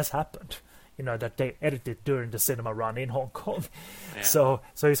well. That has happened. That they edited during the cinema run in Hong Kong. Yeah. So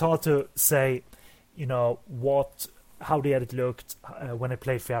it's hard to say, how the edit looked when it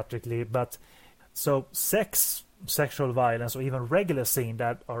played theatrically. But so sexual violence, or even regular scene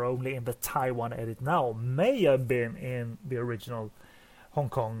that are only in the Taiwan edit now may have been in the original Hong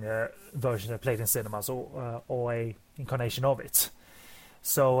Kong version that played in cinemas, or a incarnation of it.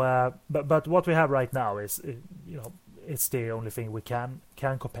 So, but what we have right now is, it's the only thing we can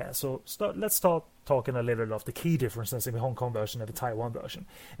compare. So let's start talking a little of the key differences in the Hong Kong version and the Taiwan version.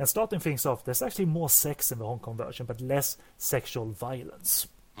 And starting things off, there's actually more sex in the Hong Kong version, but less sexual violence.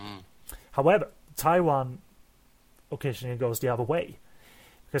 However, Taiwan occasionally goes the other way.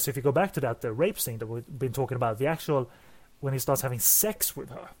 Because if you go back to that the rape scene that we've been talking about, the actual, when he starts having sex with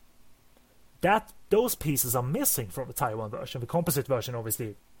her, those pieces are missing from the Taiwan version. The composite version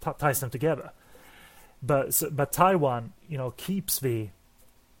obviously ties them together. But Taiwan, keeps the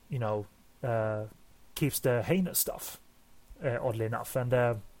heinous stuff, oddly enough, and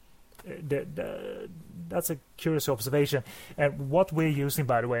that's a curious observation. And what we're using,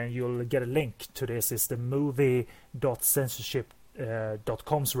 by the way, and you'll get a link to this, is the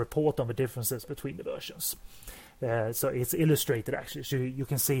movie.censorship.com's report on the differences between the versions. So it's illustrated actually, so you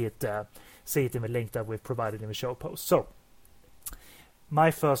can see it in the link that we've provided in the show post. So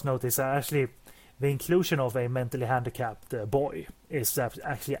my first note is actually the inclusion of a mentally handicapped boy is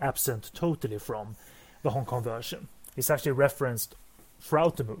actually absent totally from the Hong Kong version. It's actually referenced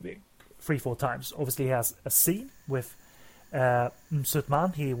throughout the movie 3-4 times. Obviously, he has a scene with Sut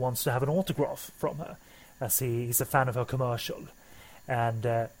Man. He wants to have an autograph from her, as he's a fan of her commercial. And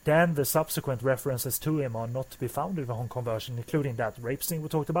then the subsequent references to him are not to be found in the Hong Kong version, including that rape scene we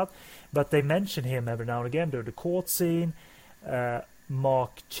talked about. But they mention him every now and again during the court scene.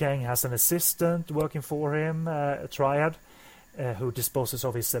 Mark Cheng has an assistant working for him, a triad, who disposes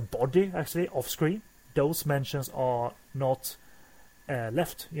of his body, actually, off-screen. Those mentions are not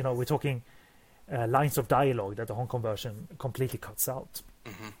left. We're talking lines of dialogue that the Hong Kong version completely cuts out.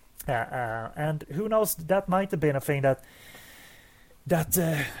 And who knows, that might have been a thing that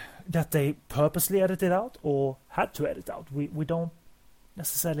they purposely edited out or had to edit out. We don't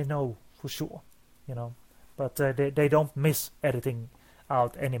necessarily know for sure, but they don't miss editing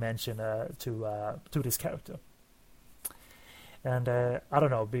out any mention to this character. And I don't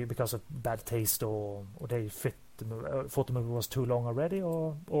know, because of bad taste, or they thought the movie was too long already,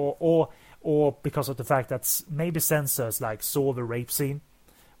 or because of the fact that maybe censors saw the rape scene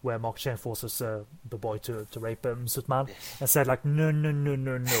where Mark Chen forces the boy to rape Sut Man, and said no,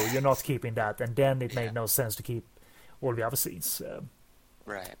 you're not keeping that, and then it made no sense to keep all the other scenes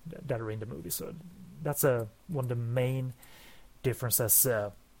that are in the movie. So that's one of the main differences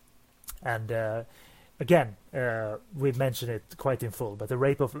And again, we mentioned it quite in full, but the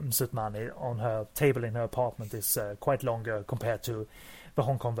rape of Sutmani on her table in her apartment is quite longer compared to the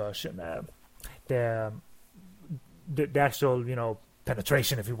Hong Kong version. The actual,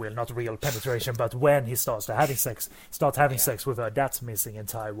 penetration, if you will, not real penetration, but when he starts having sex with her, that's missing in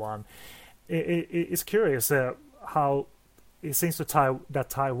Taiwan. It's curious how it seems that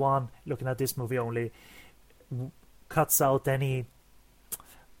Taiwan, looking at this movie, only cuts out any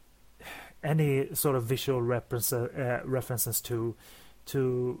sort of visual references to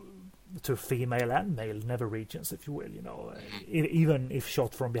female and male nether regions, if you will, even if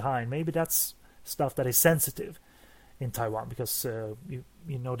shot from behind. Maybe that's stuff that is sensitive in Taiwan, because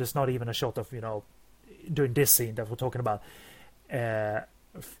there's not even a shot of during this scene that we're talking about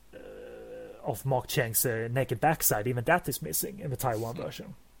of Mark Cheng's naked backside. Even that is missing in the Taiwan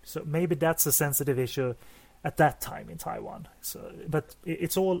version. So maybe that's a sensitive issue at that time in Taiwan. So, but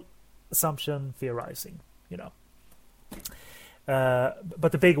it's all assumption, theorizing,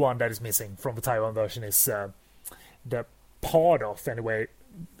 but the big one that is missing from the Taiwan version is the part of, anyway,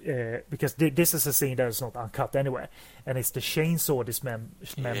 because this is a scene that is not uncut anyway, and it's the chainsaw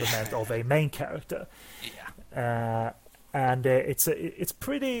dismemberment of a main character. And it's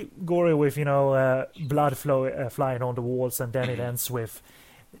pretty gory with blood flying on the walls, and then it ends with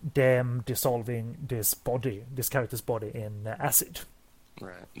them dissolving this character's body in acid.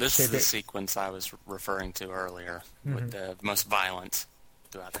 Right. This is the sequence I was referring to earlier, with the most violent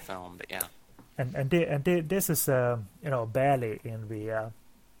throughout the film. But yeah. And this is barely in the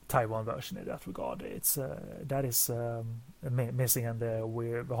Taiwan version in that regard. It's that is missing, and the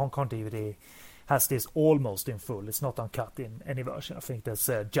Hong Kong DVD has this almost in full. It's not uncut in any version. I think there's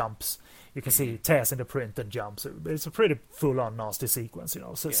jumps. You can see tears in the print and jumps. It's a pretty full-on nasty sequence,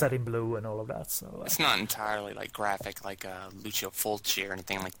 set in blue and all of that. So it's not entirely like graphic like Lucio Fulci or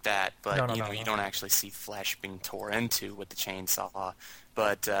anything like that, but you don't actually see flesh being tore into with the chainsaw.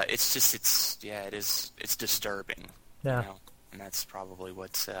 But it's disturbing. Yeah. And that's probably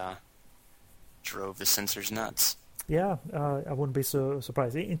what drove the censors nuts. Yeah, I wouldn't be so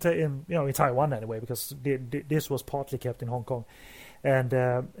surprised in Taiwan anyway, because this was partly kept in Hong Kong, and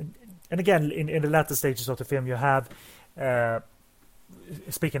again in the latter stages of the film you have,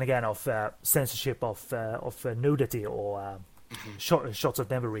 speaking again of censorship of nudity or shots of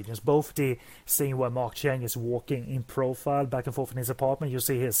nether regions. Both the scene where Mark Cheng is walking in profile back and forth in his apartment, you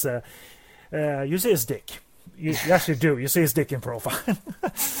see his dick. You actually do. You see his dick in profile,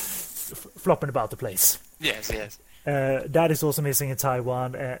 flopping about the place. Yes. That is also missing in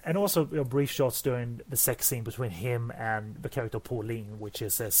Taiwan, and also brief shots during the sex scene between him and the character Pauline, which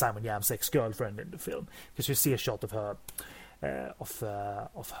is Simon Yam's ex-girlfriend in the film, because you see a shot of her of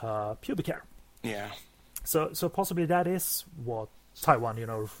her pubic hair. Yeah. So possibly that is what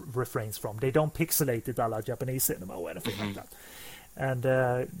Taiwan refrains from. They don't pixelate it a la Japanese cinema or anything like that, and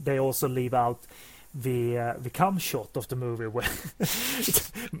they also leave out the cum shot of the movie where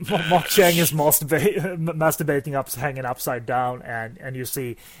Mark Cheng is masturbating hanging upside down, and you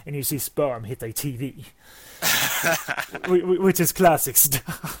see sperm hit a TV, which is classic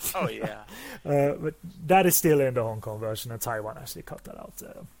stuff. Oh yeah. But that is still in the Hong Kong version, and Taiwan actually cut that out.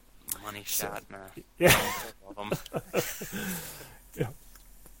 Money shot, man. Yeah. Yeah.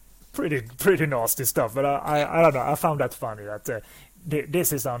 Pretty nasty stuff, but I don't know. I found that funny that.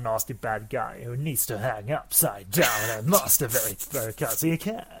 This is our nasty bad guy who needs to hang upside down and masturbate because he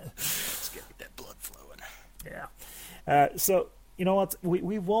can. Let's get that blood flowing. Yeah. So you know what?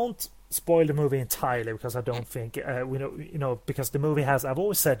 We won't spoil the movie entirely, because I don't think because the movie has. I've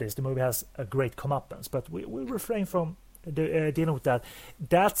always said this. The movie has a great comeuppance, but we refrain from dealing with that.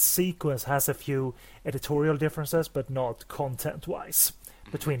 That sequence has a few editorial differences, but not content-wise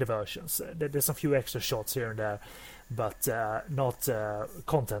between the versions. There's a few extra shots here and there, but not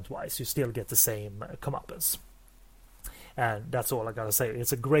content-wise. You still get the same comeuppance. And that's all I gotta say.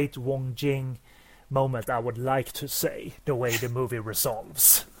 It's a great Wong Jing moment, I would like to say, the way the movie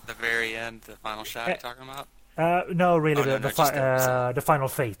resolves. The very end, the final shot you're talking about? No, really, the final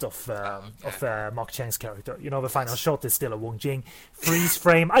fate of Mark Cheng's character. The final shot is still a Wong Jing freeze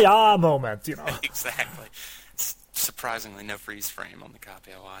frame, moment, Exactly. Surprisingly, no freeze frame on the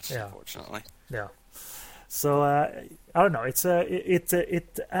copy I watched, unfortunately. Yeah. So I don't know.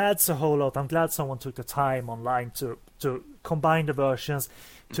 It adds a whole lot. I'm glad someone took the time online to combine the versions,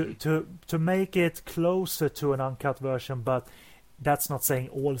 to make it closer to an uncut version. But that's not saying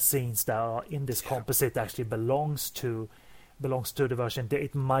all scenes that are in this composite actually belongs to the version.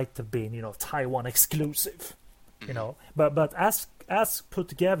 It might have been Taiwan exclusive, But as put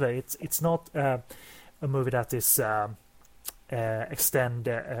together, it's not a movie that is extend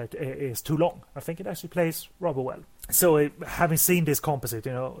is too long. I think it actually plays rather well. So having seen this composite,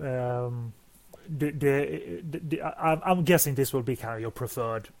 I'm guessing this will be kind of your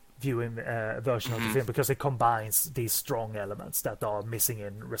preferred viewing version of the film, because it combines these strong elements that are missing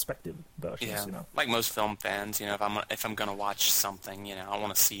in respective versions. Yeah, like most film fans, if I'm gonna watch something, I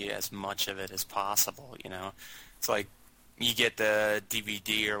want to see as much of it as possible. It's like you get the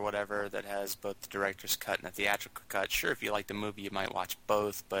DVD or whatever that has both the director's cut and the theatrical cut. Sure, if you like the movie, you might watch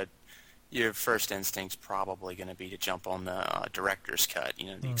both, but your first instinct's probably going to be to jump on the director's cut,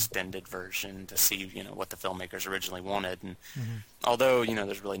 the extended version, to see, what the filmmakers originally wanted. And although,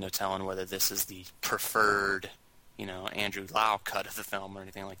 there's really no telling whether this is the preferred, Andrew Lau cut of the film or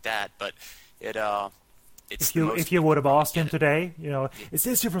anything like that, but it's if you would have asked him today, is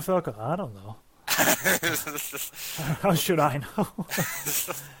this your preferred cut? I don't know. How should I know?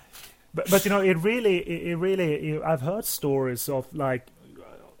 but it really I've heard stories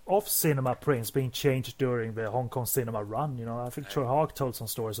of cinema prints being changed during the Hong Kong cinema run. I think Troy Hawk told some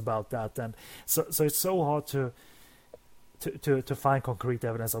stories about that, and so it's so hard to find concrete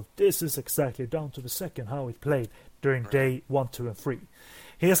evidence of this is exactly down to the second how it played during day 1, 2, and 3.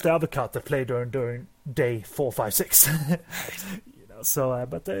 Here's the other cut that played during day 4, 5, 6.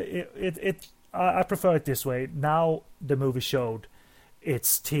 I prefer it this way. Now the movie showed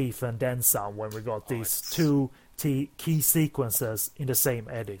its teeth and then some when we got these two key sequences in the same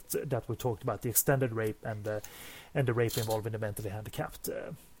edit that we talked about, the extended rape and the rape involving the mentally handicapped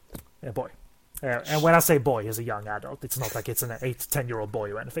boy. And when I say boy, he's a young adult. It's not like it's an 8-10-year-old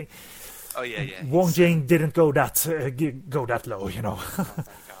boy or anything. Oh yeah. Wong Jing didn't go that low, Oh, thank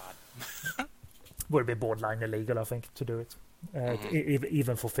God. Would be borderline illegal, I think, to do it.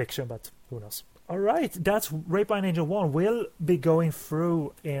 Even for fiction, but who knows. Alright, that's Rape by an Angel 1. We'll be going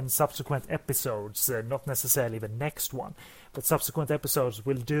through in subsequent episodes, not necessarily the next one, but subsequent episodes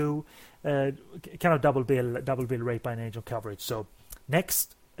we'll do kind of double bill Rape by an Angel coverage. So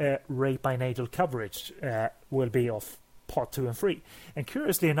next Rape by an Angel coverage will be of part 2 and 3. And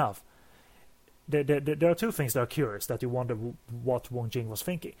curiously enough, there are two things that are curious that you wonder what Wong Jing was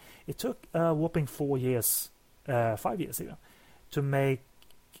thinking. It took a whopping 4 years, 5 years even, to make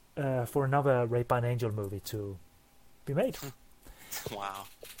for another Rape by an Angel movie to be made. Wow.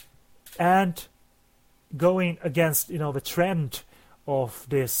 And going against the trend of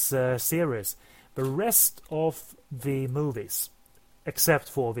this series, the rest of the movies, except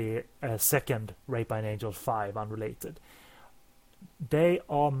for the second Rape by an Angel 5 unrelated, they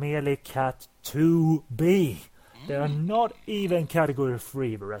are merely Cat 2B. They are not even Category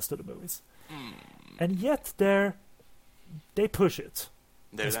 3, the rest of the movies. And yet they push it.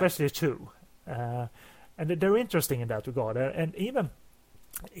 Especially 2. And they're interesting in that regard. And even,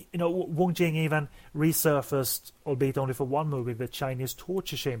 Wong Jing even resurfaced, albeit only for one movie, the Chinese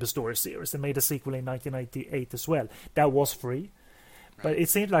Torture Chamber story series. They made a sequel in 1998 as well. That was free. But it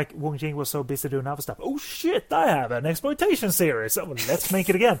seemed like Wong Jing was so busy doing other stuff. Oh shit, I have an exploitation series. So let's make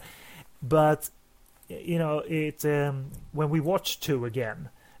it again. But, when we watch 2 again,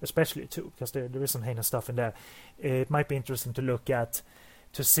 especially 2, because there is some heinous stuff in there, it might be interesting to look at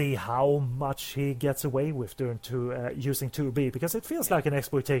to see how much he gets away with using 2B, because it feels like an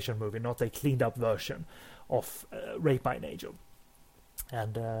exploitation movie, not a cleaned up version of Rape by an Angel.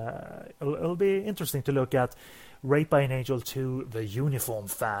 And it'll be interesting to look at Rape by an Angel 2, The Uniform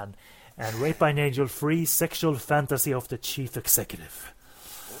Fan, and Rape by an Angel 3, Sexual Fantasy of the Chief Executive.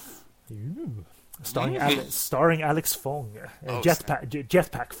 Ooh. Starring Alex Fong,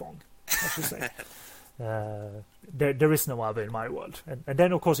 Jetpack Fong, I should say. There is no other in my world. And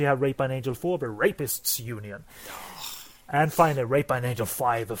then, of course, you have Rape by an Angel 4, the Rapists Union. And finally, Rape by an Angel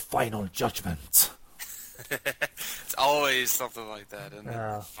 5, the Final Judgment. It's always something like that, isn't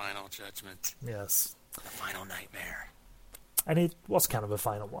it? Final Judgment. Yes. The Final Nightmare. And it was kind of a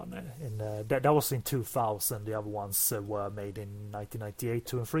final one. That was in 2000. The other ones were made in 1998.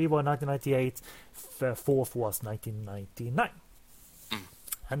 2 and 3 were 1998. The fourth was 1999.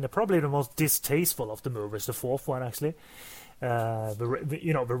 And probably the most distasteful of the movies, the fourth one, actually. The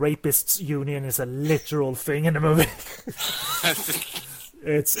Rapists Union is a literal thing in the movie.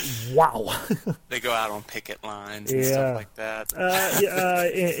 It's wow. They go out on picket lines and stuff like that.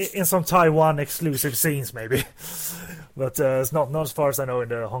 In some Taiwan exclusive scenes, maybe. But it's not as far as I know in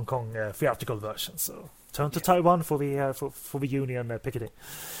the Hong Kong theatrical version. So turn to Taiwan for the Union picketing.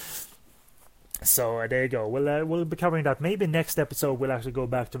 So there you go. We'll be covering that. Maybe next episode we'll actually go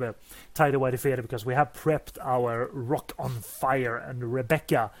back to the Taika Waititi, because we have prepped our Rock on Fire and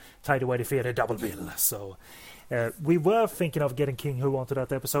Rebecca Taika Waititi double bill. So We were thinking of getting King Hu onto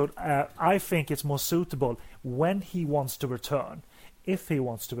that episode. I think it's more suitable when he wants to return. If he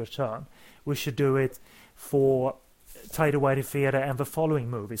wants to return, we should do it for Tidy Whitey Theater and the following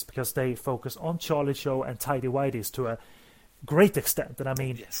movies, because they focus on Charlie Show and Tidy Whitey's to a great extent, and I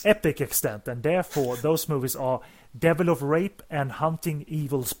mean epic extent, and therefore those movies are Devil of Rape and Hunting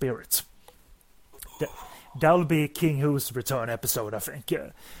Evil Spirits. That'll be King Hu's return episode, I think.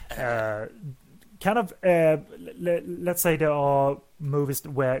 Let's say there are movies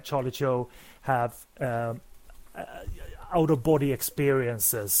where Charlie Show have out-of-body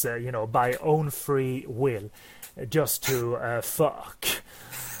experiences, by own free will, just to fuck,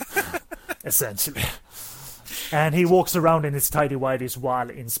 essentially. And he walks around in his Tidy Whities while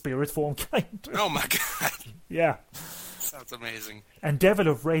in spirit form, kind of. Oh my god. Yeah. Sounds amazing. And Devil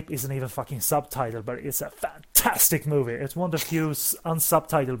of Rape isn't even fucking subtitled, but it's a fantastic movie. It's one of the few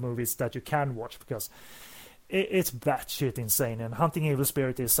unsubtitled movies that you can watch, because it's batshit insane. And Hunting Evil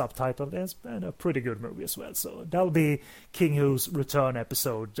Spirit is subtitled. It's been a pretty good movie as well. So that'll be King Hu's return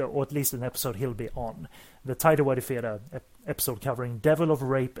episode, or at least an episode he'll be on. The Tidy Whitey Theater episode covering Devil of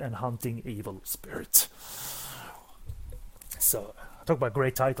Rape and Hunting Evil Spirit. So, talk about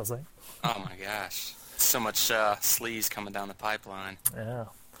great titles, eh? Oh my gosh. So much sleaze coming down the pipeline. Yeah. You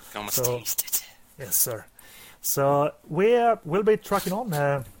can almost taste it. Yes, sir. So, we'll be trucking on,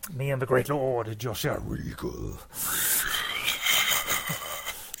 me and the great lord, Joshua Regal.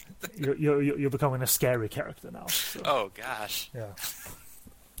 You're becoming a scary character now. So. Oh, gosh. Yeah.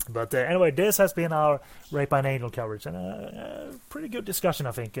 But anyway, this has been our Rape by an Angel coverage, and a pretty good discussion,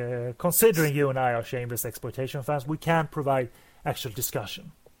 I think. Considering you and I are shameless exploitation fans, we can provide actual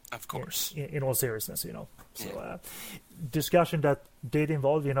discussion. Of course. In all seriousness, So, discussion that did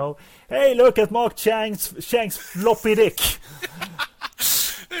involve, hey, look at Mark Shank's floppy dick.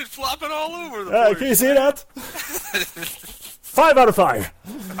 It's flopping all over the place. Can you see that? 5 out of 5.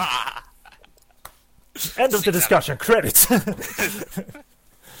 End of the discussion. Credits.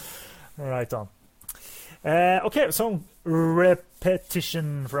 All right, on. Okay, some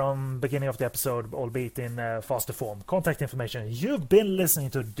repetition from beginning of the episode, albeit in faster form. Contact information. You've been listening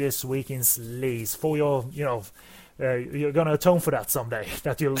to This Week in Sleaze for your, you're gonna atone for that someday.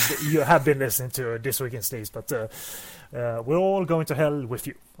 That you have been listening to This Week in Sleaze, but we're all going to hell with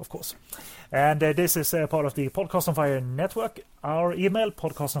you, of course. And this is part of the Podcast on Fire network. Our email,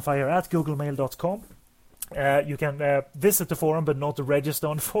 podcastonfire@googlemail.com. You can visit the forum, but not register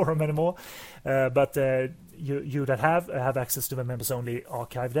on the forum anymore. But you that have access to the members-only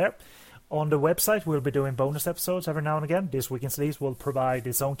archive there. On the website, we'll be doing bonus episodes every now and again. This Week in Sleaze will provide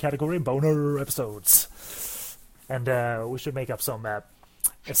its own category, boner episodes. And we should make up some a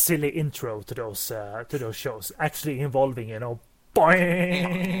silly intro to those shows, actually involving,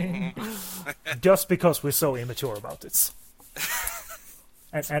 boing, just because we're so immature about it.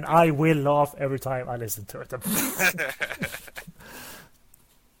 And I will laugh every time I listen to it.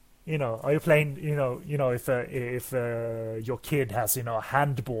 Are you playing? If your kid has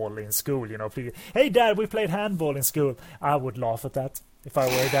handball in school, please, hey Dad, we played handball in school. I would laugh at that if I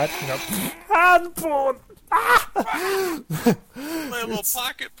were that. Handball. Play a little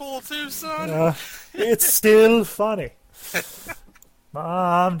pocket pull too, son. It's still funny.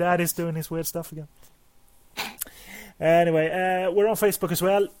 Mom, Dad is doing his weird stuff again. Anyway, we're on Facebook as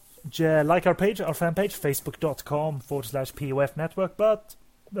well. Like our fan page, facebook.com/POF network. But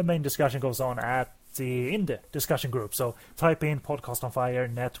the main discussion goes on in the discussion group. So type in Podcast on Fire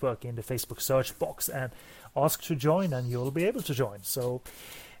Network in the Facebook search box and ask to join, and you'll be able to join. So,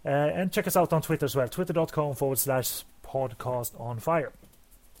 and check us out on Twitter as well, twitter.com/Podcast on Fire.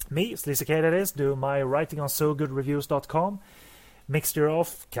 Me, Sleazy K, that is, do my writing on SoGoodReviews.com. Mixture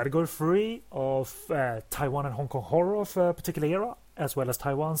of category 3 of Taiwan and Hong Kong horror of a particular era, as well as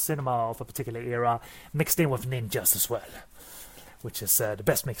Taiwan cinema of a particular era, mixed in with ninjas as well, which is the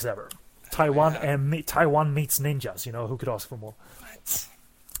best mix ever. Taiwan meets ninjas. Who could ask for more? What?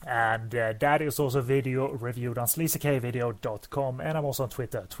 And that is also video reviewed on sleazykvideo.com, and I'm also on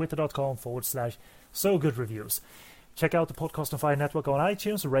Twitter, twitter.com/SoGoodReviews. Check out the Podcast on Fire network on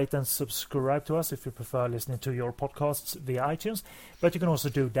iTunes. Rate and subscribe to us if you prefer listening to your podcasts via iTunes. But you can also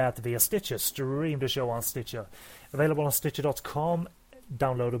do that via Stitcher. Stream the show on Stitcher. Available on Stitcher.com.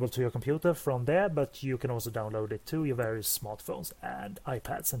 Downloadable to your computer from there. But you can also download it to your various smartphones and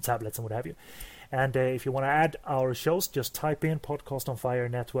iPads and tablets and what have you. And if you want to add our shows, just type in Podcast on Fire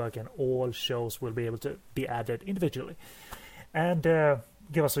network and all shows will be able to be added individually. And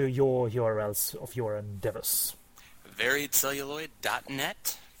give us your URLs of your endeavors.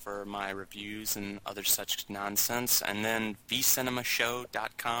 VariedCelluloid.net for my reviews and other such nonsense, and then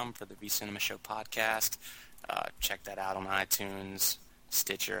vcinemashow.com for the V Cinema Show podcast. check that out on iTunes,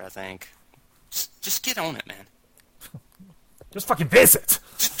 Stitcher, I think. Just get on it, man. Just fucking visit.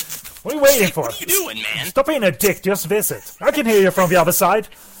 What are you waiting for? What are you doing, man? Stop being a dick. Just visit. I can hear you from the other side.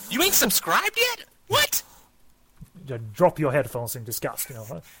 You ain't subscribed yet? What? You drop your headphones in disgust.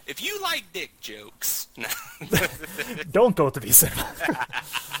 Huh? If you like dick jokes, Don't go to the cinema.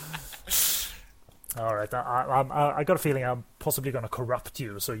 All right, I got a feeling I'm possibly going to corrupt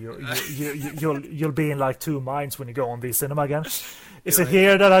you, so you'll be in like two minds when you go on the cinema again. Is it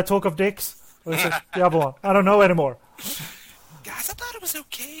here that I talk of dicks, or is it the other one? I don't know anymore. Guys, I thought it was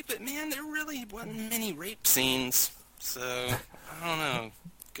okay, but man, there really wasn't many rape scenes, so I don't know.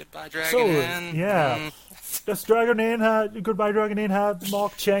 Goodbye, Dragon Inn. Yeah. Does Dragon Inn Goodbye Dragon Inn have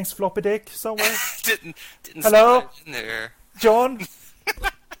Mark Chang's floppy dick somewhere? didn't Hello? slide in there. John?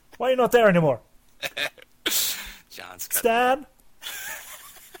 Why are you not there anymore? John's Stan?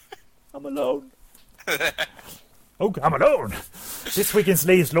 I'm alone. Oh, I'm alone. This week in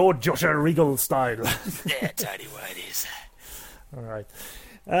Sleeves, Lord Joshua Regal style. Yeah, tidy whities. All right.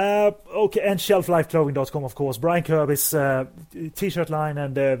 Okay, and shelflifeclothing.com, of course. Brian Kirby's t-shirt line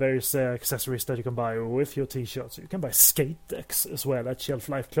and various accessories that you can buy with your t-shirts. You can buy skate decks as well at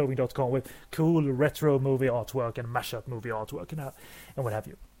shelflifeclothing.com with cool retro movie artwork and mashup movie artwork and what have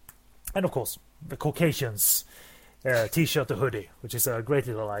you. And of course, the Caucasians t-shirt, the hoodie, which is a great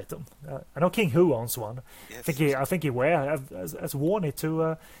little item. I know King Hu owns one. Yes. I think he has worn it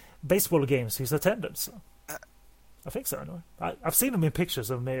to baseball games he's attended. So. I think so. Anyway. I've seen him in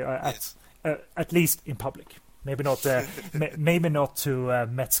pictures of me at least in public. Maybe not. Maybe not to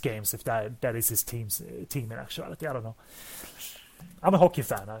Mets games if that is his team in actuality. I don't know. I'm a hockey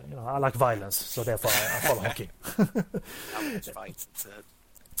fan. I like violence, so therefore I follow hockey.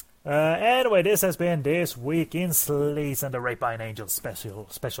 Anyway, this has been This Week in Sleaze and the Rape by an Angel special.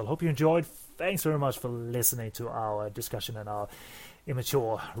 Hope you enjoyed. Thanks very much for listening to our discussion and our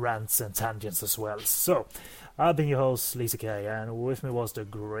immature rants and tangents as well. So, I've been your host, Lisa K, and with me was the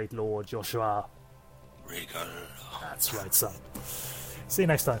great Lord Joshua Regal. That's right, son. See you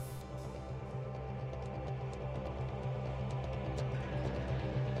next time.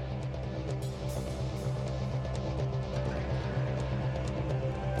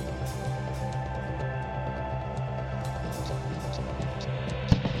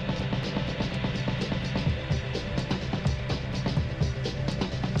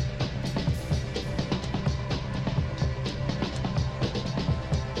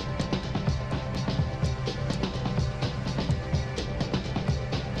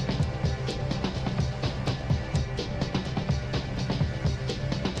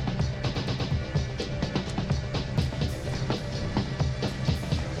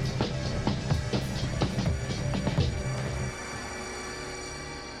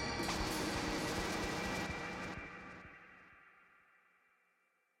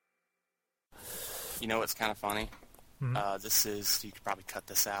 You know what's kind of funny? This is, you could probably cut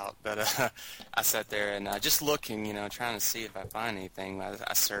this out, but I sat there and just looking, trying to see if I find anything.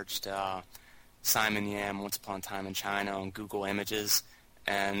 I searched Simon Yam, Once Upon a Time in China on Google Images,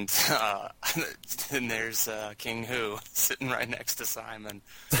 and there's King Hu sitting right next to Simon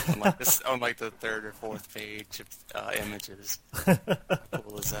on like the third or fourth page of images. How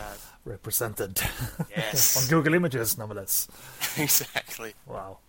cool is that? Represented. Yes. On Google Images, nonetheless. Exactly. Wow.